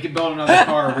that? We could build another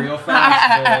car real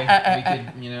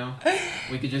fast,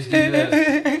 we could just do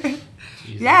this.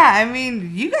 Jesus. Yeah, I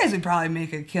mean, you guys would probably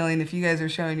make a killing if you guys were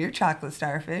showing your chocolate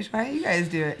starfish. Why don't you guys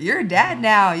do it? You're a dad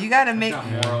now. You got to make...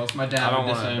 I've got morals. My dad I don't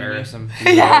would want to embarrass him.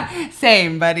 Yeah,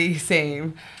 same, buddy,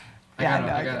 same. I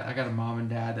got a mom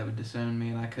and dad that would disown me,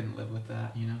 and I couldn't live with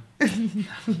that, you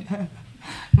know?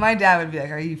 My dad would be like,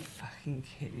 are you fucking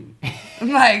kidding me?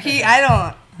 Like,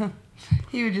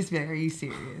 he would just be like, are you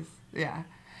serious? Yeah.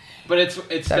 But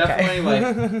it's definitely like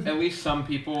at least some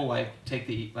people I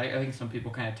think some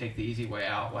people kind of take the easy way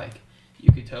out. Like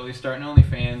you could totally start an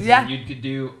OnlyFans and you could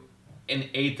do an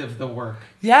eighth of the work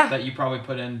that you probably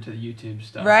put into the YouTube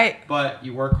stuff. Right. But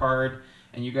you work hard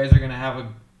and you guys are gonna have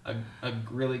a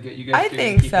really good. You guys. I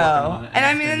think so. And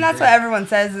I mean, and that's what everyone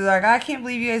says is like, I can't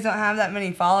believe you guys don't have that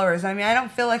many followers. I mean, I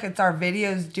don't feel like it's our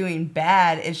videos doing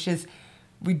bad. It's just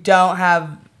we don't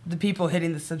have the people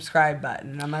hitting the subscribe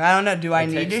button. I'm like, I don't know. Do I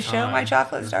need to show my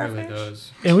chocolate starfish? It really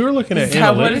does. And we were looking at Is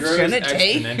that what analytics. it's going to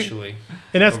take? Exponentially.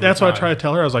 And that's what I try to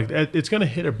tell her. I was like, it's going to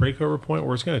hit a breakover point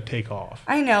where it's going to take off.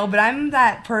 I know, but I'm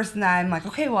that person that I'm like,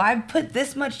 okay, well, I've put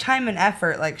this much time and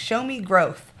effort. Like, show me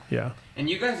growth. Yeah. And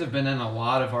you guys have been in a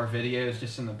lot of our videos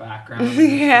just in the background.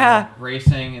 Yeah.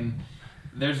 Racing. And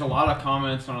there's a lot of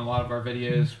comments on a lot of our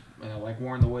videos, like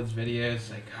War in the Woods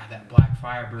videos. Like, God, that black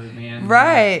Firebird, man.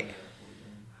 Right.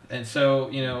 And so,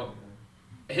 you know,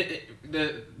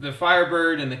 the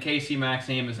Firebird and the Casey MAXX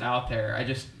name is out there. I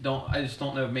just don't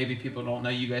know. Maybe people don't know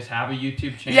you guys have a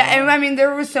YouTube channel. Yeah, and I mean,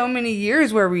 there were so many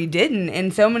years where we didn't,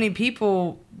 and so many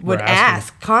people would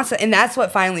ask constantly, and that's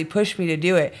what finally pushed me to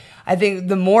do it. I think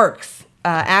the Morks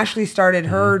Ashley started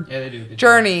her Yeah, they do a good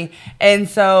journey. And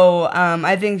so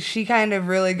I think she kind of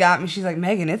really got me. She's like,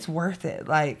 Megan, it's worth it.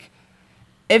 Like,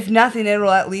 if nothing,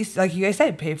 it'll at least, like you guys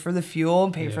said, pay for the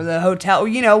fuel, pay for the hotel,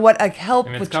 you know, what, like, help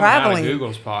And it's with coming out traveling. of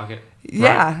Google's pocket.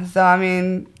 Yeah. So, I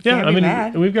mean, Yeah, can't I be mean,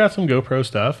 mad. we've got some GoPro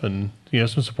stuff and, you know,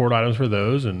 some support items for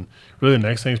those. And really the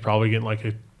next thing is probably getting like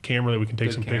a camera that we can take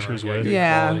Good some camera, pictures yeah, with. good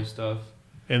Yeah. quality stuff.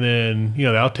 And then, you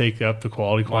know, that'll take up the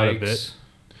quality quite a bit. Mics.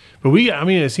 But I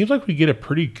mean, it seems like we get a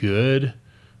pretty good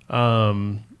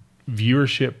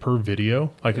viewership per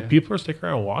video. Like, Yeah. if people are sticking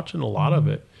around watching a lot of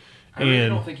it. I really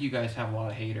And don't think you guys have a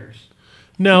lot of haters.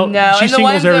 no, No, she and the singles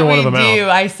ones every that one we of them do, out.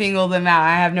 I single them out.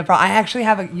 I have no problem. I actually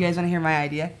have you guys want to hear my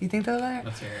idea? You think they'll let it?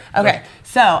 Let's hear it. Okay,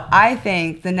 so I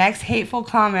think the next hateful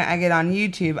comment I get on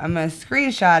YouTube, I'm going to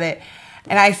screenshot it.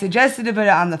 And I suggested to put it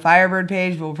on the Firebird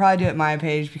page, but we'll probably do it my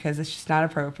page because it's just not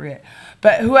appropriate.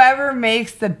 But whoever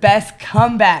makes the best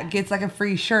comeback gets like a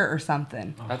free shirt or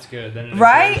something. That's good. Then it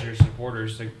Right? encourages your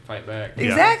supporters to fight back. Yeah.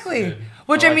 Exactly. That's good.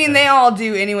 Which, I I like mean, that. they all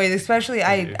do anyways, especially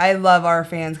They do. I love our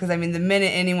fans because, I mean, the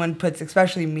minute anyone puts,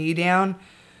 especially me, down,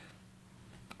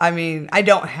 I mean, I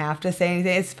don't have to say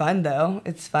anything. It's fun, though.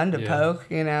 It's fun to Yeah. poke,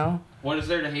 you know? What is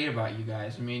there to hate about you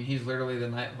guys? I mean, he's literally the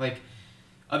night. Like,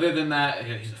 other than that,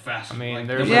 yeah, he's the fastest. I mean, like,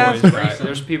 there's Yeah. always race him,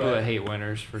 there's people but- that hate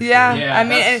winners for Yeah, sure. Yeah, I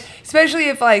mean, that's- and especially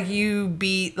if like you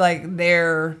beat like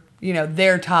their, you know,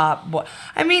 their top.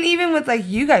 I mean, even with like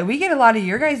you guys, we get a lot of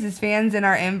your guys' fans in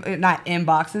our not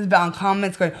inboxes, but on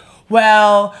comments going,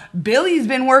 "Well, Billy's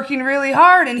been working really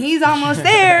hard and he's almost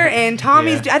there," and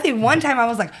Tommy's. Yeah. I think one time I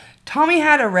was like, Tommy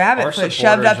had a rabbit Our foot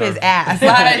shoved up supporters his are- ass.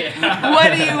 Like,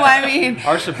 what do you? I mean.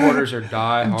 Our supporters are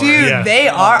die hard. Dude, Yes. they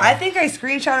are. I think I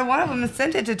screenshotted one of them and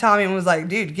sent it to Tommy and was like,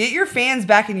 dude, get your fans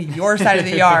back in your side of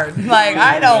the yard. Like,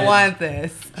 I don't want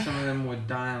this. Some of them would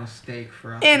die on a stake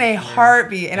for us. In a Yeah.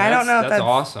 heartbeat. And I don't know if that's that's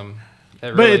awesome.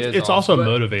 That But really it's is also awesome.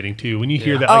 motivating too when you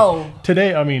hear Yeah. that. Like, Oh.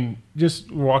 today, I mean,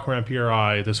 just walking around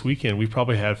PRI this weekend, we've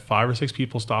probably had 5 or 6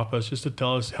 people stop us just to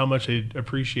tell us how much they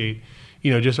appreciate,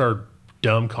 you know, just our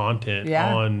dumb content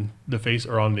Yeah. on the face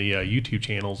or on the YouTube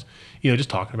channels. You know, just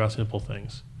talking about simple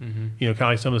things. Mm-hmm. You know, kind of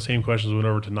like some of the same questions we went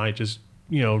over tonight. Just,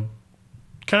 you know,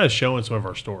 kind of showing some of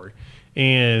our story,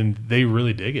 and they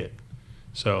really dig it.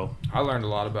 So I learned a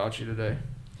lot about you today.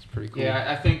 It's pretty cool. Yeah,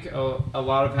 I think a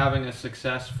lot of having a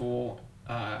successful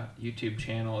YouTube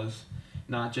channel is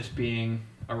not just being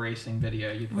a racing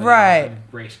video. You put in Right. some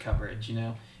race coverage, you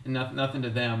know, and nothing to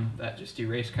them that just do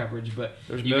race coverage, but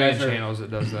There's you million guys are channels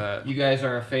that does that. you guys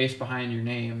are a face behind your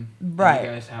name. and Right. You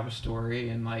guys have a story,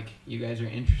 and like you guys are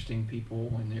interesting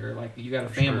people, and you're like you got a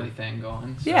For family sure. thing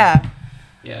going. So, yeah.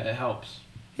 yeah, it helps.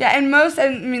 Yeah, and I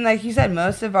mean, like you said,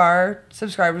 most of our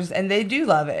subscribers, and they do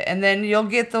love it. And then you'll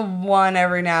get the one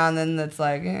every now and then that's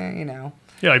like, you know.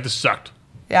 yeah, like this sucked.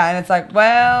 Yeah, and it's like,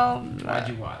 well. Why'd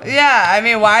you watch? Yeah, I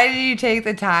mean, why did you take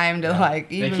the time to like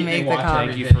They even keep- they make the watch comment?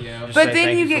 every Thank you for- video. Just But say then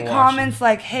thank you for get watching. comments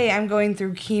like, "Hey, I'm going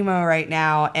through chemo right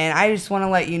now, and I just want to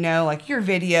let you know, like, your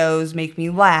videos make me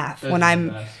laugh Those when are the I'm,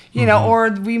 best. you know." Or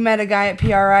we met a guy at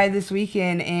PRI this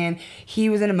weekend, and he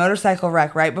was in a motorcycle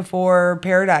wreck right before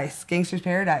Paradise, Gangsters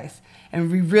Paradise, and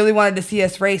we really wanted to see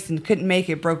us race and couldn't make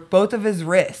it, broke both of his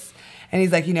wrists. And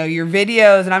he's like, you know, your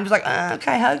videos, and I'm just like,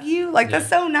 can I hug you? Like, that's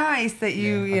so nice that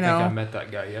you, I you know. think I met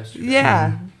that guy yesterday.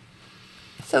 Yeah.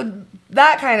 So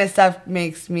that kind of stuff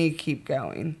makes me keep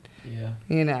going, Yeah.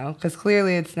 you know, because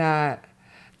clearly it's not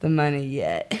the money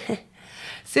yet.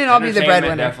 Soon I'll be the Entertainment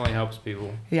breadwinner. definitely helps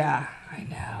people. Yeah, I When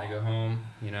they know. go home,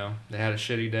 you know, they had a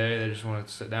shitty day. They just want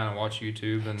to sit down and watch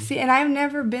YouTube. And See, and I've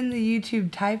never been the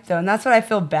YouTube type, though, and that's what I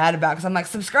feel bad about, because I'm like,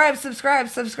 subscribe, subscribe,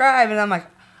 subscribe, and I'm like,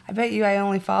 I bet you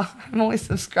I'm only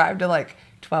subscribed to like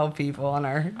 12 people on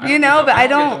our, you know, but I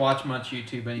get to don't. watch much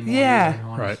YouTube anymore. Yeah. either,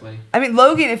 honestly. I mean,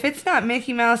 Logan, if it's not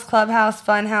Mickey Mouse Clubhouse,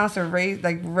 Funhouse, or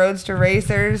like Roads to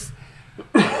Racers,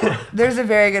 there's a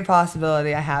very good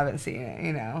possibility I haven't seen it,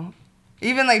 you know.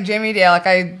 Even like Jimmy Dale, like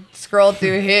I scrolled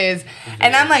through his,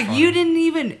 and I'm like, funny. you didn't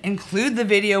even include the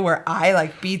video where I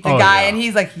like beat the Oh, guy, yeah. and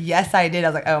he's like, yes, I did. I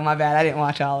was like, oh my bad, I didn't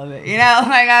watch all of it, you know.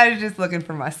 Like I was just looking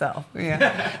for myself,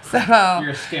 yeah. So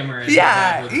You're a skimmer. as Yeah,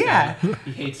 Dad would say. yeah.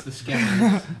 He hates the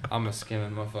skimmers. I'm a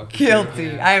skimming motherfucker. guilty.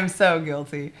 Yeah. I am so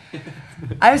guilty.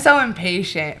 I'm so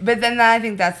impatient. But then I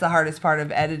think that's the hardest part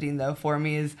of editing, though, for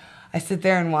me is I sit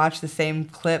there and watch the same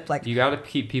clip. Like, You got to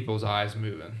keep people's eyes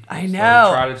moving. I So know.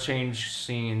 try to change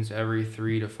scenes every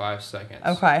 3 to 5 seconds.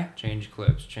 Okay. Change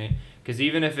clips. Change. Because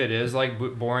even if it is like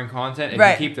boring content, if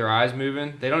Right. you keep their eyes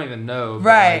moving, they don't even know. But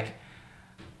Right. Like,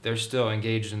 they're still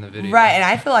engaged in the video. Right, and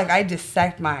I feel like I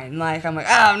dissect mine. Like, I'm like,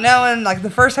 oh, no, and like the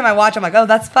first time I watch, I'm like, oh,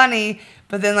 that's funny.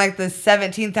 But then like the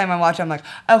 17th time I watch, I'm like,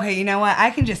 okay, you know what? I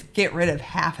can just get rid of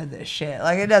half of this shit.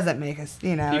 Like, it doesn't make us,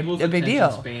 People's a big deal.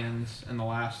 spans in the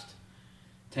last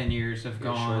 10 years have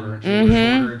gone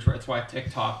Mhm. shorter. It's why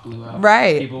TikTok blew up.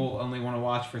 Right. People only want to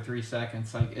watch for 3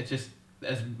 seconds. Like, it's just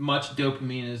as much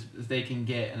dopamine as they can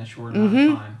get in a short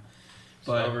amount of time.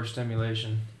 But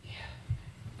overstimulation.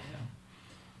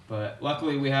 But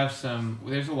luckily we have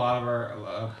there's a lot of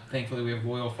our, thankfully we have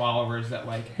loyal followers that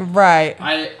like, Right.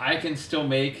 I can still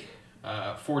make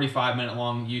 45-minute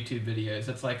long YouTube videos.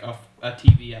 It's like a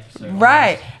TV episode.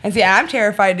 Right. And see, I'm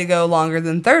terrified to go longer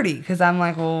than 30 because I'm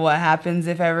like, well, what happens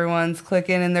if everyone's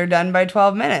clicking and they're done by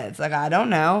 12 minutes? Like, I don't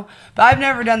know. But I've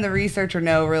never done the research or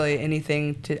know really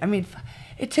anything to, I mean,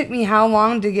 it took me how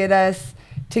long to get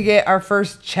our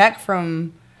first check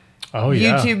from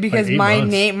YouTube because like 8 my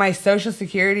months. name, my social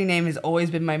security name has always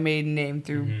been my maiden name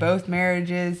through both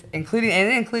marriages,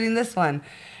 including this one.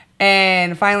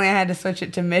 And finally I had to switch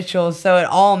it to Mitchell, so it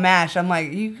all matched. I'm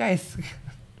like, you guys,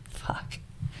 fuck.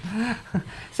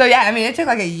 So yeah, I mean, it took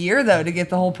like a year though to get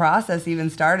the whole process even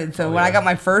started. So when I got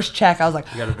my first check, I was like,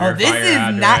 oh, this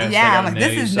is not, yeah, I'm like,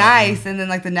 this is nice. And then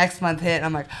like the next month hit, and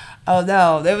I'm like, oh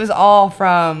no, it was all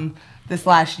from this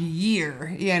last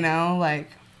year, like.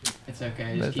 It's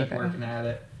okay. Just keep working at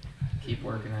it. Keep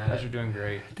working at it. You're doing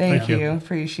great. Thank you.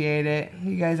 Appreciate it.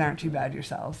 You guys aren't too bad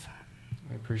yourselves.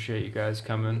 We appreciate you guys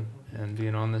coming and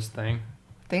being on this thing.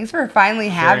 Thanks for finally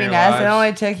having your us. lives. It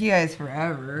only took you guys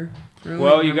forever. Really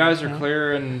Well, you guys long are time.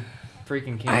 clear in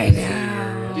freaking Kansas City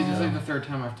area. Dude, this is like the third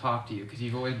time I've talked to you because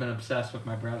you've always been obsessed with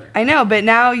my brother. I know, but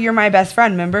now you're my best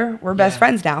friend, remember? We're best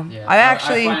friends now. Yeah. I I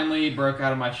finally broke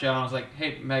out of my shell and I was like,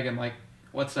 hey, Megan, like,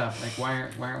 what's up? Like, why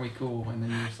aren't we cool? And then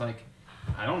you're just like,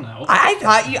 I don't know. I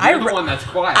thought you. You're the one that's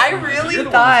quiet. I I'm like, really "You're the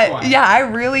one that's thought. quiet." Yeah, I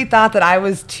really thought that I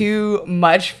was too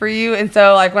much for you, and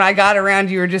so like when I got around,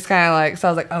 you were just kind of like. So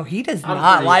I was like, oh, he does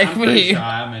not like I'm pretty me.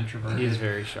 shy. I'm introverted. He's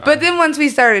very shy. But then once we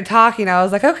started talking, I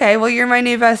was like, okay, well, you're my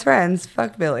new best friends.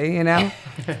 Fuck Billy, Fuck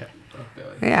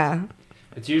Billy. Yeah.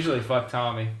 It's usually fuck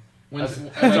Tommy. When's,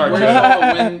 That's our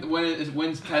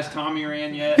when's has Tommy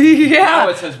ran yet? Yeah. Now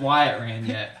it says Wyatt ran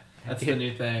yet. That's the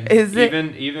new thing. Is it?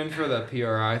 Even for the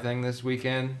PRI thing this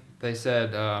weekend, they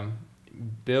said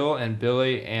Bill and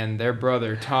Billy and their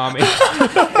brother Tommy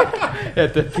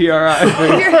at the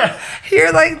PRI.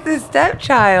 You're like the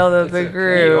stepchild of the He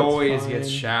group. always gets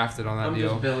shafted on that I'm deal.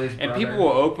 just Billy's And brother. people will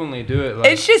openly do it.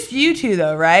 Like, It's just you two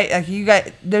though, right? Like you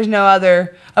got. There's no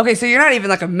other. Okay, so you're not even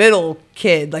like a middle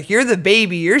kid. Like you're the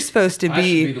baby. You're supposed to I should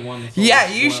be. be the one that's Yeah,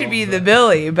 always you should spoiled, be the but-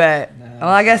 Billy, but. Nah, Well,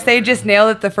 I guess they just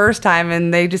nailed it the first time,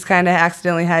 and they just kind of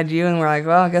accidentally had you, and we're like,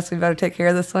 well, I guess we better take care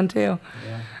of this one too.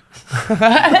 Yeah.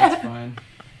 That's fine.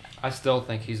 I still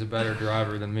think he's a better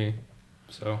driver than me.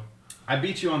 So I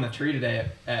beat you on the tree today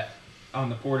on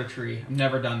the Porta tree. I've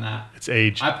never done that. It's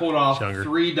age. I pulled off Younger.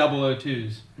 3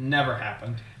 002s. Never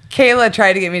happened. Kayla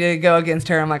tried to get me to go against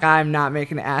her. I'm like, I'm not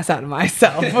making an ass out of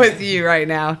myself with you right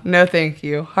now. No, thank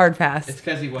you. Hard pass. It's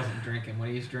because he wasn't drinking. When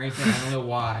he's drinking, I don't know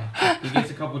why. He gets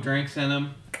a couple drinks in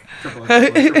him. Triple.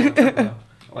 I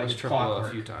Like was it's triple a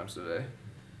clockwork. few times today.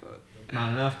 But Not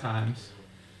enough times.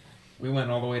 We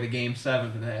went all the way to Game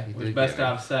 7 today. You It was did best get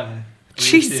out of 7. 3-2.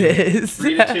 Jesus.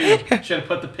 3-2. Should have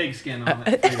put the pigskin on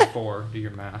it. 3 to 4. Do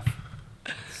your math.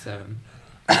 7.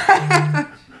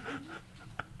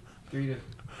 3 to.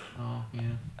 Oh yeah.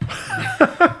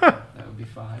 That would be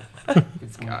 5. Good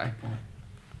point, guy. good point.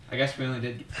 I guess we only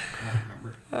did. I don't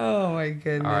remember. Oh my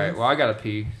goodness. All right. Well, I gotta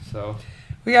pee. So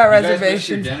We got You guys missed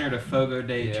your reservations. dinner to Fogo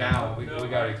de Yeah. Chao. We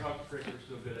gotta.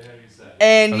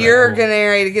 And Okay, you're cool. gonna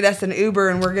ready to get us an Uber,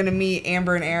 and we're gonna meet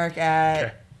Amber and Eric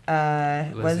at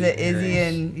was Lizzie it and Izzy Grace.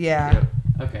 and yeah. Yep.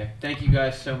 Okay. Thank you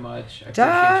guys so much. I Duh.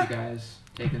 appreciate you guys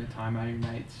taking the time out of your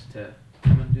nights to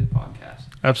come and do the podcast.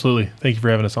 Absolutely. Thank you for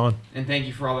having us on. And thank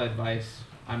you for all the advice.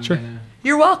 I'm Sure. gonna.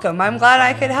 You're welcome. I'm glad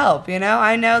I could help.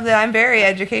 I know that I'm very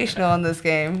educational in this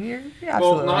game. You're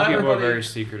absolutely. not welcome. People are everybody- very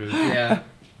secretive. Yeah.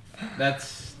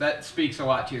 That speaks a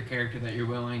lot to your character that you're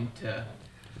willing to.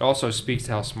 It also speaks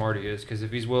to how smart he is, because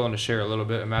if he's willing to share a little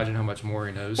bit, imagine how much more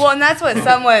he knows. Well, and that's what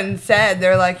someone said.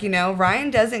 They're like,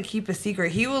 Ryan doesn't keep a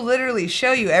secret. He will literally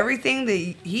show you everything that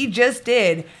he just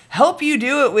did, help you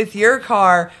do it with your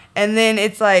car, and then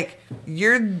it's like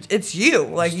it's you.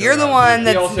 Like Still you're the gotta one He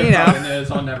that's also probably knows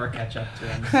I'll never catch up to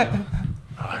him. So.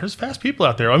 There's fast people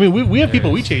out there. I mean, we have There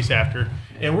people we is. chase after,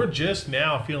 and we're just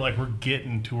now feeling like we're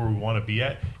getting to where we want to be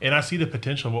at. And I see the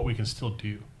potential of what we can still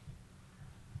do.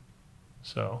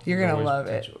 So, You're gonna always love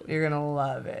it. potential. You're gonna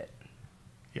love it.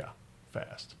 yeah,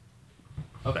 fast.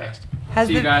 Okay. How's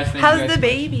See you the guys. Thank you how's guys the so much.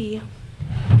 baby?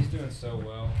 He's doing so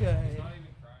well. Good.